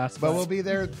podcasts, But we'll be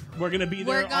there we're gonna be there.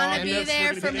 We're gonna all- be we're there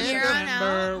gonna from be here there on September.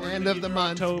 out. We're end gonna of be the there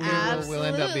month. October. We'll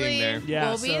end up being there. Yeah,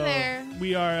 We'll be so there.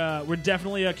 We are. We're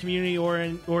definitely a community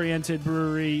oriented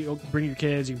brewery. You'll bring your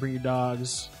kids. You can bring your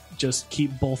dogs. Just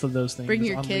keep both of those things. Bring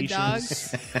your on kid leashes.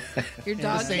 dogs. Your The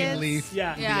dog same kids. leaf.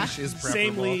 Yeah. Yeah. Leash is Same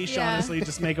preferable. leash. Yeah. Honestly,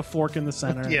 just make a fork in the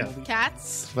center. Yeah.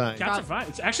 Cats. Fine. Cats are fine.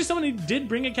 It's actually somebody did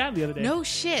bring a cat the other day. No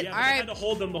shit. Yeah, All but I right. had to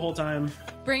hold them the whole time.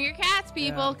 Bring your cats,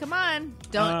 people. Yeah. Come on.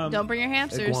 Don't bring your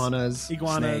hamsters. Iguanas,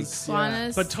 Iguanas, snakes.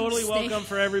 Iguanas, but totally snake. welcome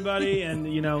for everybody, and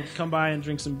come by and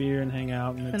drink some beer and hang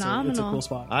out, and it's a Phenomenal. cool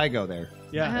spot. I go there.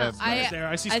 Yeah, Uh-huh. I there.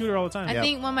 I see Scooter all the time. I Yep.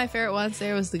 think one of my favorite ones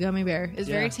there was the gummy bear. It's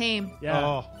Yeah. very tame. Yeah,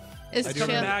 Oh, It's I do chill.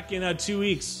 coming remember. back in 2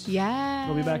 weeks. Yeah.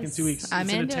 We'll be back in 2 weeks. I'm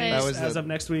It's in into a tank it. That was as the- of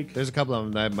next week. there's a couple of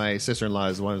them that my sister-in-law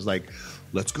is the one who's like,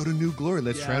 let's go to New Glory.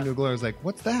 Let's try Yeah. New Glory. I was like,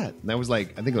 what's that? And that was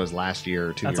like, I think it was last year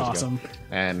or 2 That's years awesome. ago.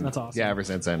 And That's awesome. yeah, ever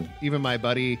since then. Even my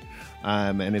buddy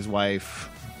and his wife,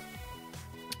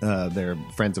 they're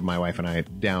friends of my wife and I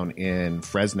down in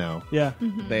Fresno. Yeah,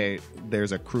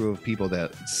 There's a crew of people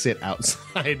that sit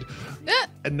outside.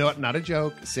 And no, not a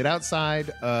joke. Sit outside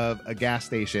of a gas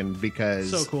station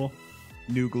because so cool.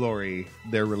 New Glory,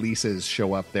 their releases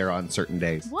show up there on certain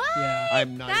days. What? Yeah.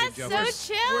 I'm not That's even so joking.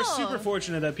 chill. We're super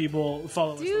fortunate that people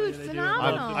follow us the way Dude, that they do.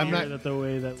 phenomenal. Love the I'm beer not- the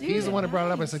way that Dude. He's the one that brought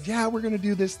it up. I said, yeah, we're going to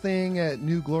do this thing at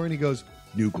New Glory. And he goes,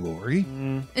 New Glory?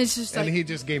 It's just And like, he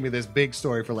just gave me this big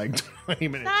story for like 20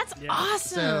 minutes. that's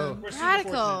awesome. So- We're super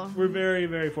Radical. fortunate. We're very,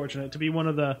 very fortunate to be one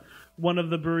of the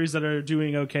breweries that are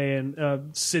doing okay in a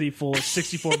city full of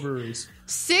 64 breweries.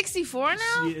 64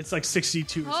 now? It's like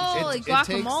 62 or 63. Holy It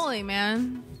guacamole,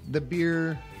 man. The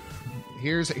beer,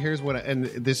 here's what, and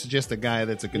this is just a guy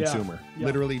that's a consumer. Yeah.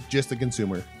 Literally just a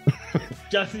consumer.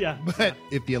 Just yeah. But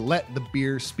if you let the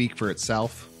beer speak for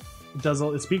itself,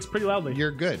 It speaks pretty loudly.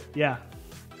 you're good. Yeah.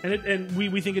 And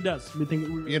we think it does. We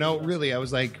think You know, really, I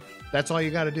was like, that's all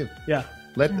you got to do. Yeah.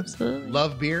 Let Absolutely.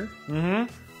 love beer,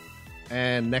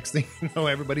 and next thing you know,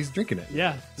 everybody's drinking it.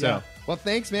 Yeah. So, yeah. well,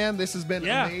 thanks, man. This has been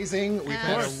Yeah. amazing. We've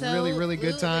had a really, really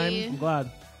good time. I'm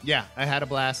glad. Yeah, I had a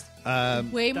blast.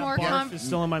 Way That more barf is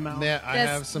still in my mouth. Yeah, I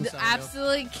have some. sourdough.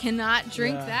 absolutely cannot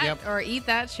drink Yeah. that Yep. or eat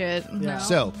that shit. No.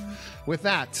 So, with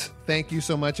that, thank you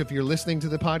so much. If you're listening to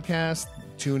the podcast,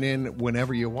 tune in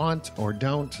whenever you want or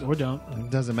don't. Or don't.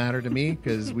 It doesn't matter to me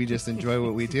because we just enjoy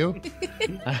what we do.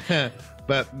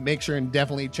 But make sure and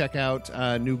definitely check out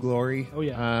New Glory. Oh,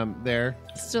 yeah. There.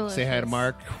 It's delicious. Say hi to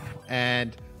Mark,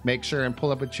 and make sure and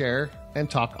pull up a chair and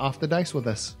talk off the dice with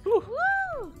us. Woo!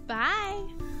 Bye.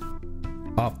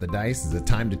 Off the Dice is a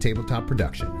time to tabletop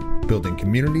production, building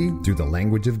community through the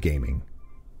language of gaming.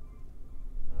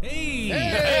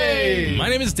 Hey! My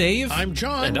name is Dave. I'm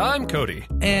John. And I'm Cody.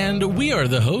 And we are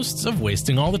the hosts of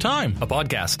Wasting All the Time. A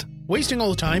podcast. Wasting All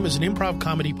the Time is an improv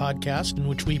comedy podcast in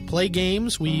which we play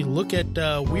games, we look at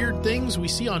weird things we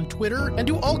see on Twitter, and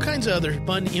do all kinds of other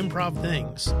fun improv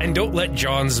things. And don't let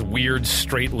John's weird,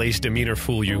 straight-laced demeanor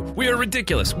fool you. We are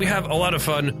ridiculous. We have a lot of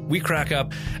fun. We crack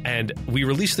up. And we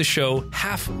release the show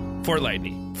half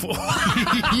fortnightly.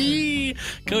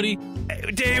 Cody,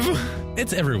 Dave,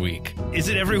 it's every week is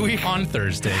it every week? on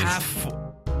Thursdays. Half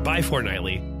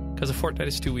bi-fortnightly. Because a fortnight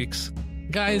is 2 weeks.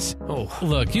 Guys, Oh.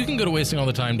 look, you can go to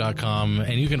wastingallthetime.com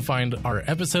and you can find our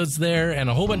episodes there and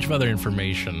a whole bunch of other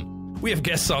information. We have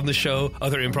guests on the show,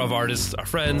 other improv artists, our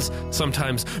friends,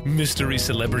 sometimes mystery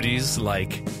celebrities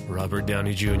like Robert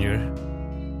Downey Jr.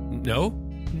 No?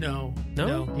 No,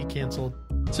 No? he canceled.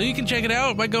 So you can check it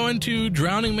out by going to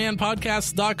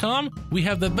drowningmanpodcast.com. We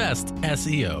have the best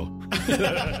SEO.